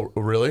 Oh,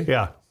 really?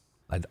 Yeah.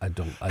 I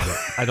don't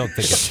think it.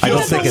 It's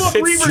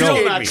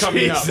still not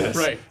coming up.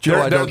 Right.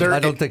 Joe, I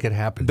don't think it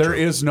happened. There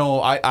Joe. is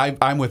no.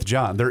 I'm with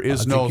John. There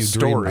is no think you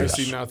dreamed I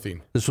story. see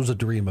nothing. This was a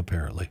dream,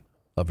 apparently,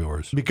 of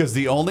yours. Because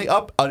the only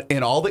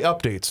in all the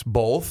updates,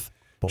 both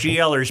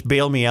GLers,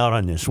 bail me out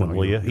on this one,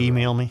 will you?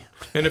 Email me.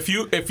 And if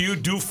you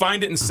do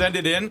find it and send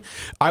it in,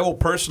 I will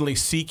personally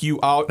seek you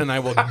out and I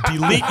will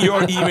delete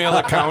your email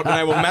account and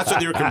I will mess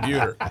with your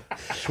computer.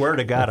 Swear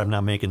to God, I'm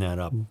not making that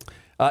up.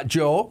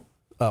 Joe,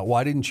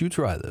 why didn't you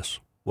try this?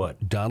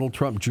 What? Donald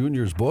Trump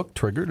Jr.'s book,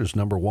 Triggered, is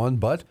number 1,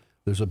 but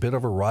there's a bit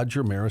of a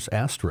Roger Maris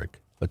asterisk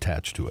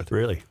attached to it.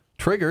 Really?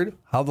 Triggered,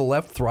 How the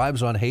Left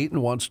Thrives on Hate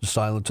and Wants to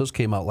Silence Us,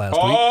 came out last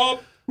week.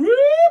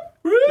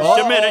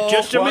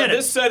 Just a minute.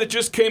 This said it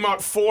just came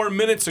out 4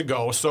 minutes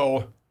ago,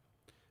 so...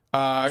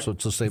 so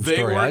it's the same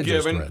story I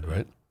just read,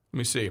 right? Let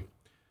me see.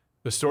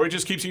 The story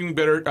just keeps getting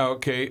better.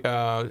 Okay,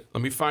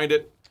 let me find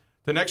it.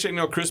 The next thing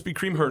you know, Krispy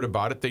Kreme heard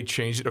about it. They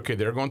changed it. Okay,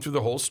 they're going through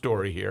the whole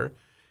story here.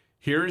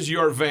 Here's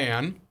your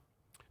van.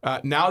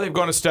 Now they've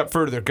gone a step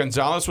further.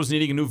 Gonzalez was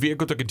needing a new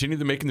vehicle to continue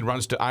making the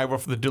runs to Iowa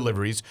for the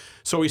deliveries,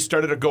 so he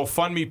started a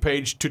GoFundMe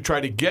page to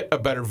try to get a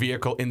better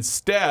vehicle.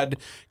 Instead,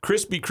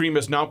 Krispy Kreme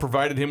has now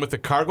provided him with a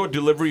cargo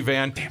delivery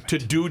van to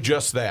do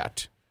just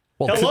that.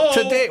 Well,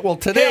 today,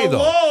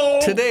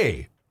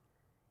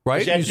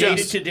 right? Is that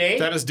dated today?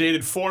 That is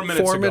dated 4 minutes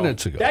ago. 4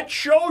 minutes ago. That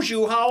shows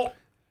you how...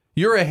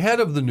 You're ahead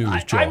of the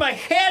news, Joe. I'm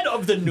ahead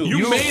of the news.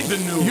 You made the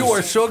news. You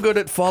are so good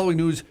at following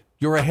news,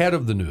 you're ahead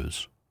of the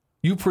news.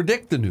 You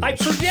predict the news. I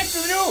predict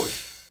the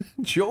news.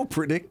 Joe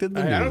predicted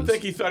the news. I don't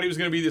think he thought he was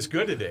going to be this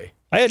good today.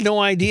 I had no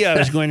idea I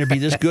was going to be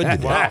this good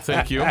today. Wow,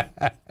 thank you.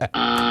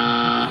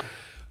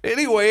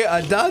 Anyway,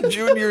 Don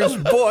Jr.'s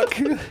book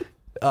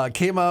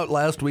came out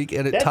last week,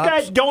 and it That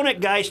tops...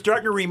 donut guy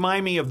starting to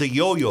remind me of the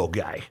yo-yo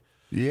guy.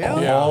 Yeah.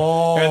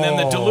 And then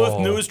the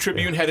Duluth News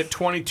Tribune had it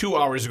 22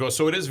 hours ago,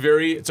 so it's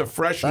a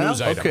fresh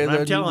news item. Okay,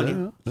 I'm telling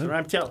you.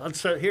 I'm telling. Let's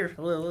start here.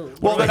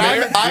 Well, then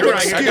I'm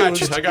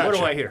excused. I got you. What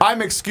do I hear?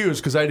 I'm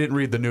excused because I didn't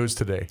read the news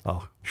today.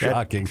 Oh,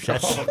 Shocking.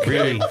 That's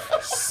really.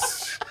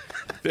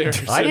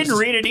 I didn't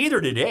read. read it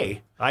either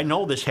today. I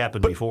know this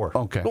happened before.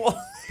 Okay.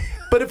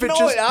 But if it No,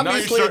 just... Now you're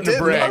obviously starting to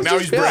brag. Now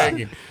he's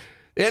bragging.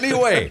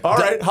 Anyway. All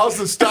right, how's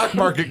the stock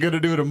market going to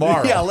do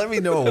tomorrow? Yeah, let me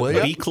know, will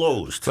you? Be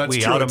closed. That's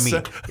we true. out of It's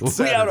meat.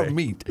 We out of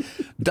meat.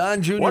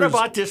 Don Jr.'s... What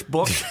about this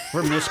book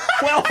from this?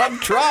 Well, I'm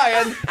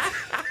trying.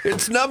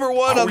 It's number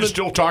 1 on We're the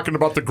still talking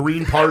about the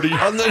Green Party.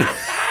 on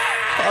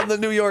the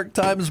New York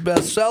Times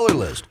bestseller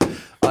list.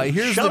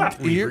 Here's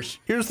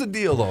the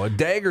deal, though. A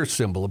dagger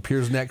symbol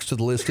appears next to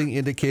the listing,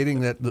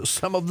 indicating that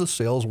some of the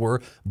sales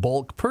were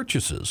bulk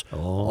purchases,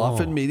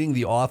 often meaning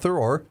the author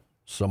or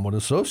someone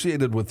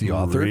associated with the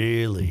author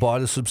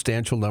bought a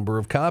substantial number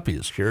of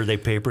copies. Sure, they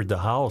papered the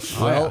house.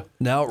 Well,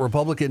 now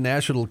Republican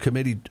National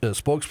Committee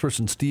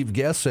spokesperson Steve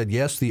Guest said,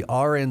 yes, the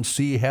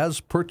RNC has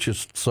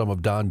purchased some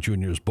of Don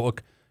Jr.'s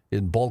book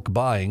in bulk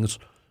buyings.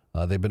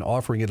 They've been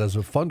offering it as a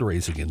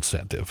fundraising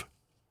incentive.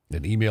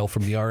 An email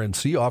from the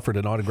RNC offered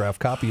an autographed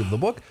copy of the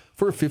book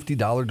for a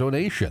 $50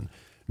 donation.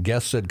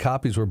 Guest said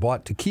copies were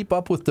bought to keep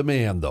up with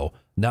demand, though,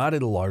 not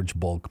in a large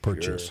bulk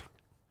purchase. Sure.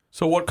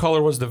 So what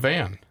color was the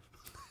van?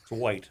 It's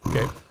white.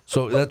 Okay.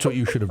 So that's what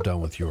you should have done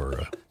with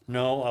your...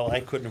 No, I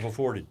couldn't have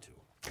afforded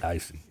to. I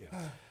see. Yeah.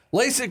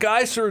 LASIK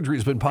eye surgery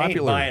has been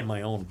popular. I ain't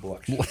buying my own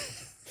books.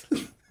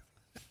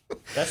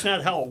 That's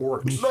not how it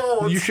works.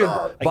 No, You should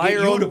buy I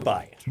your get you own. to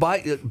buy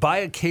it. Buy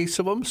a case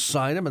of them,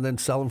 sign them, and then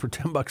sell them for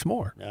 $10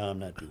 more. No, I'm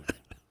not doing it.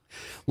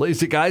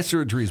 LASIK eye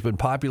surgery has been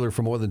popular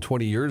for more than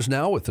 20 years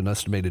now, with an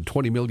estimated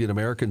 20 million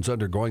Americans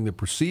undergoing the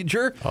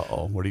procedure.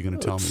 Uh-oh, what are you going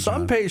to tell me,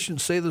 Some John?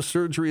 patients say the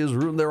surgery has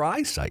ruined their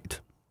eyesight.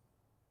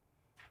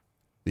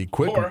 The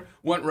quick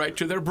went right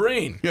to their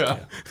brain.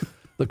 Yeah.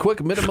 The quick,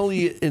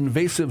 minimally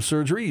invasive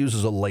surgery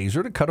uses a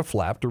laser to cut a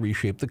flap to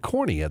reshape the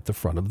cornea at the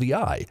front of the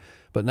eye.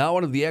 But now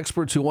one of the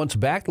experts who once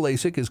backed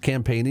LASIK is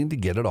campaigning to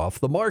get it off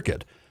the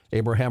market.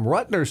 Abraham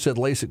Rutner said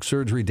LASIK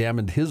surgery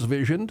damaged his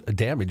vision,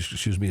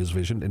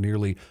 and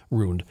nearly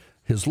ruined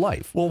his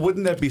life. Well,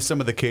 wouldn't that be some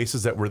of the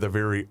cases that were the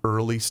very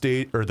early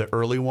state or the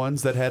early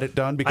ones that had it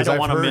done? Because I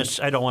don't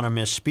want to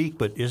misspeak,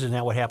 but isn't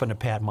that what happened to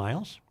Pat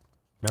Miles?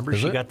 Remember,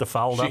 she got the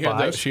fouled up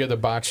eyes. She had the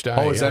botched eye.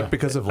 Oh, is that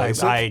because of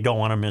LASIK? I don't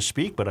want to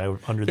misspeak, but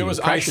it was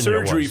eye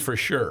surgery for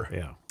sure.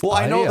 Yeah. Well,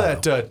 I know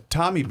that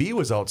Tommy B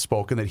was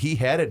outspoken that he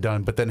had it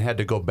done, but then had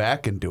to go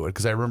back and do it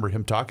because I remember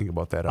him talking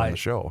about that on the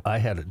show. I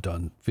had it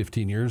done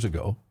 15 years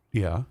ago.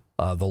 Yeah.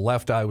 The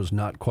left eye was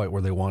not quite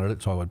where they wanted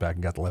it, so I went back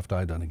and got the left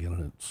eye done again,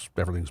 and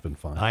everything's been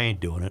fine. I ain't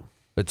doing it.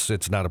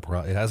 It's not a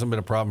problem. It hasn't been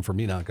a problem for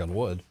me, knock on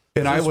wood.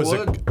 And I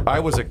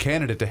was a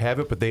candidate to have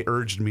it, but they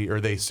urged me,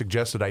 or they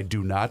suggested I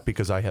do not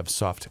because I have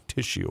soft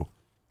tissue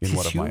in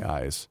one of my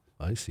eyes.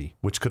 I see.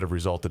 Which could have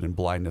resulted in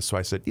blindness. So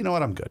I said, you know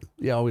what, I'm good.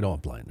 Yeah, we don't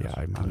want blindness.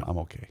 Yeah, I'm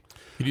okay.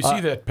 Did you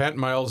see that Pat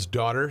Miles'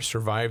 daughter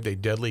survived a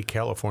deadly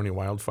California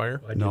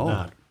wildfire? I did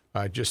not.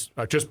 Just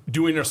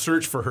doing a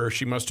search for her,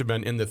 she must have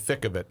been in the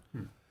thick of it.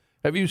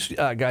 Have you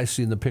guys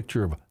seen the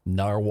picture of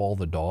Narwhal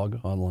the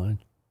dog online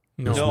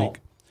this week?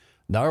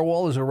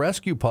 Narwhal is a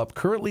rescue pup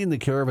currently in the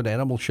care of an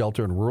animal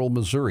shelter in rural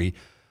Missouri.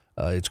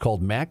 It's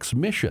called Max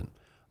Mission.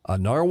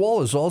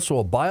 Narwhal is also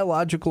a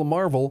biological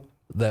marvel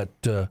that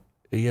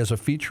he has a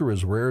feature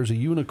as rare as a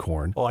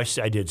unicorn. Oh, I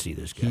did see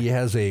this guy. He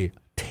has a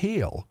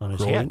tail on his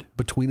growing head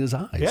between his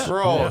eyes. Yeah.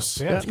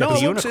 Gross. Yeah, it's No, got the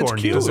it's unicorn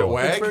cute. deal. Does it It's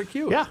wag? very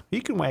cute. Yeah, he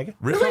can wag it.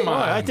 Really? Come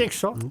on. I think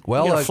so.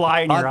 Well, you got a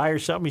fly in your odd- eye or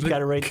something. He's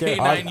got it right there,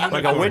 Canine like a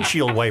unicorn.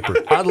 windshield wiper.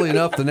 Oddly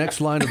enough, the next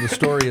line of the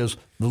story is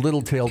the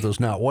little tail does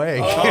not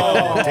wag.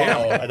 Oh,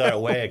 damn! I thought it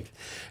wagged.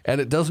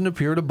 And it doesn't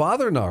appear to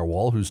bother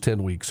Narwhal, who's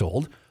 10 weeks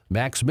old.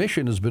 Max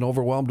Mission has been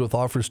overwhelmed with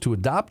offers to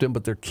adopt him,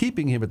 but they're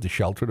keeping him at the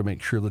shelter to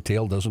make sure the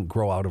tail doesn't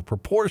grow out of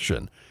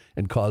proportion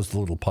and cause the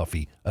little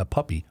puppy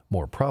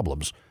more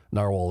problems.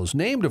 Narwhal is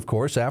named, of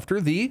course,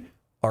 after the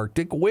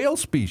Arctic whale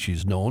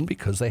species, known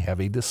because they have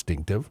a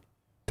distinctive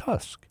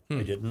tusk. I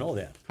didn't know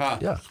that.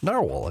 Yeah,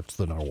 narwhal. It's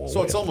the narwhal.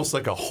 So it's whale. almost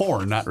like a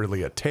horn, not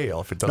really a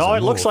tail. If it doesn't. No,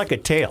 it looks move. like a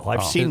tail.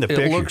 I've seen the It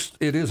pictures.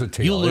 it is a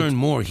tail. You'll learn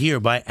more here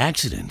by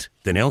accident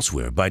than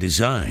elsewhere by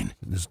design.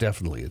 It's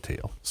definitely a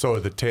tail. So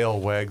the tail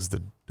wags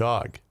the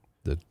dog.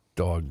 The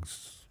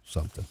dog's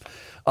something.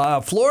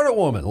 Florida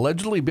woman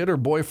allegedly bit her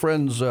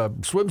boyfriend's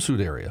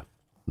swimsuit area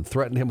and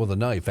threatened him with a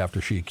knife after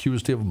she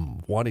accused him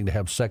of wanting to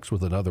have sex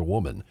with another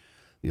woman.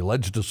 The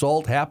alleged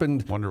assault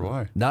happened, Wonder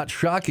why. not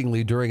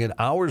shockingly, during an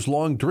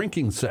hours-long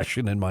drinking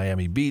session in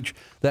Miami Beach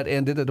that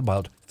ended at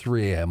about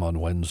 3 a.m. on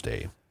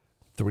Wednesday.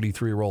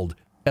 33-year-old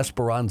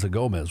Esperanza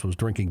Gomez was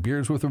drinking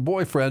beers with her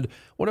boyfriend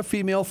when a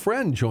female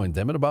friend joined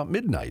them at about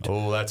midnight.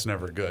 Oh, that's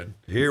never good.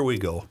 Here we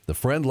go. The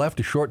friend left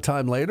a short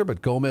time later,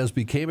 but Gomez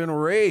became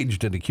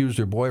enraged and accused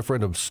her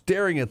boyfriend of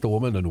staring at the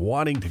woman and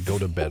wanting to go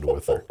to bed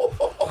with her.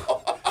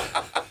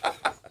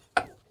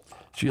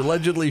 She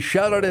allegedly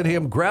shouted at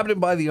him, grabbed him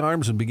by the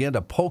arms, and began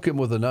to poke him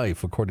with a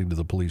knife, according to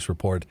the police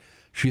report.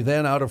 She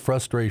then, out of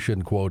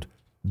frustration, quote,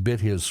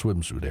 bit his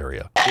swimsuit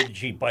area. Did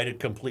she bite it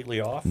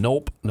completely off?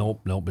 Nope.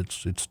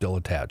 It's still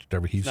attached.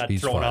 He's Not he's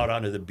thrown fine. out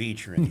onto the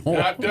beach or anything.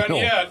 Not done No.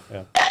 yet.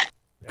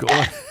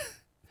 Go-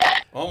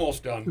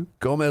 Almost done.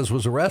 Gomez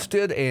was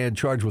arrested and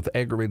charged with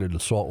aggravated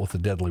assault with a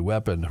deadly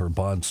weapon. Her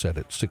bond set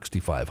at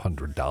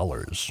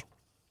 $6,500.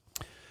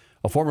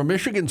 A former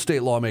Michigan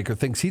state lawmaker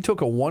thinks he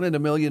took a 1 in a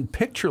million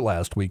picture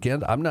last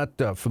weekend. I'm not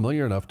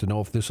familiar enough to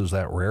know if this is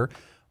that rare.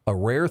 A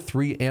rare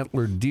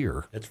 3-antlered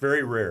deer. It's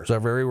very rare. Is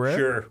that very rare?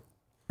 Sure.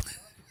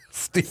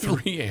 Steve,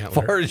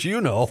 3-antler. as far as you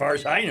know. As far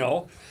as I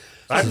know,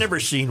 I've never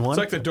seen one. It's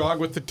like the dog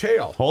with the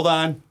tail. Hold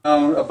on.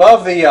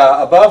 Above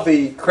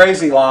the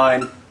crazy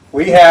line,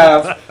 we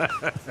have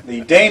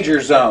the danger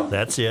zone.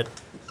 That's it.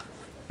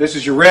 This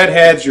is your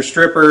redheads, your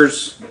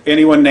strippers,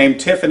 anyone named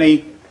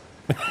Tiffany.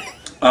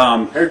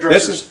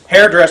 This is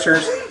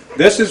hairdressers.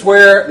 This is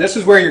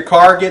where your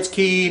car gets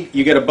keyed.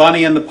 You get a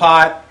bunny in the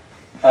pot.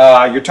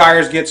 Your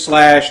tires get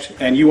slashed,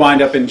 and you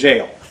wind up in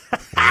jail.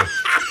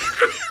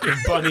 Your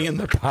bunny in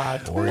the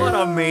pot. What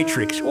a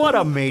matrix. What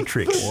a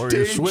matrix. Or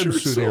your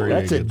swimsuit area.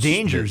 That's a gets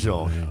danger bitten.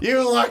 zone.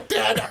 You looked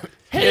at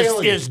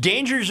Haley. Is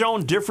danger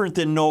zone different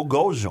than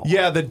no-go zone?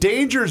 Yeah, the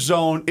danger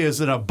zone is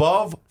an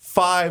above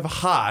 5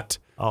 hot,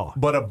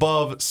 but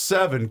above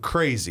 7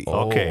 crazy.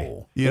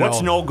 Okay. You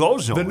What's know, no-go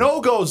zone? The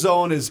no-go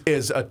zone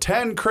is a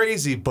 10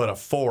 crazy, but a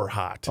 4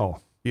 hot. Oh.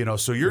 You know,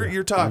 so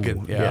you're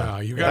talking. Yeah,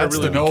 you gotta that's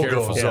really the be no-go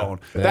careful. zone.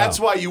 Yeah. That's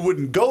why you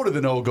wouldn't go to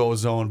the no-go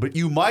zone, but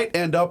you might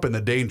end up in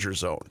the danger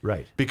zone.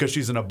 Right. Because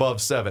she's an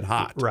above 7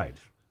 hot. Right.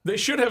 They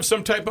should have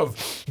some type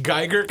of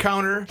Geiger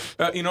counter,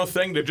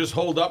 thing to just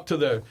hold up to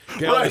the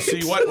gal Right.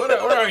 to see where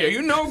are you?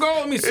 You no go.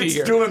 Let me see It's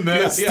here. doing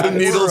this. Yeah, the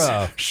needle's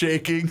We're,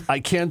 shaking. I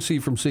can see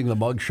from seeing the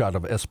mugshot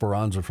of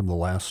Esperanza from the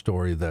last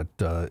story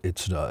that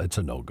it's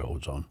a no-go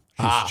zone.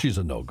 She's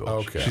a no-go.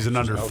 Okay. She's an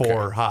under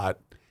 4 hot,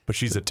 but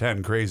she's a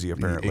 10 crazy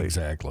apparently.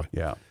 Exactly.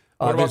 Yeah.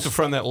 What about the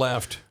friend that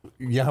left?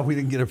 Yeah, we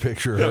didn't get a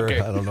picture of her. Okay.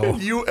 I don't know.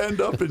 You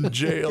end up in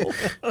jail.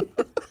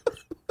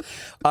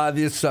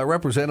 This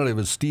representative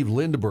is Steve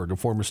Lindbergh, a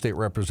former state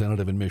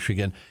representative in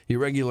Michigan. He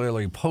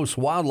regularly posts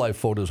wildlife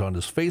photos on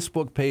his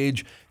Facebook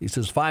page. He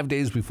says 5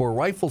 days before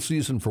rifle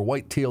season for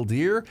white-tailed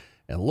deer,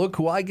 and look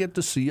who I get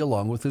to see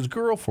along with his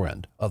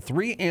girlfriend, a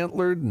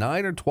 3-antlered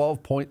 9 or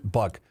 12-point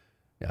buck.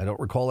 I don't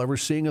recall ever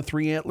seeing a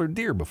 3-antlered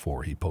deer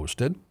before, he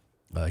posted.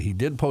 He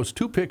did post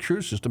 2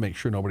 pictures just to make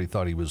sure nobody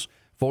thought he was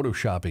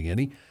photoshopping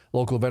any.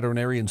 Local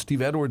veterinarian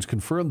Steve Edwards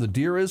confirmed the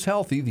deer is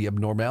healthy. The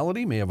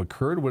abnormality may have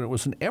occurred when it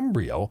was an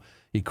embryo.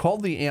 He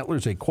called the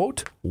antlers a,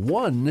 quote,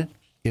 1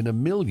 in a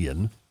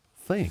million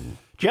thing.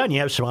 John, you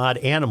have some odd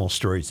animal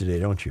stories today,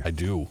 don't you? I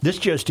do. This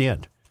just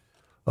in.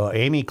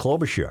 Amy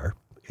Klobuchar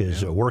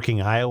is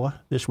working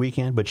Iowa this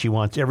weekend, but she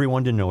wants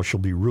everyone to know she'll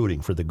be rooting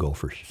for the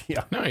Gophers.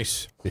 Yeah.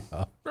 Nice.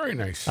 Yeah. Very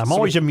nice. I'm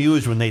always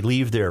amused when they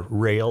leave their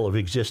rail of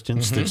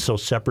existence that's so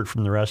separate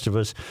from the rest of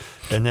us,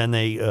 and then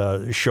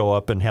they show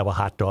up and have a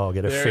hot dog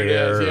at a There fair, it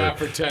is. or Yeah,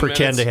 for 10 pretend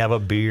minutes. to have a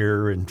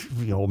beer, and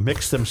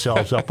mix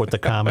themselves up with the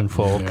common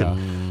folk,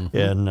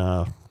 and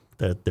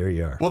there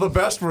you are. Well, the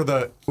best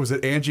were was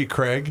it Angie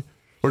Craig?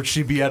 Or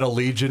she'd be at a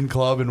Legion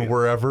club and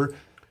wherever.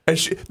 And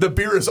the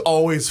beer is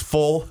always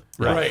full.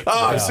 Right.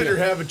 Oh, I'm sitting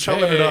here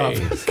chumming it up.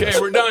 Okay,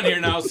 we're done here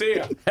now. See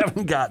ya.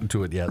 Haven't gotten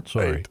to it yet.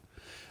 Sorry.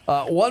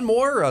 One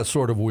more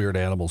sort of weird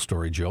animal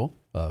story, Joe.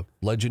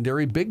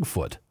 Legendary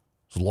Bigfoot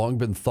has long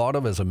been thought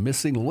of as a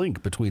missing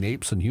link between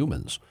apes and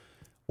humans.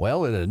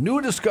 Well, in a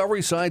new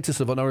discovery, scientists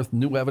have unearthed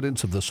new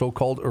evidence of the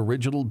so-called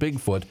original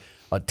Bigfoot,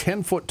 a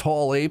 10-foot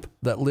tall ape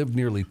that lived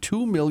nearly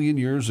 2 million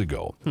years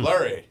ago.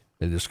 Larry.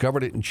 They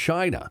discovered it in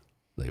China.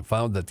 They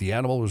found that the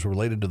animal was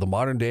related to the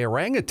modern-day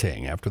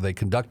orangutan after they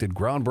conducted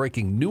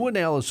groundbreaking new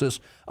analysis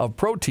of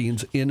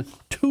proteins in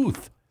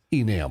tooth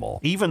enamel.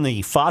 Even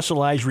the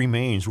fossilized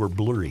remains were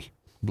blurry.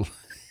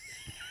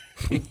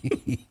 You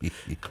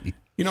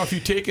know, if you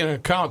take into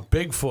account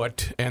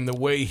Bigfoot and the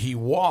way he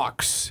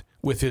walks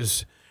with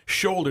his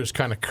shoulders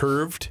kind of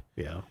curved,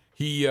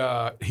 he's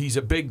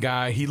a big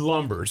guy. He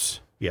lumbers.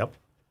 Yep.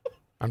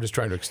 I'm just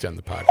trying to extend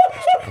the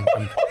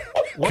podcast.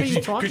 What are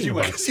you talking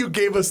about? Because you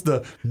gave us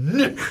the...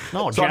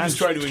 No, So I'm just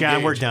trying to John,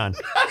 engage. we're done.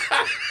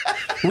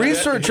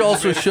 Research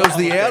also shows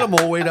the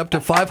animal weighed up to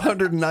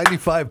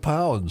 595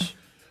 pounds.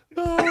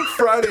 Oh,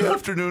 Friday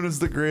afternoon is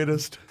the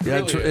greatest.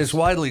 Yeah, it's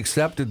widely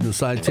accepted in the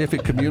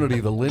scientific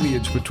community the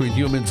lineage between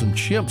humans and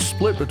chimps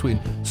split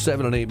between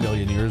 7 and 8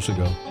 million years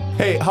ago.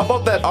 Hey, how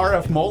about that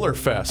RF Molar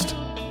Fest?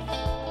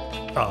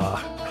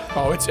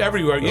 Oh, it's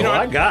everywhere. You know,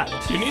 I got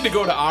it. You need to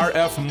go to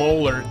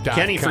rfmolar.com.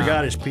 Kenny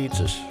forgot his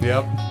pizzas.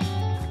 Yep.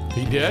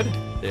 He did?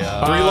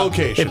 Yeah. 3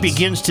 locations. It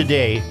begins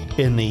today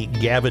in the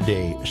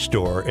Gavaday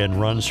store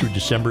and runs through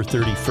December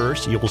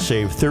 31st. You will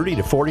save 30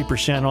 to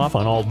 40% off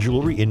on all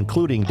jewelry,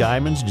 including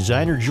diamonds,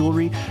 designer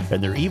jewelry,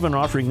 and they're even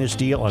offering this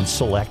deal on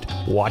select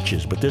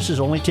watches. But this is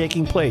only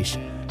taking place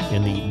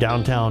in the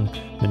downtown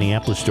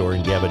Minneapolis store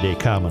in Gavaday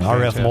Common,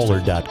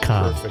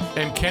 rfmolar.com. Perfect.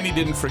 And Kenny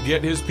didn't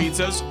forget his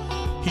pizzas.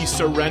 He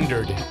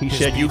surrendered. He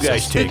said, "You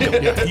guys take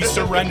them." Yeah, he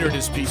surrendered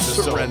his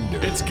pizzas.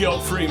 Surrendered. So it's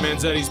guilt-free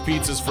Manzetti's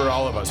Pizzas for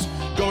all of us.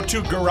 Go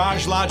to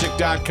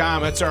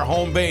GarageLogic.com. That's our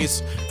home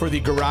base for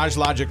the Garage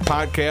Logic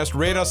podcast.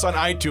 Rate us on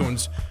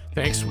iTunes.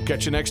 Thanks. We'll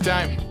catch you next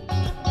time.